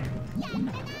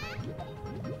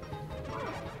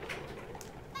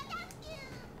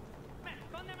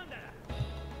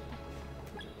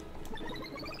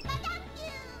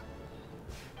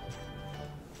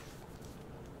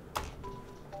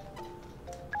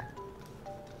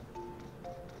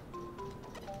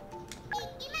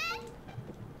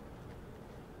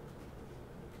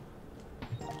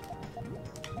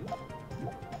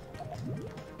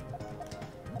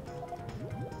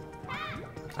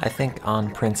 I think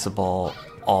on principle,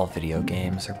 all video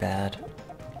games are bad.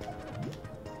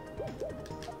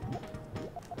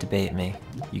 Debate me.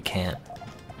 You can't.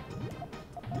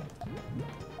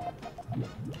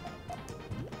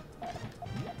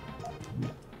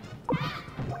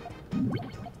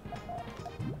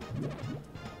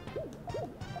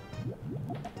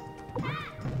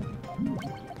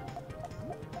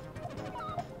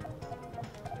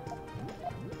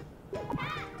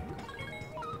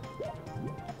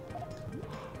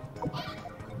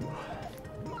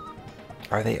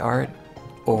 Are they art,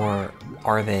 or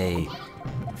are they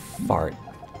fart.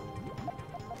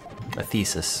 A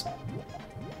thesis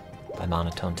by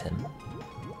Monotone Tim.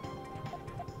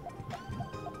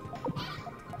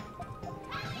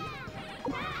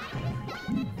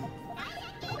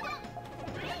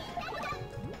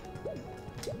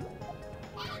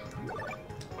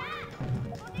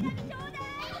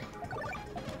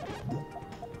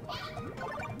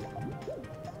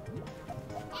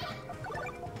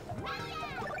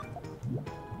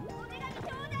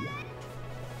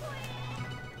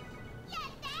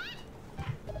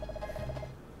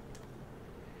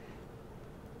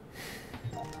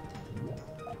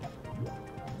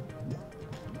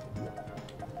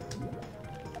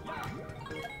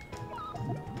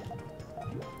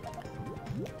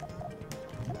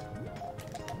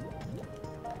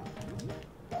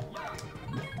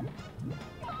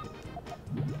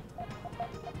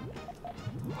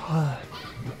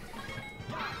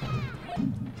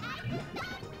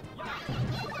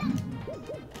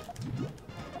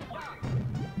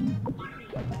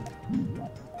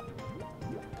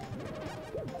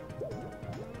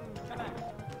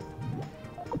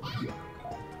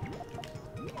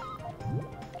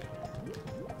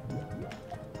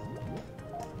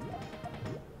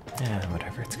 Yeah,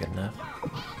 whatever, it's good enough.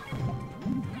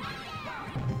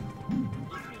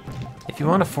 If you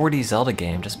want a 4D Zelda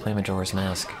game, just play Majora's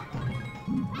Mask.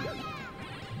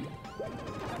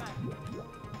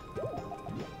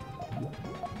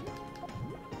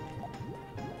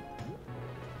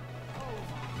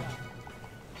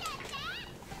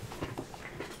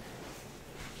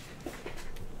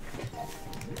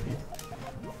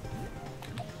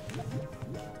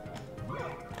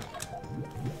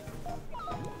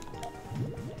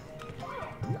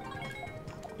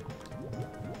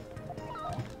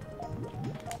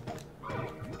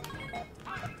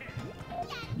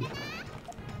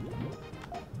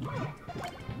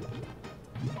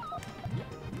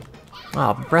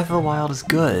 Wow, Breath of the Wild is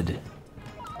good.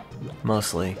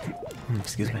 Mostly.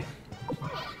 Excuse me.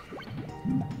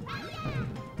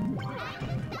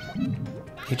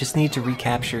 You just need to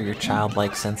recapture your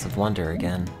childlike sense of wonder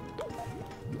again.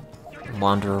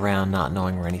 Wander around not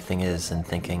knowing where anything is and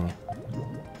thinking,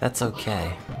 that's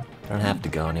okay, I don't have to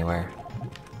go anywhere.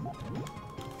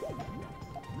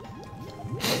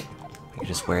 You can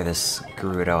just wear this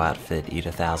Gerudo outfit, eat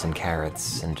 1,000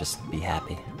 carrots, and just be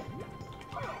happy.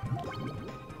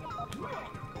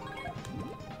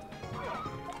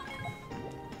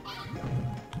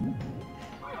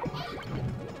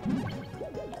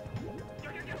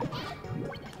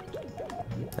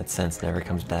 That sense never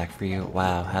comes back for you?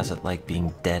 Wow, how's it like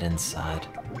being dead inside?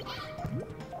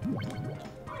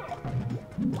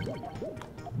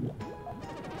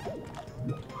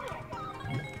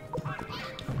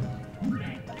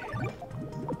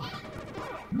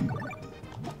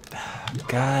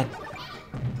 God.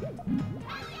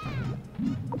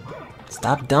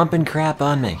 Stop dumping crap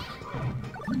on me.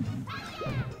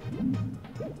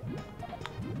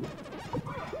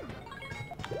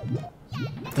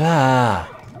 Ah.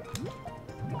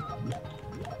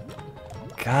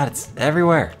 God, it's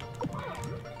everywhere.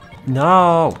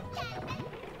 No.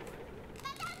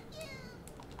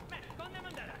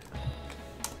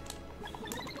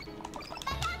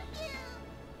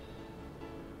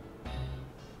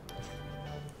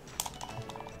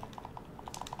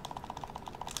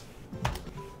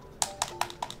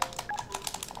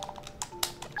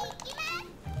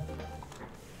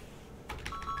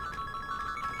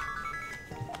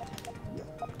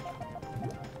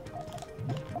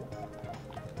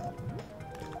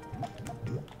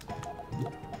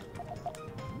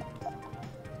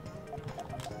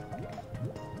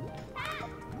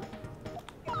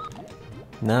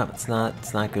 No, it's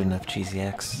not good enough, Cheesy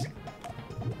X.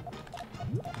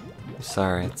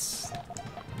 Sorry, it's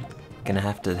gonna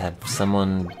have to have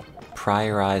someone pry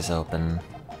your eyes open.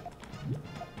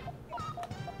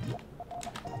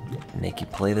 Make you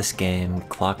play this game,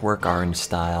 Clockwork Orange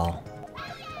style,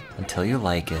 until you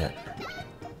like it.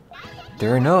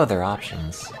 There are no other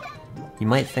options. You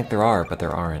might think there are, but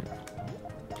there aren't.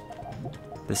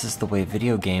 This is the way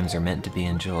video games are meant to be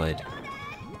enjoyed.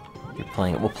 You're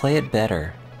playing it. We'll play it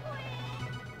better.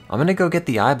 I'm gonna go get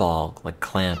the eyeball, like,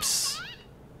 clamps.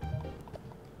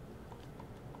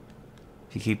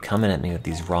 If you keep coming at me with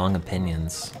these wrong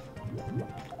opinions.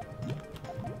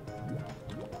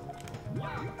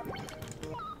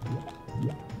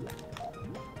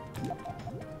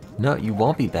 No, you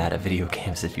won't be bad at video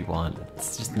games if you want.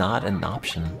 It's just not an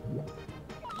option.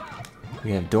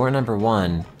 We have door number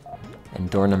 1 and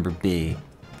door number B.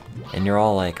 And you're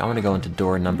all like, I want to go into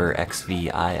door number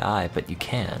XVII, but you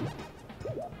can't.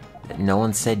 No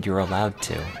one said you're allowed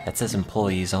to. That says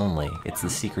employees only. It's the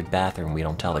secret bathroom we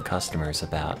don't tell the customers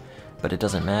about. But it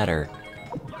doesn't matter.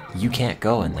 You can't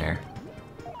go in there.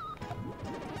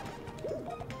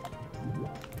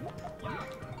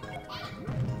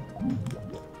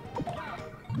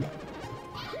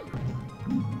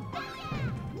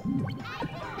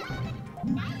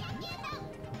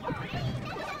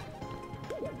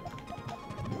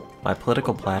 My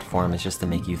political platform is just to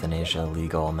make euthanasia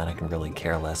illegal, and then I can really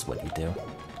care less what you do.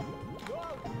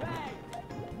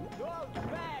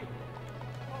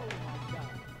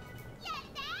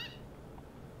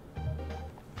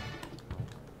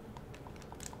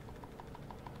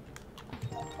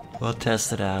 We'll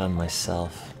test it out on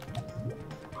myself.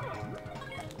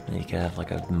 And you can have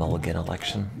like a mulligan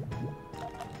election.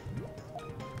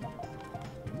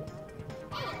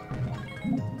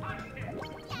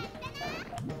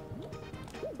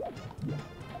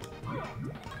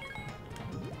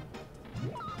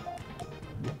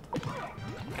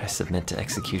 Could I submit to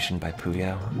execution by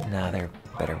Puyo? Nah, there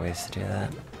are better ways to do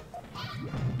that.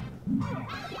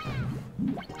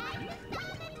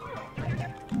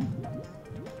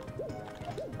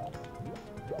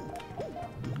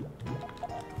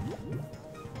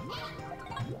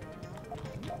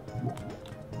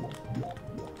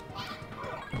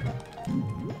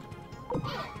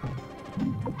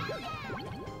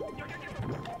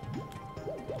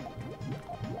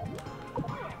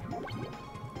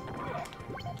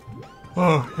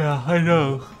 Oh, yeah, I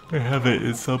know. They have it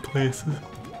in some places.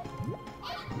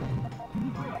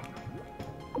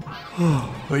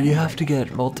 But you have to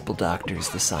get multiple doctors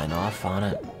to sign off on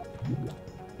it.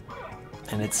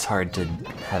 And it's hard to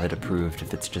have it approved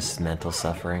if it's just mental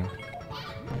suffering.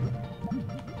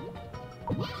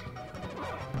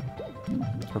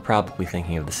 We're probably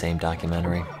thinking of the same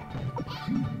documentary.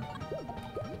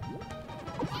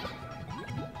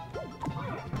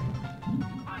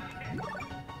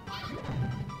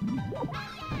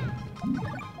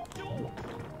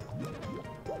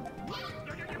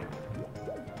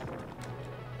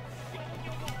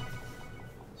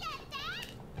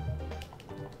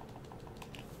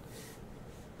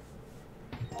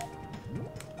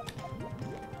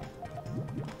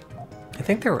 I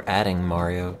think they were adding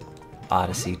Mario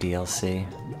Odyssey DLC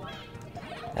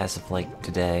as of like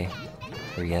today,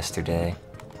 or yesterday,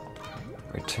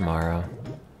 or tomorrow,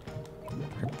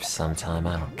 or sometime,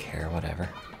 I don't care, whatever.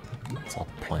 It's all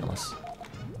pointless.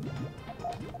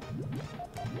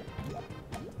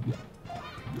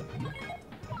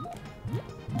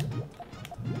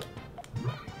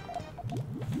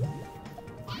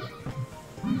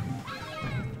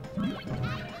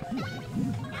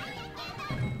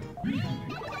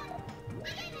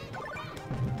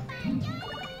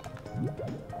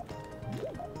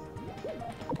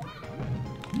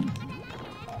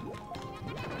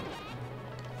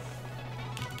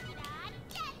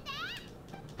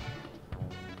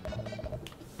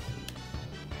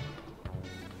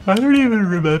 I don't even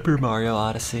remember Mario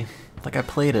Odyssey. Like, I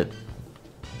played it.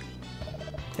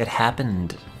 It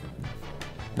happened.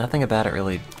 Nothing about it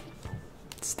really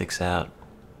sticks out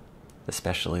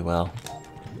especially well.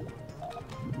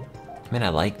 I mean, I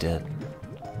liked it.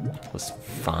 It was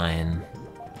fine.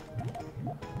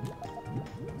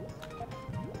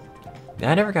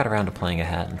 Yeah, I never got around to playing a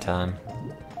Hat in Time.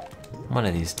 One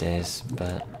of these days,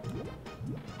 but...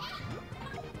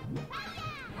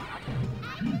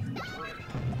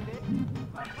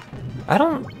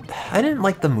 I didn't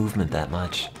like the movement that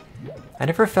much. I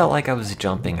never felt like I was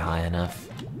jumping high enough.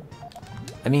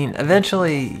 I mean,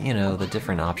 eventually, you know, the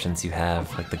different options you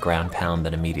have, like the ground pound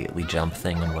and immediately jump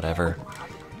thing and whatever,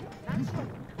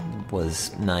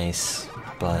 was nice,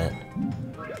 but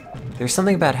there's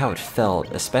something about how it felt,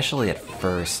 especially at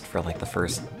first, for like the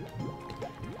first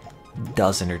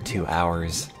dozen or 2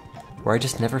 hours, where I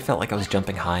just never felt like I was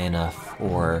jumping high enough,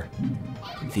 or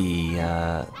the,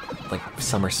 like,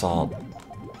 somersault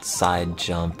side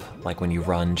jump, like when you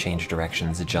run, change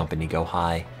directions, a jump and you go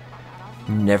high,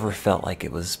 never felt like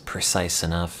it was precise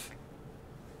enough.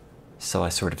 So I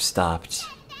sort of stopped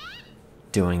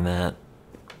doing that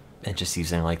and just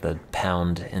using like the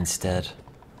pound instead.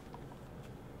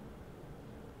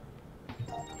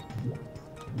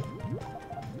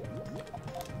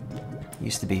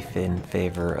 Used to be in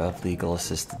favor of legal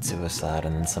assisted suicide,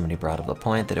 and then somebody brought up the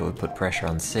point that it would put pressure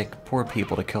on sick, poor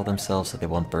people to kill themselves so they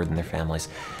won't burden their families.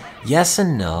 Yes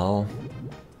and no.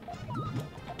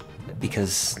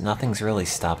 Because nothing's really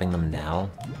stopping them now,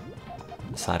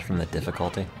 aside from the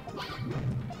difficulty.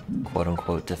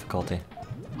 Quote-unquote difficulty.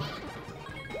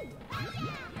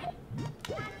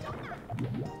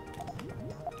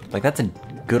 Like, that's a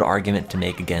good argument to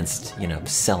make against, you know,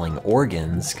 selling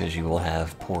organs, because you will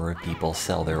have poor people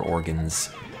sell their organs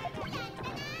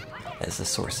as a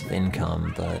source of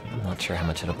income, but I'm not sure how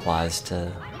much it applies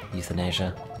to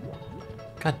euthanasia.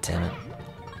 God damn it.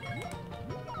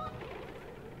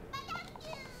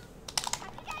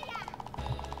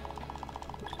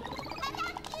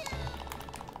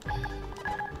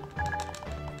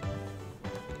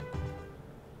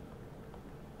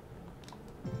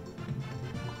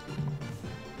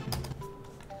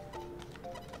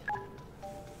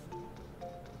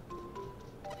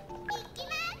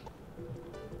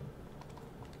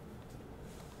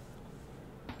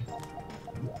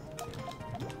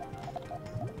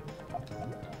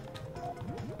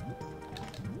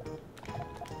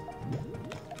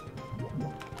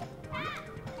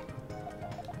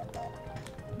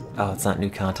 Oh, it's not new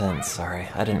content? Sorry,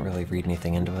 I didn't really read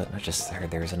anything into it. I just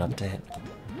heard there was an update.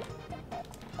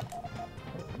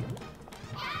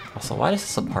 Also, why does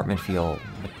this apartment feel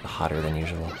hotter than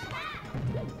usual?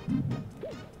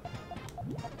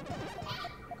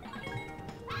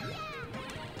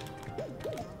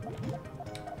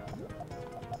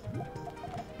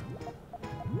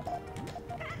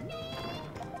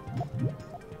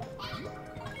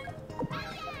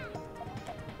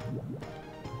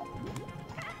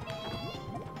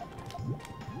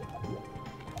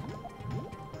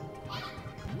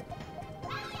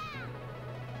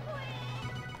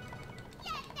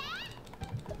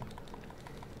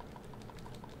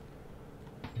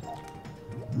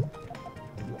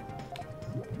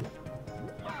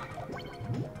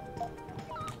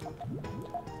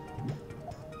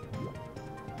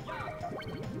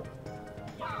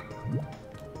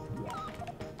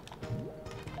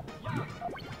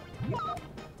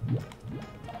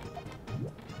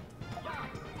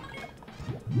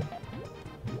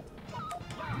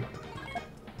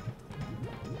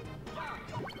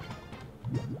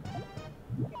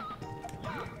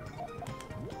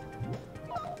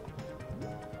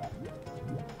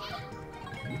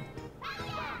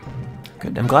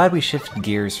 Good. I'm glad we shifted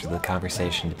gears for the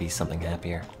conversation to be something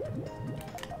happier.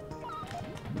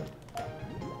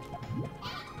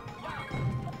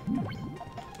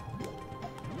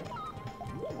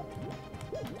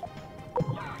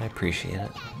 I appreciate it.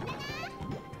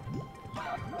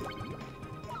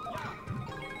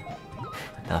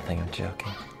 Nothing, I'm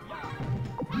joking.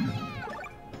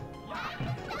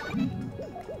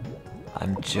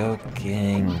 I'm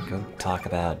joking. Go talk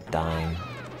about dying.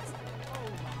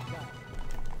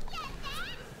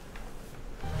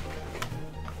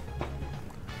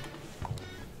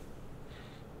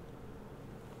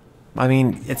 I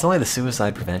mean, it's only the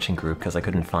suicide prevention group because I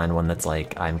couldn't find one that's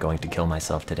like, I'm going to kill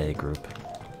myself today group.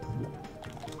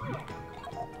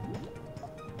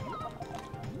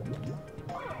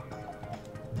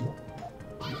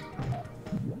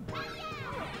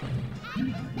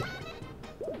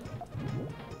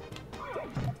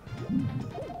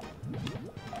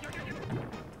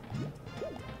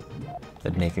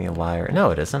 That'd make me a liar.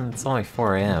 No, it isn't. It's only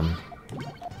 4 AM.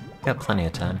 Got plenty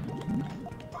of time.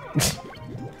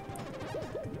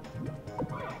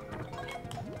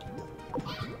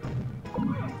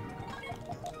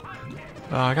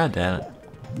 Oh, god damn it.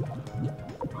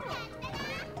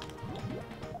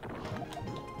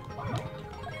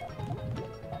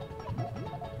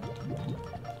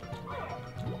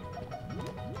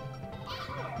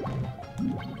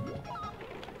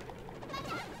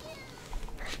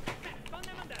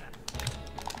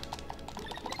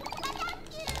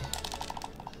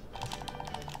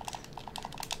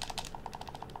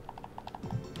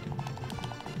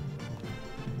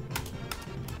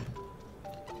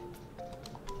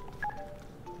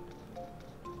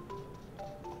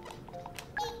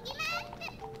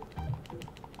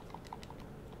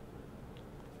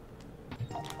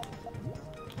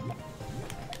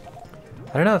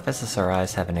 I don't know if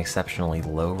SSRIs have an exceptionally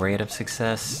low rate of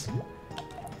success.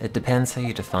 It depends how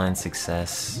you define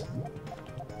success.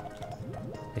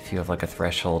 If you have like a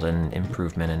threshold and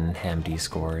improvement in HAM-D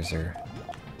scores or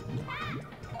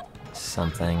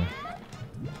something.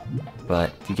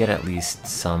 But you get at least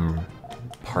some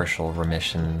partial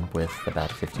remission with about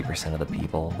 50% of the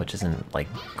people, which isn't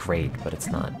like great, but it's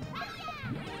not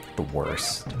the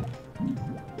worst.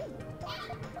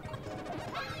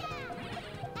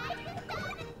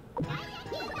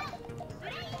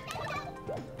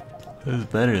 It's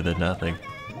better than nothing.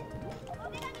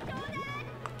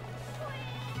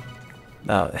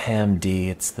 Oh, HAM-D,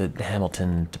 it's the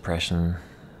Hamilton Depression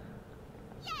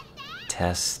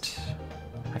test.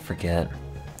 I forget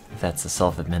if that's the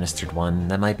self-administered one.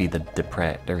 That might be the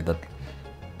the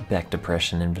Beck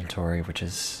Depression Inventory, which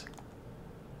is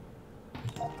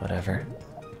whatever.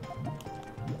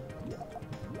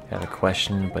 Got a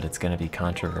question, but it's gonna be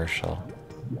controversial.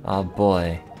 Oh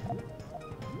boy.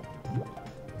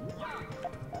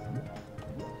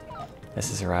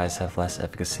 SSRIs have less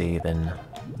efficacy than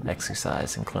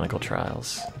exercise in clinical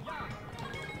trials.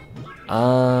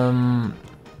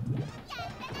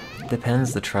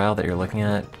 Depends the trial that you're looking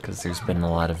at, because there's been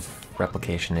a lot of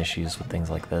replication issues with things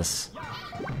like this.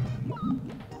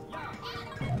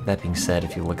 That being said,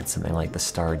 if you look at something like the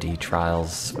STAR-D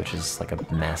trials, which is like a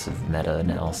massive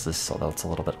meta-analysis, although it's a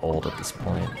little bit old at this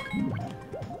point,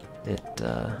 it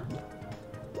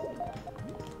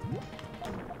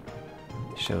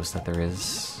shows that there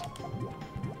is...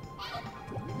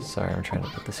 Sorry, I'm trying to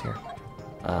put this here.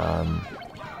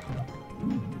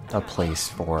 A place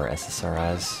for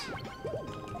SSRIs.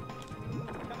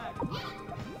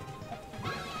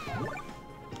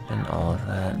 And all of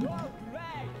that.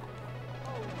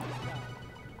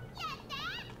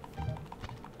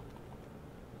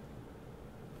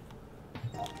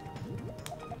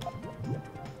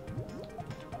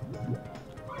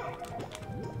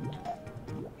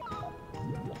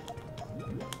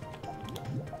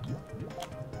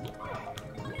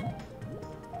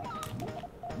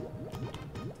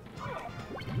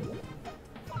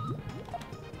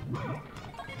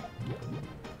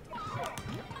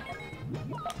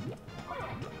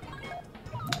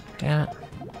 Damn it.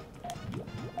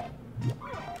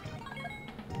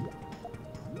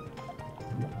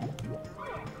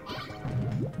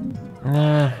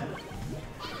 Nah.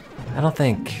 I don't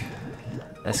think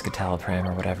escitalopram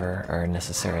or whatever are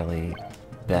necessarily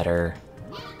better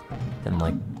than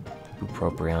like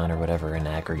bupropion or whatever in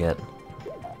aggregate.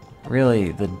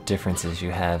 Really, the differences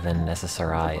you have in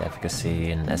SSRI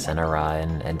efficacy and SNRI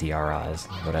and NDRIs,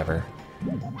 whatever,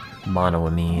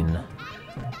 monoamine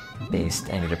based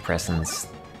antidepressants,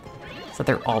 so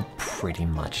they're all pretty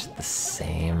much the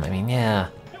same. I mean, yeah,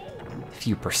 a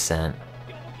few percent.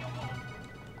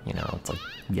 You know, it's like,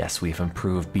 yes, we've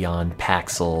improved beyond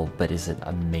Paxil, but is it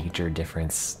a major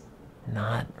difference?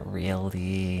 Not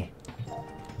really.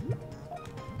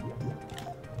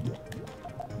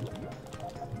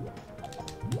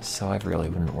 So I really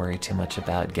wouldn't worry too much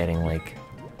about getting, like,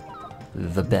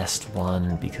 the best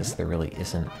one, because there really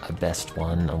isn't a best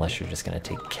one unless you're just gonna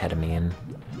take ketamine.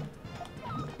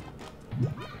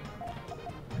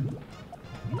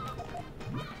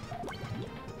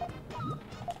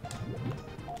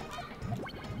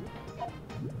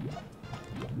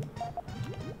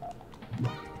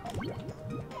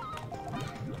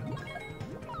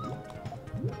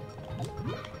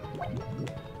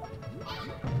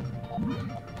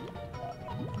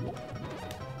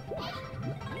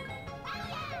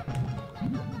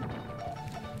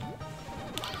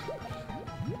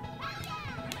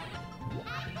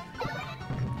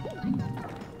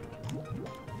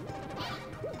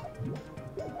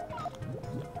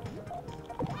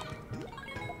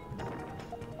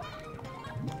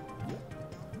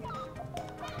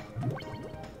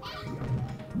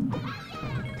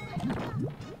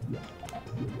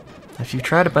 If you've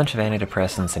tried a bunch of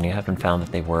antidepressants and you haven't found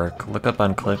that they work, look up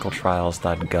on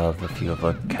clinicaltrials.gov if you have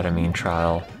a ketamine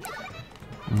trial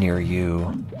near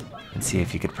you and see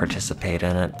if you could participate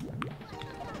in it.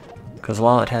 Because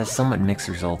while it has somewhat mixed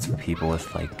results for people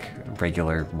with like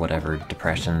regular whatever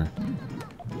depression,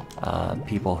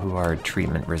 people who are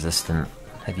treatment resistant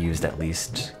have used at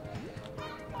least,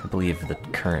 I believe the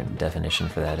current definition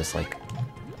for that is like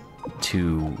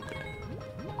 2,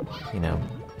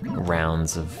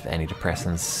 rounds of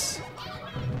antidepressants.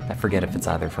 I forget if it's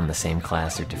either from the same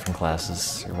class or different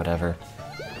classes or whatever.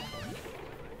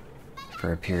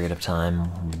 For a period of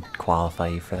time would qualify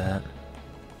you for that.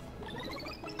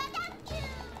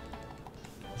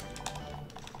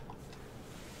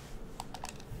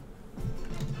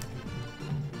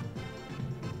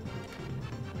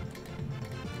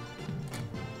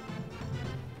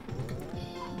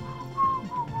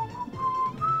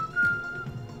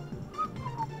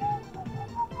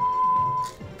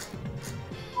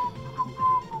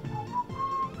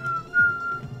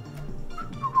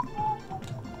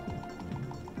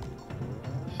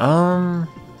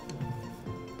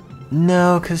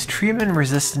 No, because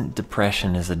treatment-resistant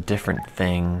depression is a different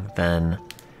thing than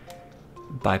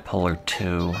bipolar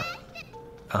 2.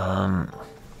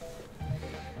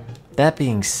 That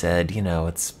being said,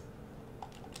 it's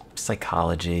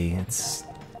psychology. It's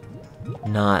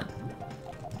not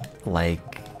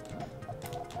like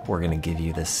we're gonna give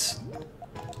you this,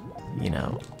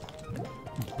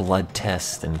 blood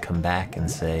test and come back and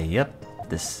say, yep,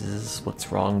 this is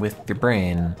what's wrong with your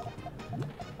brain.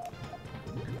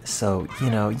 So,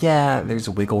 yeah, there's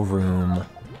wiggle room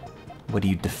what do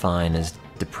you define as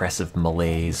depressive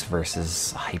malaise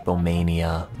versus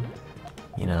hypomania,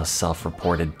 you know,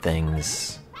 self-reported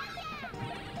things.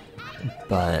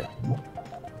 But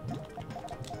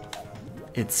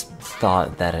it's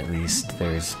thought that at least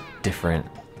there's different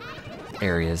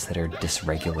areas that are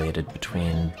dysregulated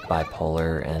between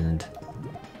bipolar and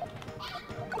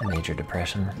major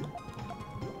depression.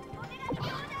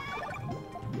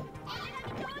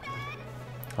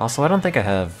 Also, I don't think I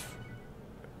have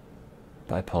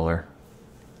bipolar.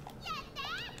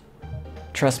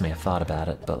 Trust me, I've thought about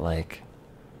it, but like,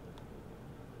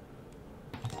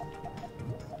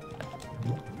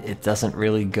 it doesn't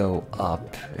really go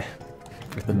up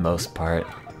for the most part.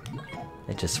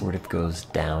 It just sort of goes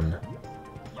down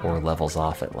or levels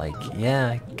off at like, yeah,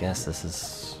 I guess this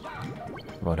is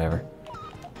whatever.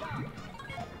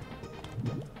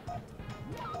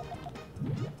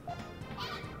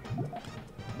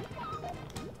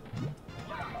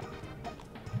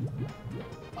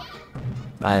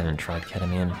 I haven't tried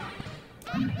ketamine.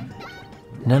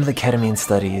 None of the ketamine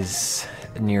studies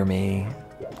near me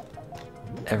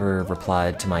ever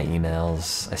replied to my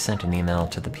emails. I sent an email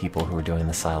to the people who were doing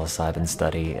the psilocybin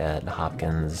study at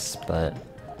Hopkins, but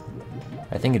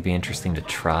I think it'd be interesting to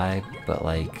try, but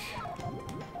like,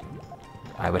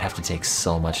 I would have to take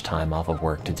so much time off of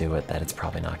work to do it that it's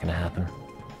probably not gonna happen.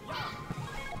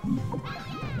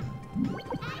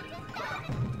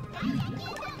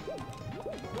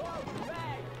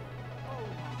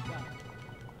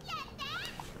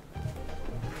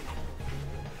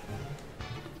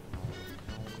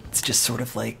 It's just sort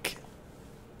of like,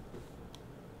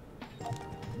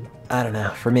 I don't know,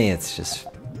 for me it's just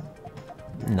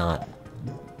not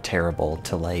terrible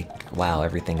to like, wow,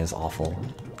 everything is awful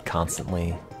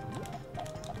constantly,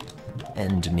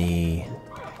 and me,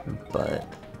 but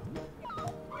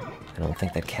I don't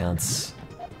think that counts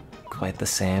quite the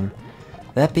same.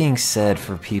 That being said,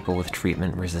 for people with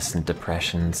treatment-resistant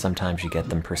depression, sometimes you get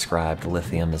them prescribed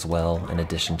lithium as well, in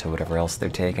addition to whatever else they're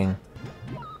taking.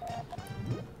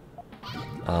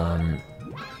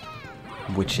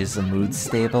 Which is a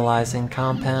mood-stabilizing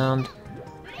compound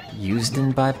used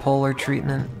in bipolar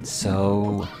treatment,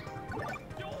 so,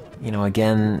 you know,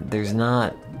 again, there's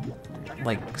not,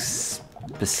 like,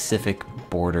 specific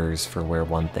borders for where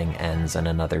one thing ends and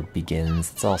another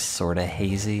begins. It's all sort of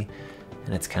hazy,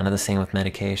 and it's kind of the same with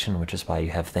medication, which is why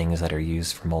you have things that are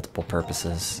used for multiple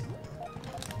purposes,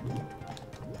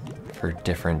 for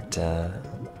different,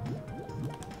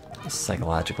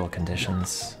 psychological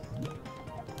conditions.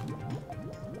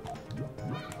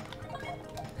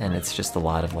 And it's just a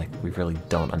lot of, like, we really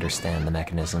don't understand the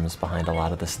mechanisms behind a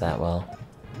lot of this that well.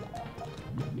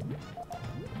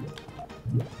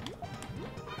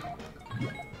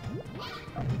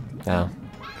 Oh,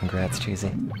 congrats,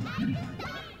 Cheesy.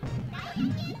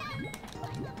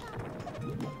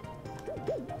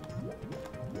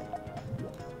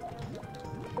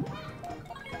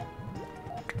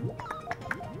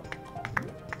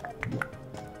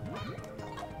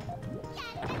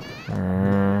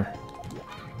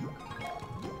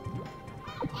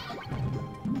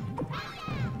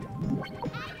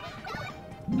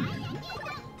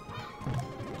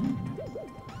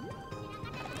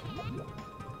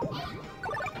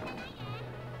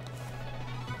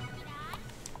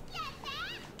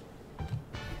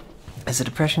 Has the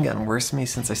depression gotten worse for me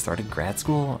since I started grad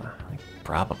school? Like,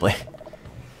 probably.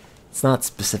 It's not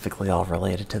specifically all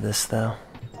related to this, though.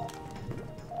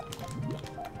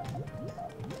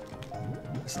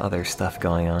 There's other stuff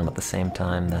going on at the same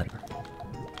time that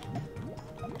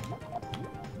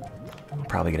I'll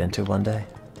probably get into one day.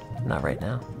 Not right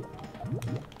now.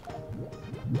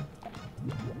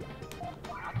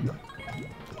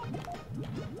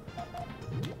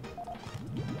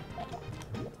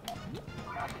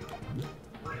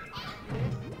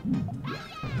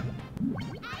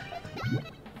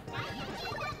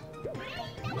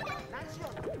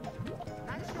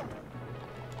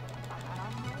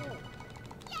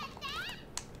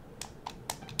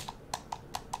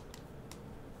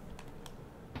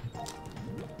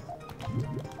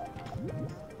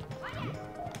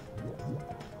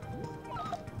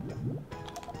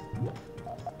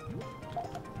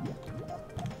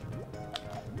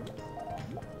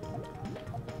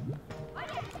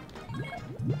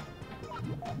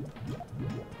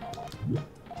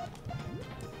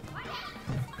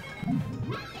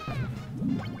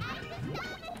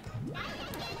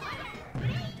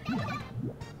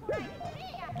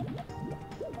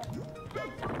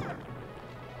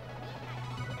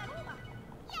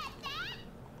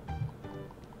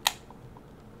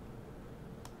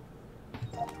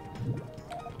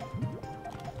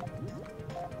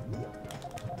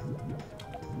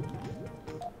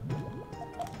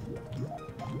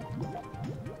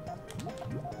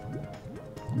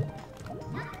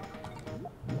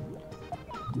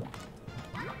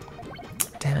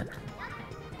 Damn it.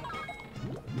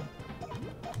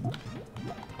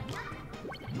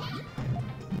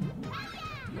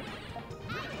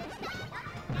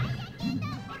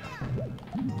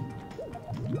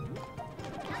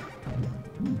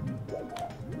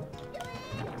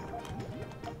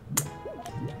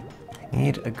 I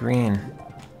need a green.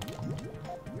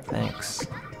 Thanks.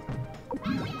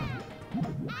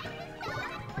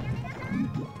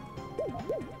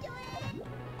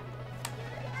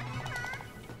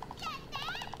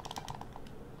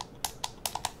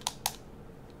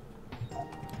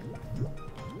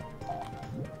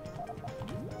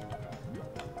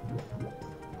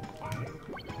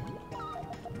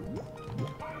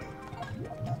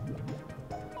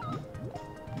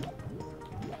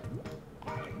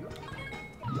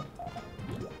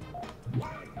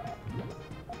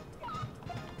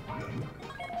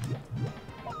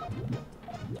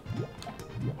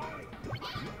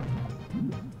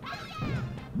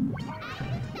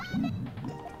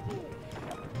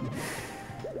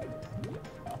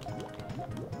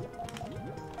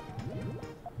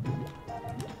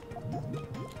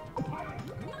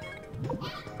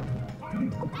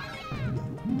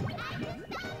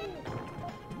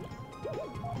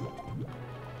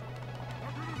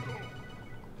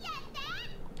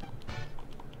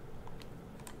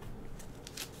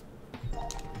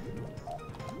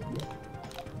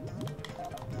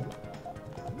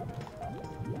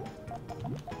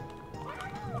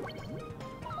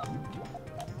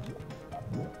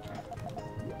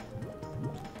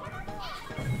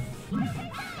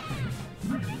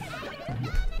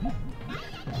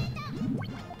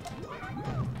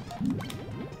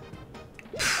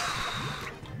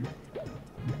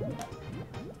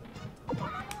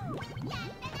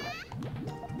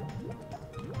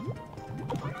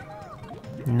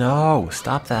 No,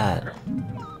 stop that.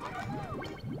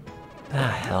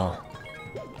 Ah, hell.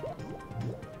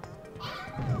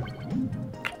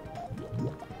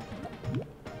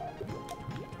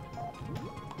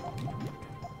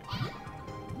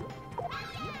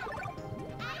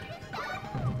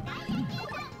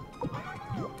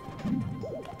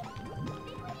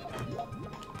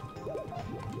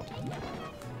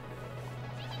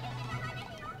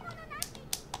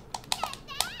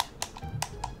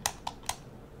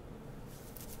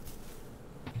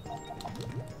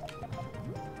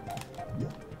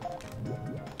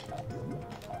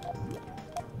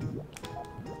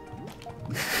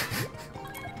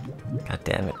 God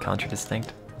damn it,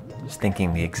 Contradistinct. I was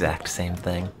thinking the exact same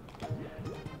thing.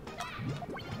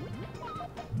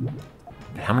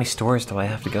 How many stores do I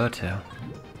have to go to?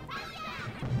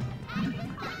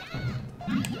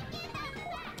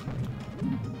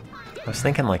 I was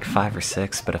thinking like 5 or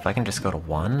 6, but if I can just go to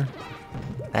 1,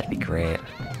 that'd be great.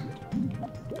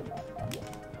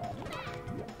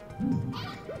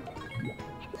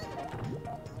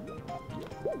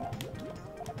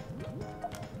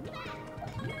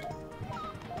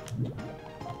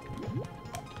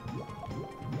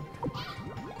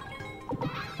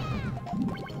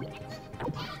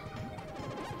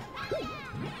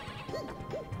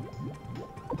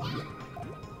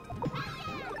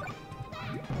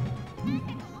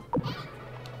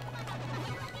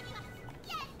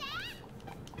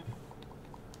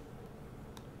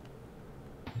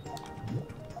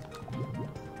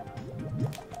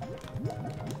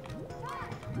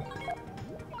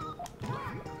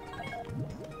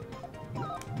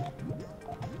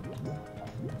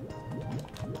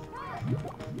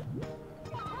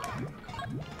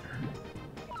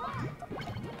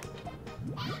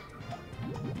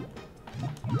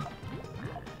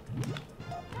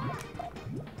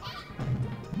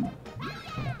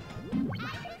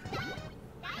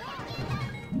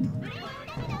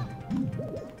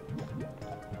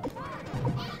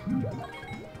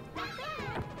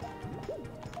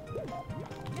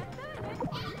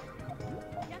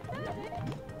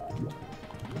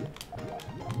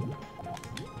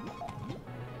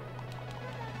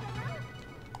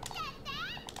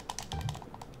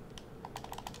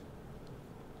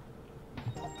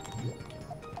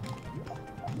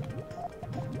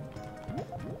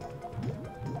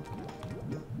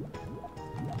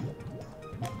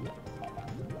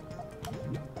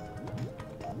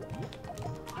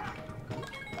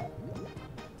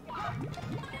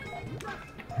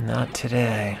 Not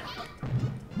today.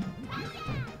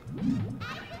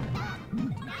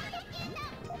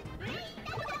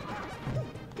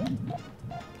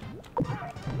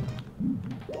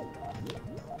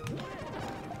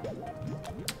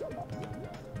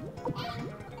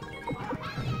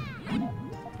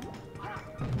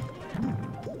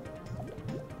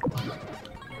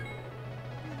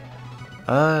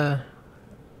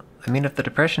 I mean, if the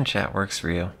depression chat works for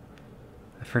you.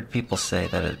 I've heard people say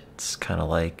that it's kind of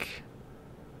like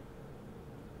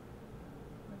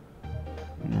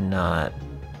not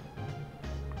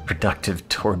productive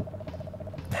toward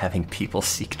having people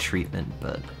seek treatment,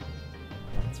 but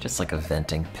it's just like a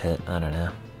venting pit. I don't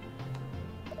know.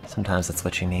 Sometimes that's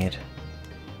what you need.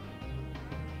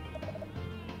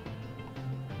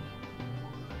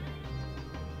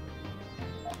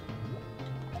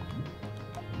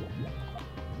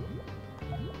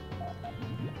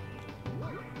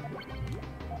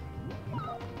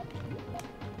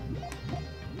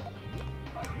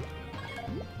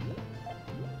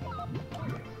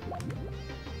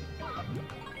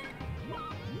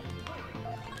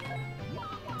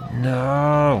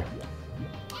 No.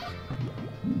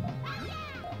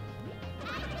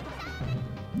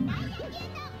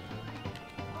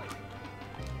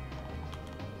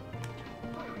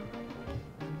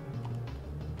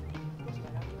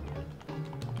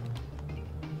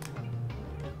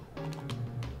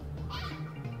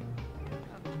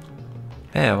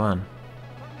 Hey, I won.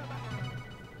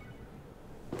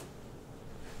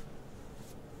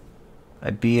 I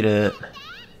beat it.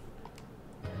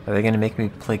 Are they gonna make me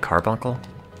play Carbuncle?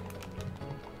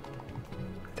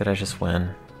 Did I just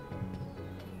win?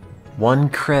 1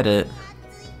 credit.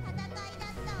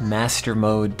 Master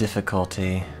mode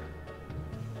difficulty.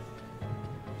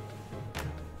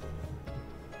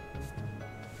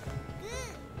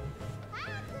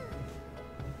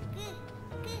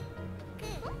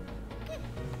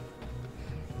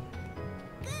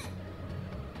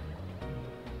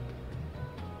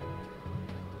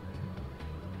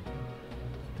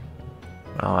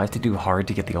 Oh, I have to do hard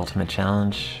to get the ultimate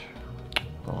challenge.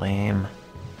 Lame.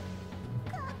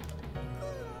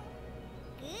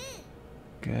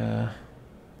 Gah.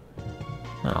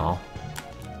 Oh.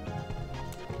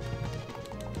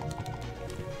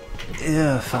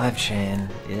 Ew, 5 chain.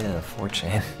 Ew, 4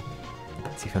 chain.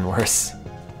 It's even worse.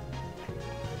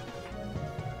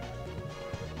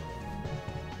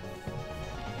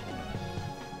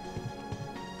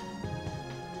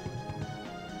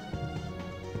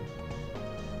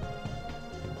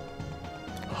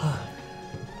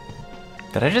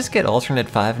 Did I just get alternate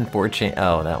 5 and 4 chain?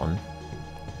 Oh, that one.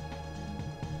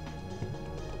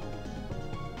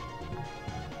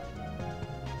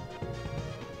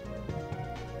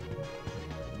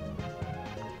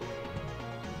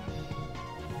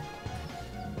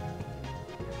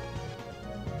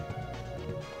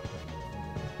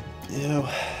 Ew,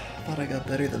 thought I got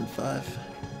better than 5.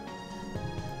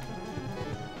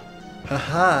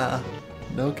 Haha,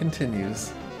 no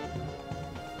continues.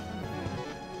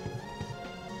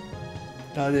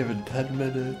 Not even 10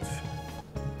 minutes.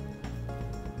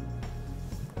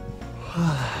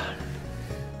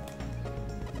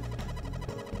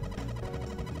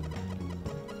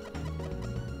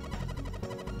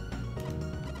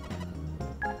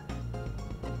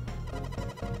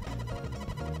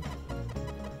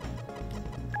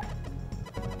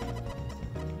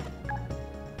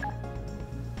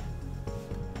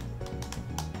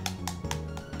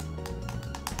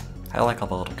 I like all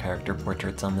the little character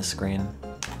portraits on the screen.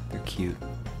 They're cute.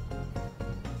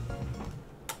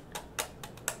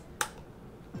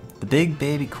 The big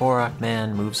baby Korok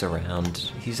man moves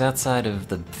around. He's outside of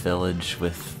the village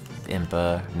with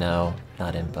Impa. No,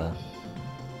 not Impa.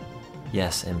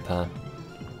 Yes, Impa.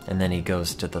 And then he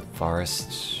goes to the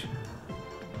forest.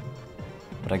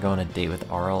 Would I go on a date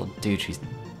with Arl? Dude, she's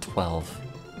 12.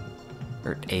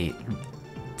 Or 8.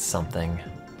 Something.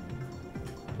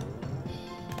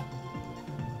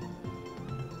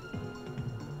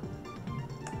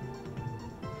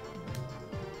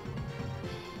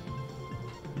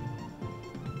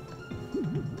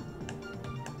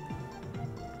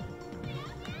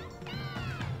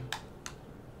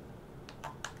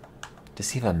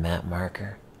 Does he have a map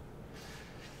marker?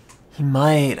 He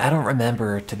might. I don't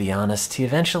remember, to be honest. He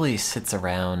eventually sits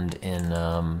around in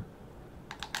the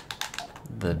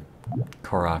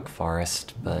Korok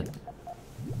forest, but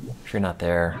if you're not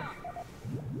there,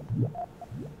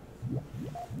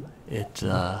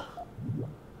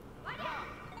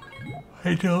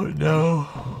 I don't know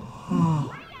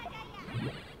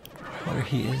where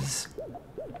he is.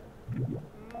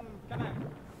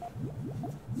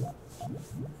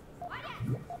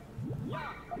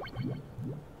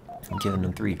 I'm giving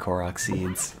him 3 Korok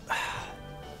seeds.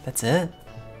 That's it?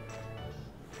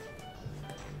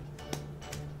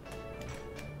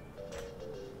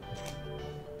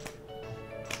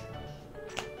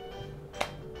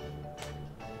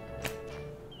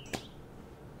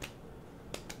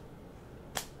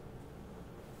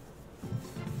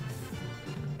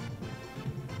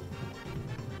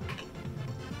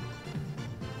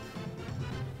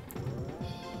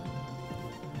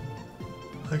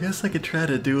 I guess I could try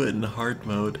to do it in hard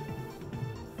mode.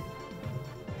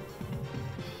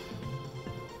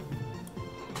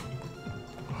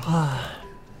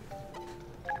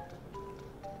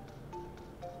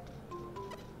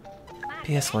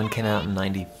 PS1 came out in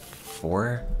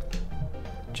 '94?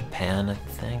 Japan, I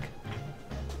think.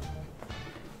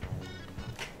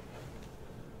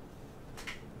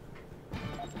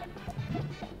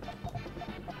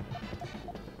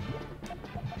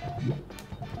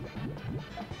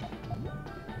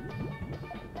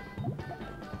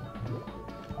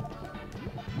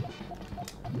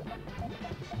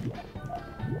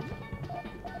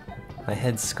 My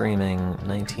head's screaming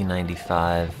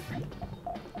 1995,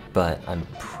 but I'm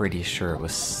pretty sure it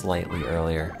was slightly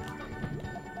earlier.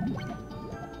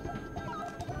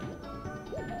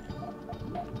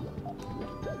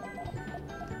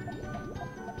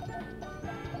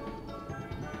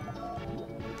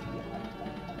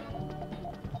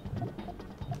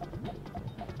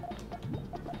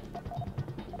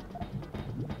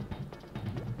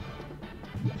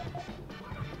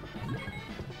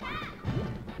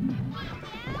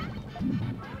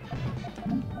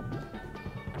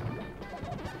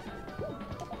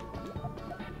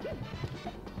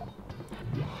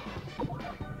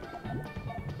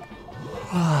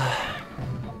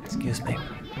 Excuse me.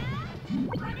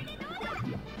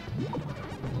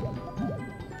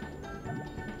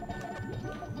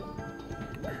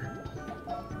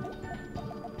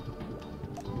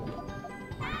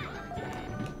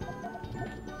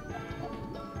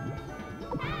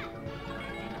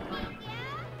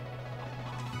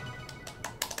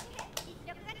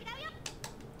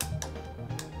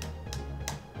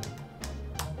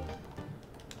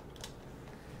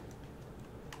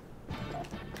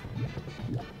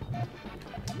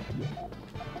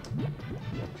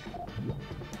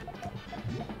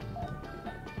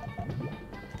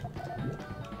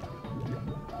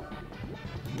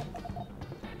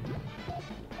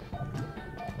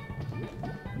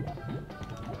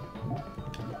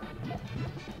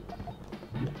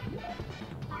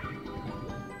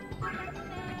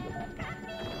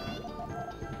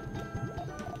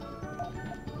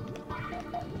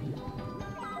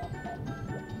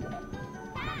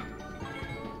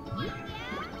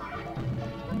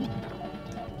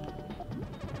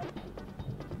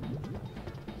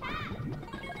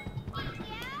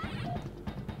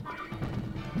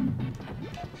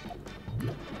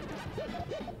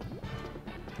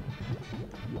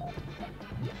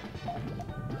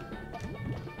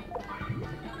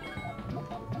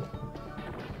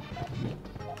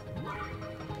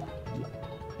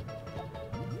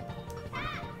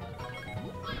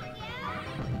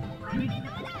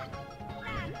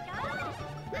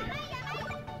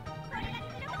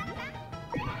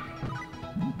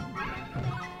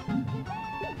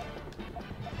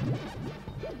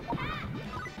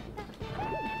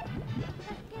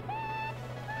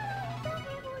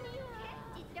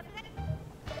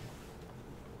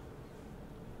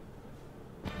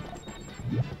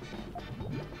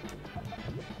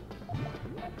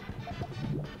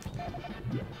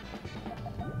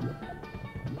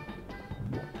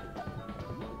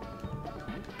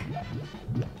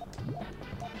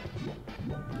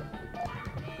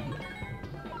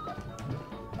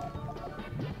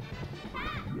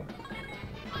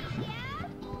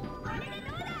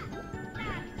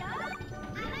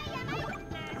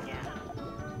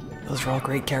 Those are all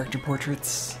great character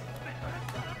portraits.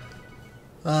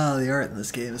 Ah, the art in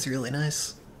this game is really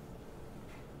nice.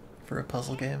 For a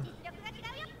puzzle game.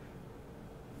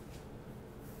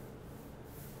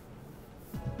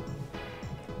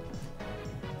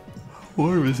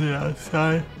 Warm is it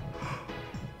outside?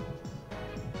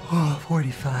 Oh,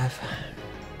 45.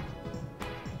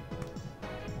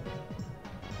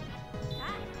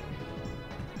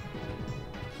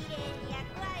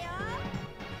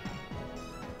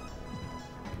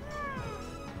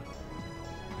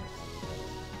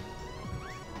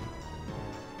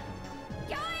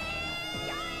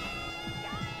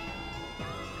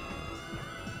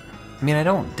 I mean, I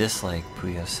don't dislike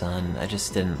Puyo-Sun, I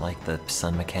just didn't like the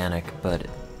sun mechanic, but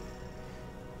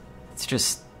it's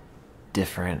just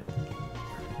different.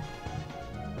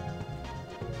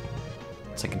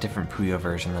 It's like a different Puyo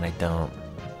version that I don't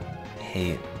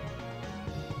hate.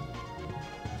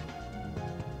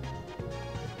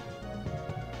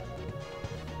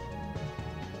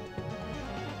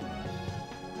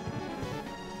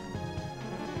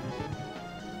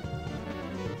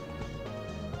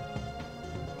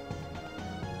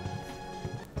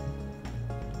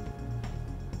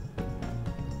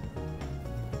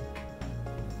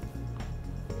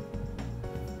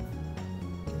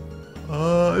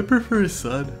 I prefer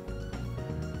Sun.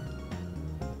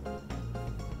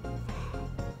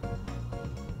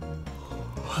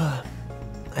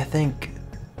 I think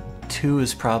 2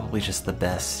 is probably just the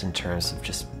best in terms of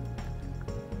just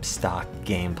stock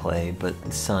gameplay, but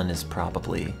Sun is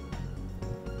probably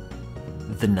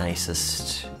the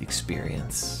nicest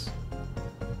experience.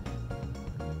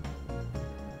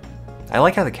 I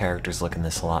like how the characters look in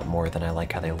this a lot more than I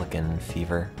like how they look in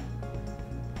Fever.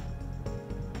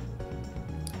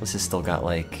 This has still got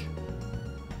like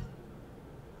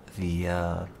the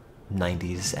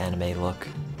 90s anime look,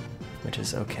 which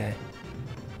is okay.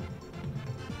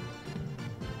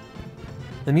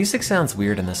 The music sounds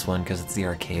weird in this one because it's the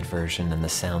arcade version and the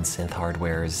sound synth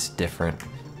hardware is different.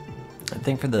 I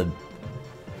think for the...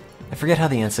 I forget how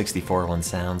the N64 one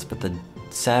sounds, but the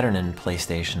Saturn and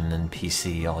PlayStation and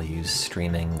PC all use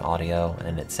streaming audio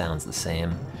and it sounds the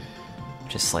same,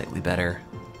 just slightly better.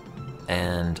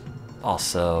 And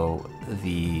also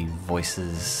the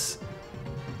voices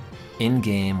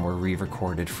in-game were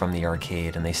re-recorded from the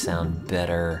arcade and they sound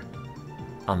better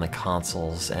on the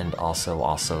consoles, and also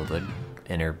the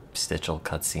interstitial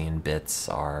cutscene bits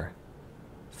are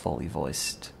fully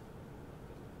voiced.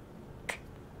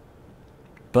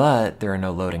 But there are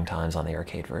no loading times on the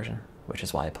arcade version, which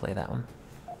is why I play that one.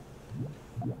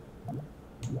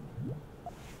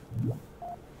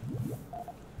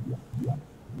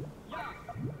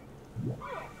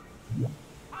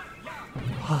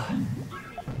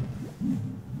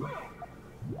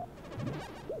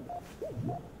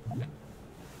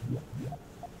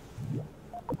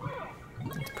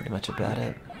 That's pretty much about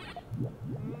it.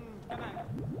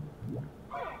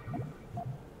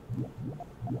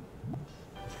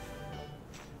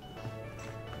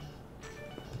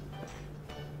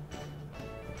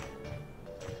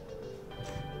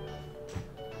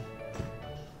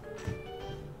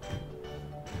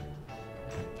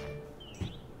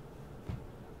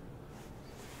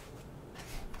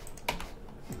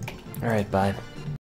 All right, bye.